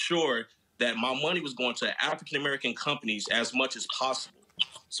make sure that my money was going to African-American companies as much as possible.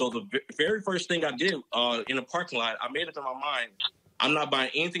 So the very first thing I did in the parking lot, I made up in my mind, I'm not buying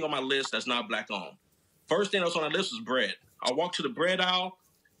anything on my list that's not Black-owned. First thing that was on the list was bread. I walked to the bread aisle.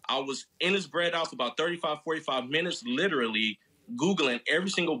 I was in this bread aisle for about 35, 45 minutes, literally Googling every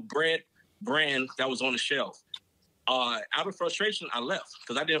single bread brand that was on the shelf. Out of frustration, I left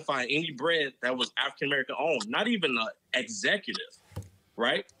because I didn't find any bread that was African-American owned, not even an executive,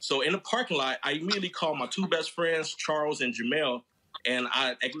 right? So in the parking lot, I immediately called my two best friends, Charles and Jamel, and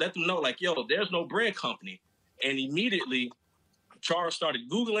I let them know, like, yo, there's no bread company. And immediately, Charles started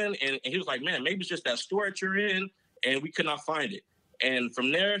Googling, and he was like, man, maybe it's just that store that you're in, and we could not find it. And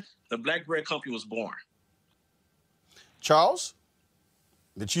from there, the Black Bread Company was born. Charles,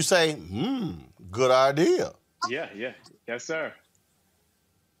 did you say, good idea? Yeah. Yes, sir.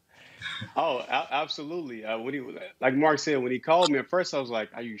 Oh, absolutely. Like Mark said, when he called me at first, I was like,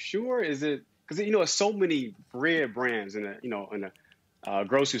 are you sure? Is it? Because, it's so many bread brands in the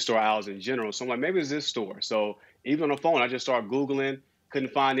grocery store aisles in general. So I'm like, maybe it's this store. So even on the phone, I just started Googling,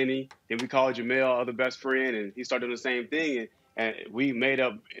 couldn't find any. Then we called Jamel, other best friend, and he started doing the same thing. And we made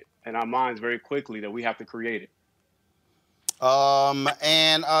up in our minds very quickly that we have to create it.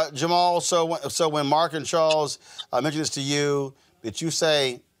 And Jamal, so when Mark and Charles mentioned this to you, did you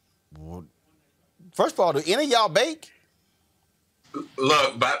say, first of all, do any of y'all bake?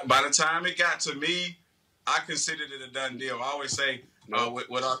 Look, by the time it got to me, I considered it a done deal. I always say,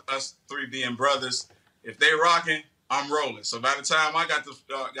 with us three being brothers, if they rocking, I'm rolling. So by the time I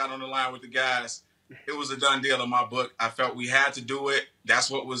got on the line with the guys, it was a done deal in my book. I felt we had to do it. That's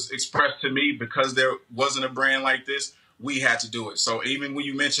what was expressed to me because there wasn't a brand like this. We had to do it. So even when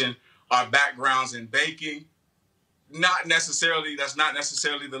you mention our backgrounds in baking, that's not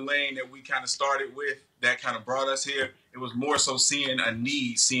necessarily the lane that we kind of started with that kind of brought us here. It was more so seeing a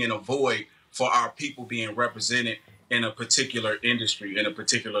need, seeing a void for our people being represented in a particular industry, in a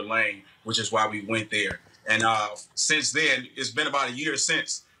particular lane, which is why we went there. And since then, it's been about a year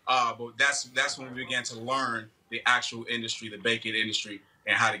since, but that's when we began to learn the actual industry, the baking industry,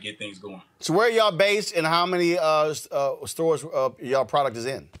 and how to get things going. So where are y'all based and how many stores y'all product is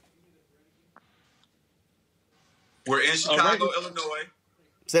in? We're in Chicago, Illinois.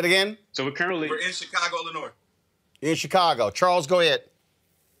 Say it again. So we're in Chicago, Illinois. In Chicago. Charles, go ahead.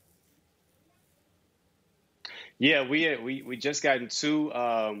 Yeah, we just got two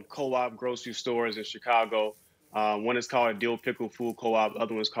co-op grocery stores in Chicago. One is called Dill Pickle Food Co-op. The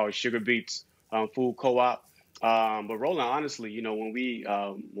other one is called Sugar Beets Food Co-op. But Roland, honestly, when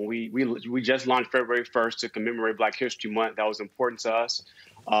we just launched February 1st to commemorate Black History Month, that was important to us.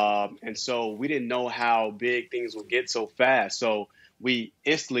 And so we didn't know how big things would get so fast. So we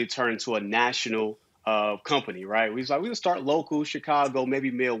instantly turned to a national company, right? We was like, we'll start local, Chicago,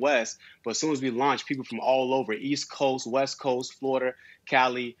 maybe Midwest. But as soon as we launched, people from all over, East Coast, West Coast, Florida,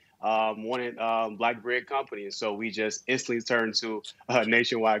 Cali, wanted Black Bread Company. And so we just instantly turned to a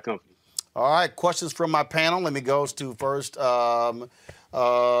nationwide company. All right, questions from my panel. Let me go to first. I'll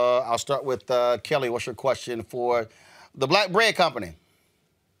start with Kelly. What's your question for the Black Bread Company?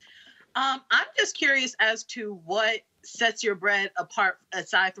 I'm just curious as to what sets your bread apart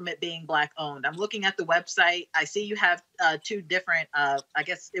aside from it being Black owned. I'm looking at the website. I see you have two different, I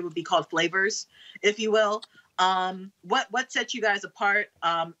guess it would be called flavors, if you will. What sets you guys apart?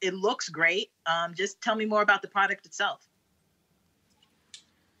 It looks great. Just tell me more about the product itself.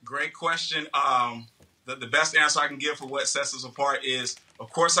 Great question. The best answer I can give for what sets us apart is, of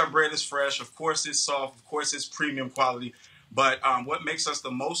course, our bread is fresh. Of course, it's soft. Of course, it's premium quality. But what makes us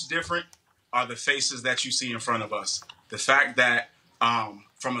the most different are the faces that you see in front of us. The fact that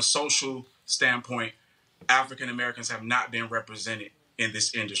from a social standpoint, African Americans have not been represented in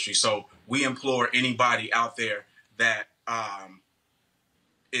this industry. So we implore anybody out there that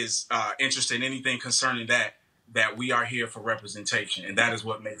is interested in anything concerning that we are here for representation. And that is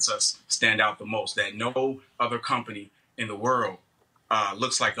what makes us stand out the most, that no other company in the world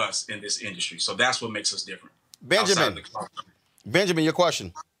looks like us in this industry. So that's what makes us different. Benjamin, your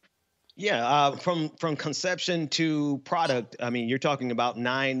question. Yeah, from conception to product, I mean, you're talking about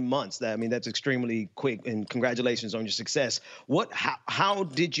 9 months. That's extremely quick, and congratulations on your success. How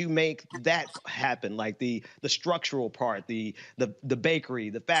did you make that happen? Like the structural part, the bakery,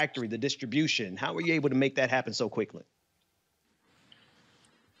 the factory, the distribution. How were you able to make that happen so quickly?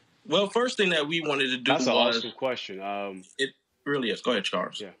 Well, first thing that we wanted to do That's an awesome question. It really is. Go ahead,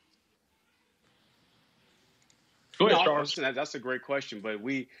 Charles. Yeah. Go ahead, No, Charles. that's a great question, but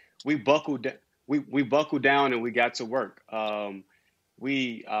we buckled we buckled down and we got to work.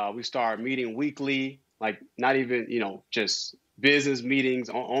 We started meeting weekly, like not even just business meetings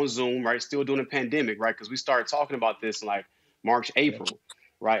on Zoom, right? Still doing a pandemic, right? Because we started talking about this in like March, April,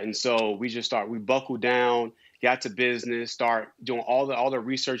 right? And so we buckled down, got to business, start doing all the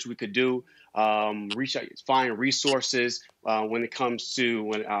research we could do, reach out, find resources when it comes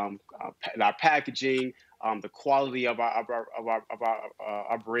to our packaging, the quality of our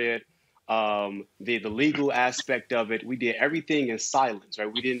bread, the legal aspect of it. We did everything in silence,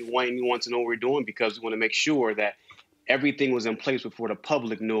 right? We didn't want anyone to know what we're doing because we want to make sure that everything was in place before the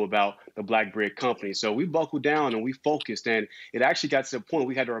public knew about the Black Bread Company. So we buckled down and we focused, and it actually got to the point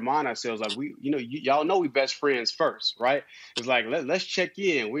we had to remind ourselves, like, y'all know we best friends first, right? It's like, let's check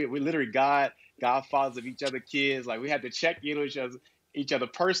in. We literally godfathers of each other's kids. Like, we had to check in on each other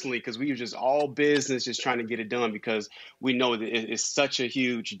personally, because we were just all business, just trying to get it done, because we know that it's such a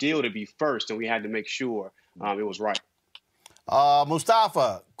huge deal to be first, and we had to make sure it was right.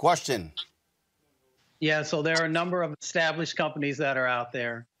 Mustafa, question. Yeah, so there are a number of established companies that are out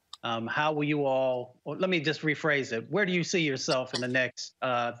there. How will you all, or let me just rephrase it. Where do you see yourself in the next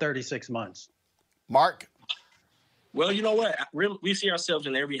 36 months? Mark? Well, you know what? We see ourselves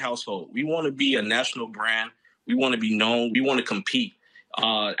in every household. We want to be a national brand. We want to be known. We want to compete.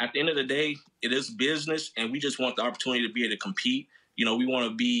 At the end of the day, it is business, and we just want the opportunity to be able to compete. We want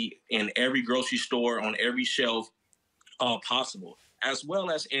to be in every grocery store, on every shelf possible, as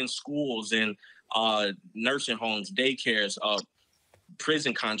well as in schools and nursing homes, daycares,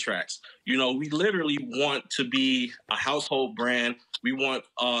 prison contracts. We literally want to be a household brand. We want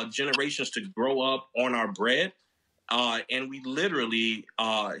generations to grow up on our bread. And we literally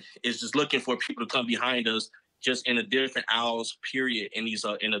is just looking for people to come behind us, just in a different aisles, period, in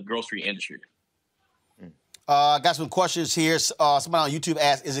the grocery industry. I got some questions here. Somebody on YouTube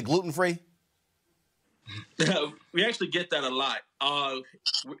asked, is it gluten-free? We actually get that a lot.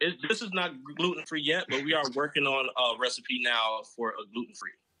 This is not gluten-free yet, but we are working on a recipe now for a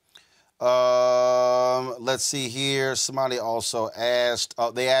gluten-free. Let's see here. Somebody also asked,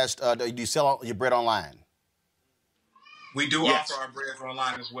 do you sell your bread online? We do offer our bread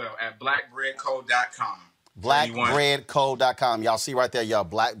online as well at blackbreadco.com. Blackbreadco.com. Y'all see right there, y'all,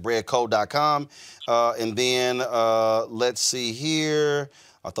 blackbreadco.com. And then let's see here.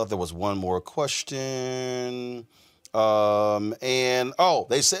 I thought there was one more question.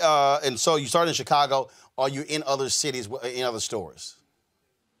 They say, and so you started in Chicago. Are you in other cities, in other stores?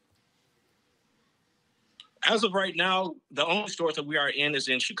 As of right now, the only stores that we are in is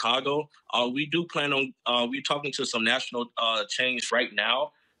in Chicago. We do plan on, we're talking to some national chains right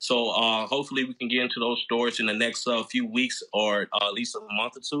now. So hopefully we can get into those stores in the next few weeks, or at least a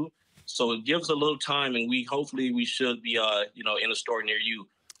month or two. So it gives a little time, and hopefully we should be, in a store near you.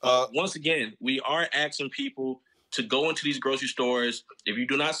 Once again, we are asking people to go into these grocery stores. If you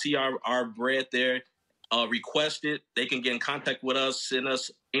do not see our bread there, request it. They can get in contact with us, send us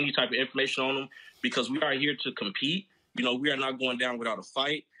any type of information on them, because we are here to compete. We are not going down without a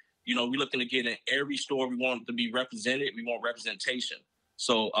fight. We're looking to get in every store. We want to be represented. We want representation.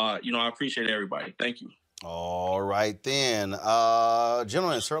 So, I appreciate everybody. Thank you. All right, then.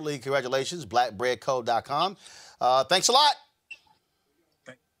 Gentlemen, certainly congratulations, blackbreadco.com. Thanks a lot.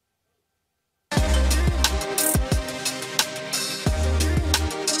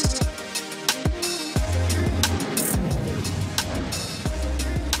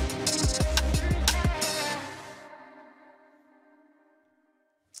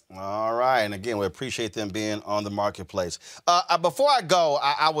 All right, and again, we appreciate them being on the marketplace. Before I go,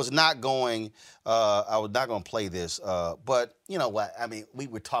 I was not going to play this, but you know what? I mean, we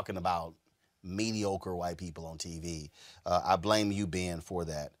were talking about mediocre white people on TV. I blame you, Ben, for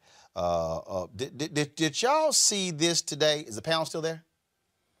that. Did y'all see this today? Is the panel still there?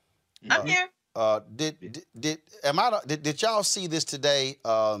 I'm here. Did y'all see this today?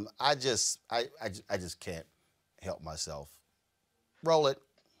 I just can't help myself. Roll it.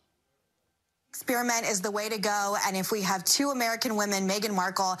 Experiment is the way to go, and if we have two American women, Meghan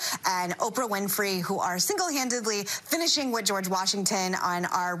Markle and Oprah Winfrey, who are single-handedly finishing what George Washington and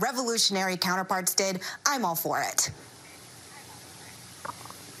our revolutionary counterparts did, I'm all for it.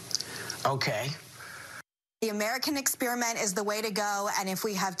 Okay. The American experiment is the way to go, and if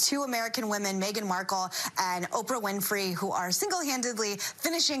we have two American women, Meghan Markle and Oprah Winfrey, who are single-handedly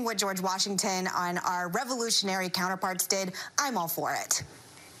finishing what George Washington and our revolutionary counterparts did, I'm all for it.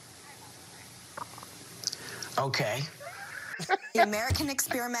 Okay. The American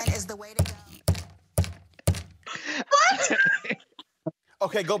experiment is the way to go. What?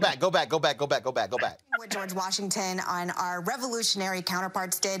 Okay, go back. What George Washington and our revolutionary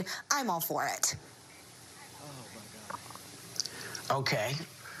counterparts did, I'm all for it. Okay.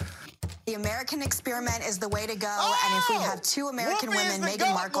 The American experiment is the way to go, and if we have two American women,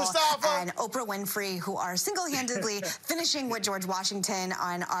 Meghan Markle and Oprah Winfrey, who are single-handedly finishing what George Washington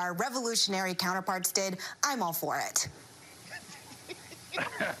and our revolutionary counterparts did, I'm all for it.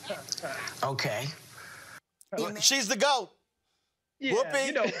 Okay. She's the GOAT. Yeah, Whoopi,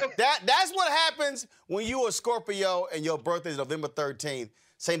 you know, that's what happens when you a Scorpio and your birthday is November 13th.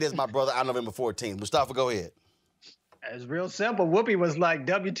 Same day as my brother, I'm November 14th. Mustafa, go ahead. It's real simple. Whoopi was like,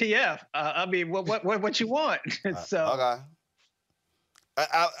 WTF? I mean, what you want? So Okay.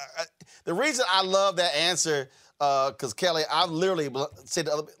 The reason I love that answer, because Kelly, I literally said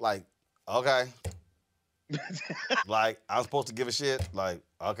the other like, okay. Like, I'm supposed to give a shit? Like,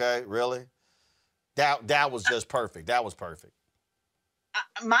 okay, really? That was just perfect. That was perfect.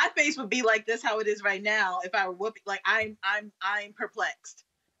 My face would be like this, how it is right now, if I were Whoopi. Like, I'm perplexed.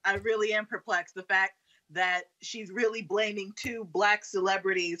 I really am perplexed. The fact that she's really blaming two Black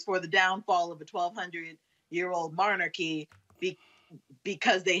celebrities for the downfall of a 1,200-year-old monarchy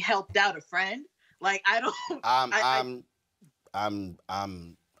because they helped out a friend. Like, I don't.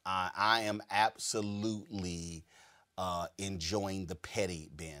 I am absolutely enjoying the petty,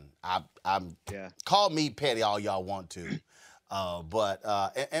 Ben. Call me petty all y'all want to, but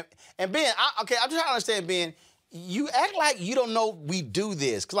Ben, I'm just trying to understand, Ben. You act like you don't know we do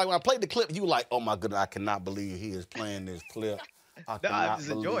this. Because, like, when I played the clip, you were like, oh, my goodness, I cannot believe he is playing this clip. I'm just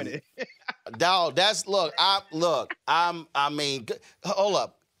enjoying it. Dog, hold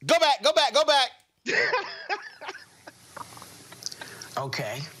up. Go back.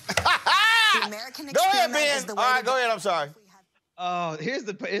 Okay. The American Go ahead, experiment Ben. is the All way right, to go ahead. I'm sorry. Here's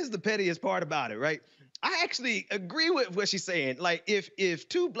the pettiest part about it, right? I actually agree with what she's saying. Like, if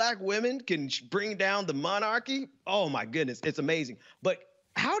two Black women can bring down the monarchy, oh my goodness, it's amazing. But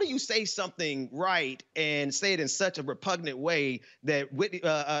how do you say something right and say it in such a repugnant way that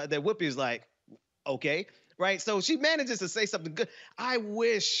Whoopi is like, okay, right? So she manages to say something good. I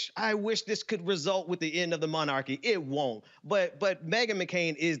wish this could result with the end of the monarchy. It won't. But Meghan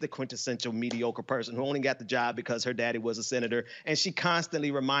McCain is the quintessential mediocre person who only got the job because her daddy was a senator, and she constantly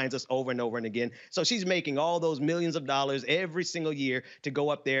reminds us over and over and again. So she's making all those millions of dollars every single year to go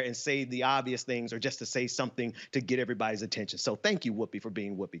up there and say the obvious things or just to say something to get everybody's attention. So thank you, Whoopi, for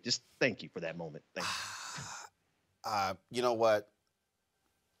being Whoopi. Just thank you for that moment. Thank you. You know what?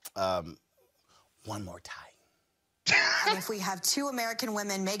 One more time. And if we have two American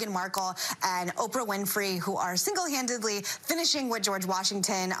women, Meghan Markle and Oprah Winfrey, who are single-handedly finishing what George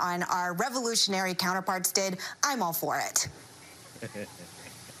Washington and our revolutionary counterparts did, I'm all for it.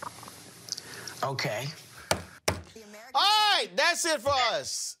 Okay. All right, that's it for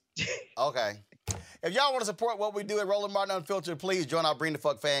us. Okay. If y'all want to support what we do at Roland Martin Unfiltered, please join our Bring the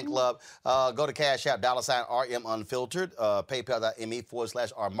Fuck fan club. Go to Cash App, $RM Unfiltered,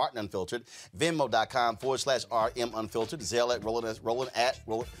 PayPal.me/R Martin Unfiltered, Venmo.com/RM Unfiltered, Zelle at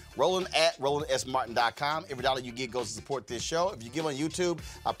Roland@RolandSMartin.com. Every dollar you give goes to support this show. If you give on YouTube,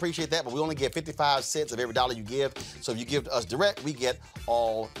 I appreciate that, but we only get 55 cents of every dollar you give. So if you give to us direct, we get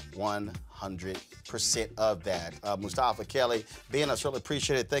all 100% of that. Mustafa, Kelly, Ben, I certainly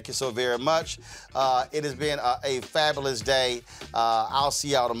appreciate it. Thank you so very much. It has been a fabulous day. I'll see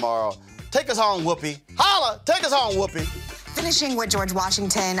y'all tomorrow. Take us home, Whoopi. Holla! Take us home, Whoopi. Finishing what George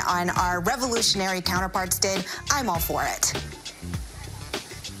Washington and our revolutionary counterparts did, I'm all for it.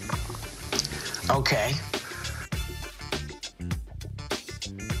 Okay.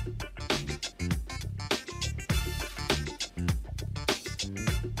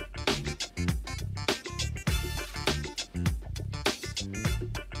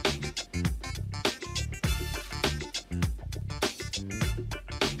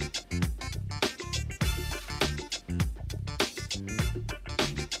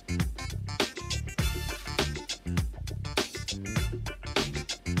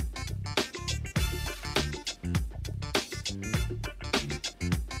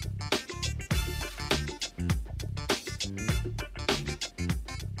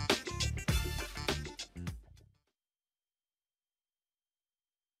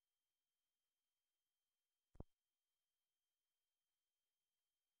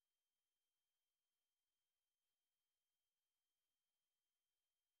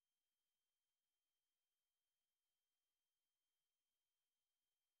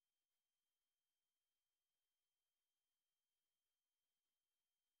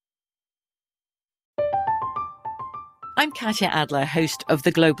 I'm Katya Adler, host of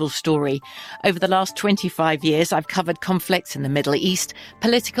The Global Story. Over the last 25 years, I've covered conflicts in the Middle East,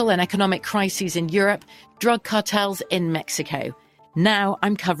 political and economic crises in Europe, drug cartels in Mexico. Now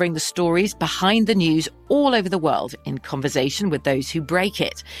I'm covering the stories behind the news all over the world in conversation with those who break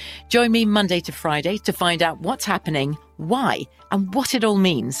it. Join me Monday to Friday to find out what's happening, why, and what it all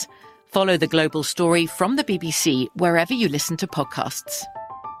means. Follow The Global Story from the BBC wherever you listen to podcasts.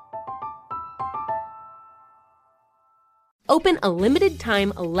 Open a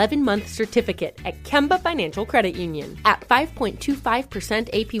limited-time 11-month certificate at Kemba Financial Credit Union. At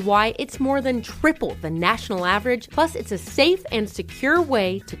 5.25% APY, it's more than triple the national average, plus it's a safe and secure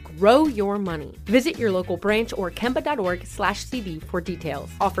way to grow your money. Visit your local branch or kemba.org/cd for details.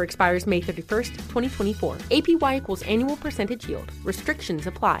 Offer expires May 31st, 2024. APY equals annual percentage yield. Restrictions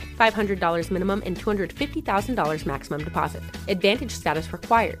apply. $500 minimum and $250,000 maximum deposit. Advantage status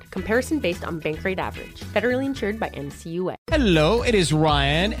required. Comparison based on bank rate average. Federally insured by NCUA. Hello, it is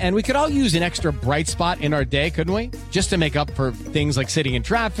Ryan, and we could all use an extra bright spot in our day, couldn't we? Just to make up for things like sitting in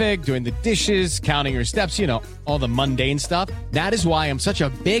traffic, doing the dishes, counting your steps, you know, all the mundane stuff. That is why I'm such a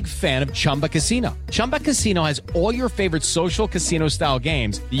big fan of Chumba Casino. Chumba Casino has all your favorite social casino-style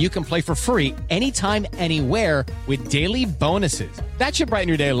games that you can play for free anytime, anywhere with daily bonuses. That should brighten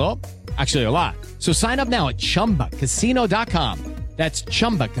your day a little. Actually, a lot. So sign up now at ChumbaCasino.com. That's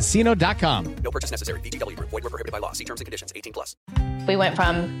ChumbaCasino.com. No purchase necessary. VGW Group. Void where prohibited by law. See terms and conditions. 18+. We went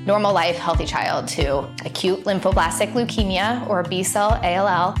from normal life, healthy child to acute lymphoblastic leukemia or B-cell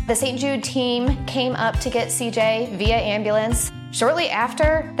ALL. The St. Jude team came up to get CJ via ambulance. Shortly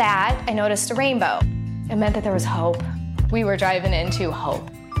after that, I noticed a rainbow. It meant that there was hope. We were driving into hope.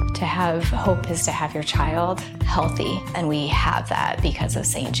 To have hope is to have your child healthy, and we have that because of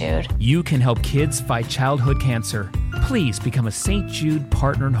St. Jude. You can help kids fight childhood cancer. Please become a St. Jude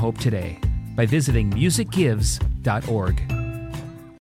Partner in Hope today by visiting musicgives.org.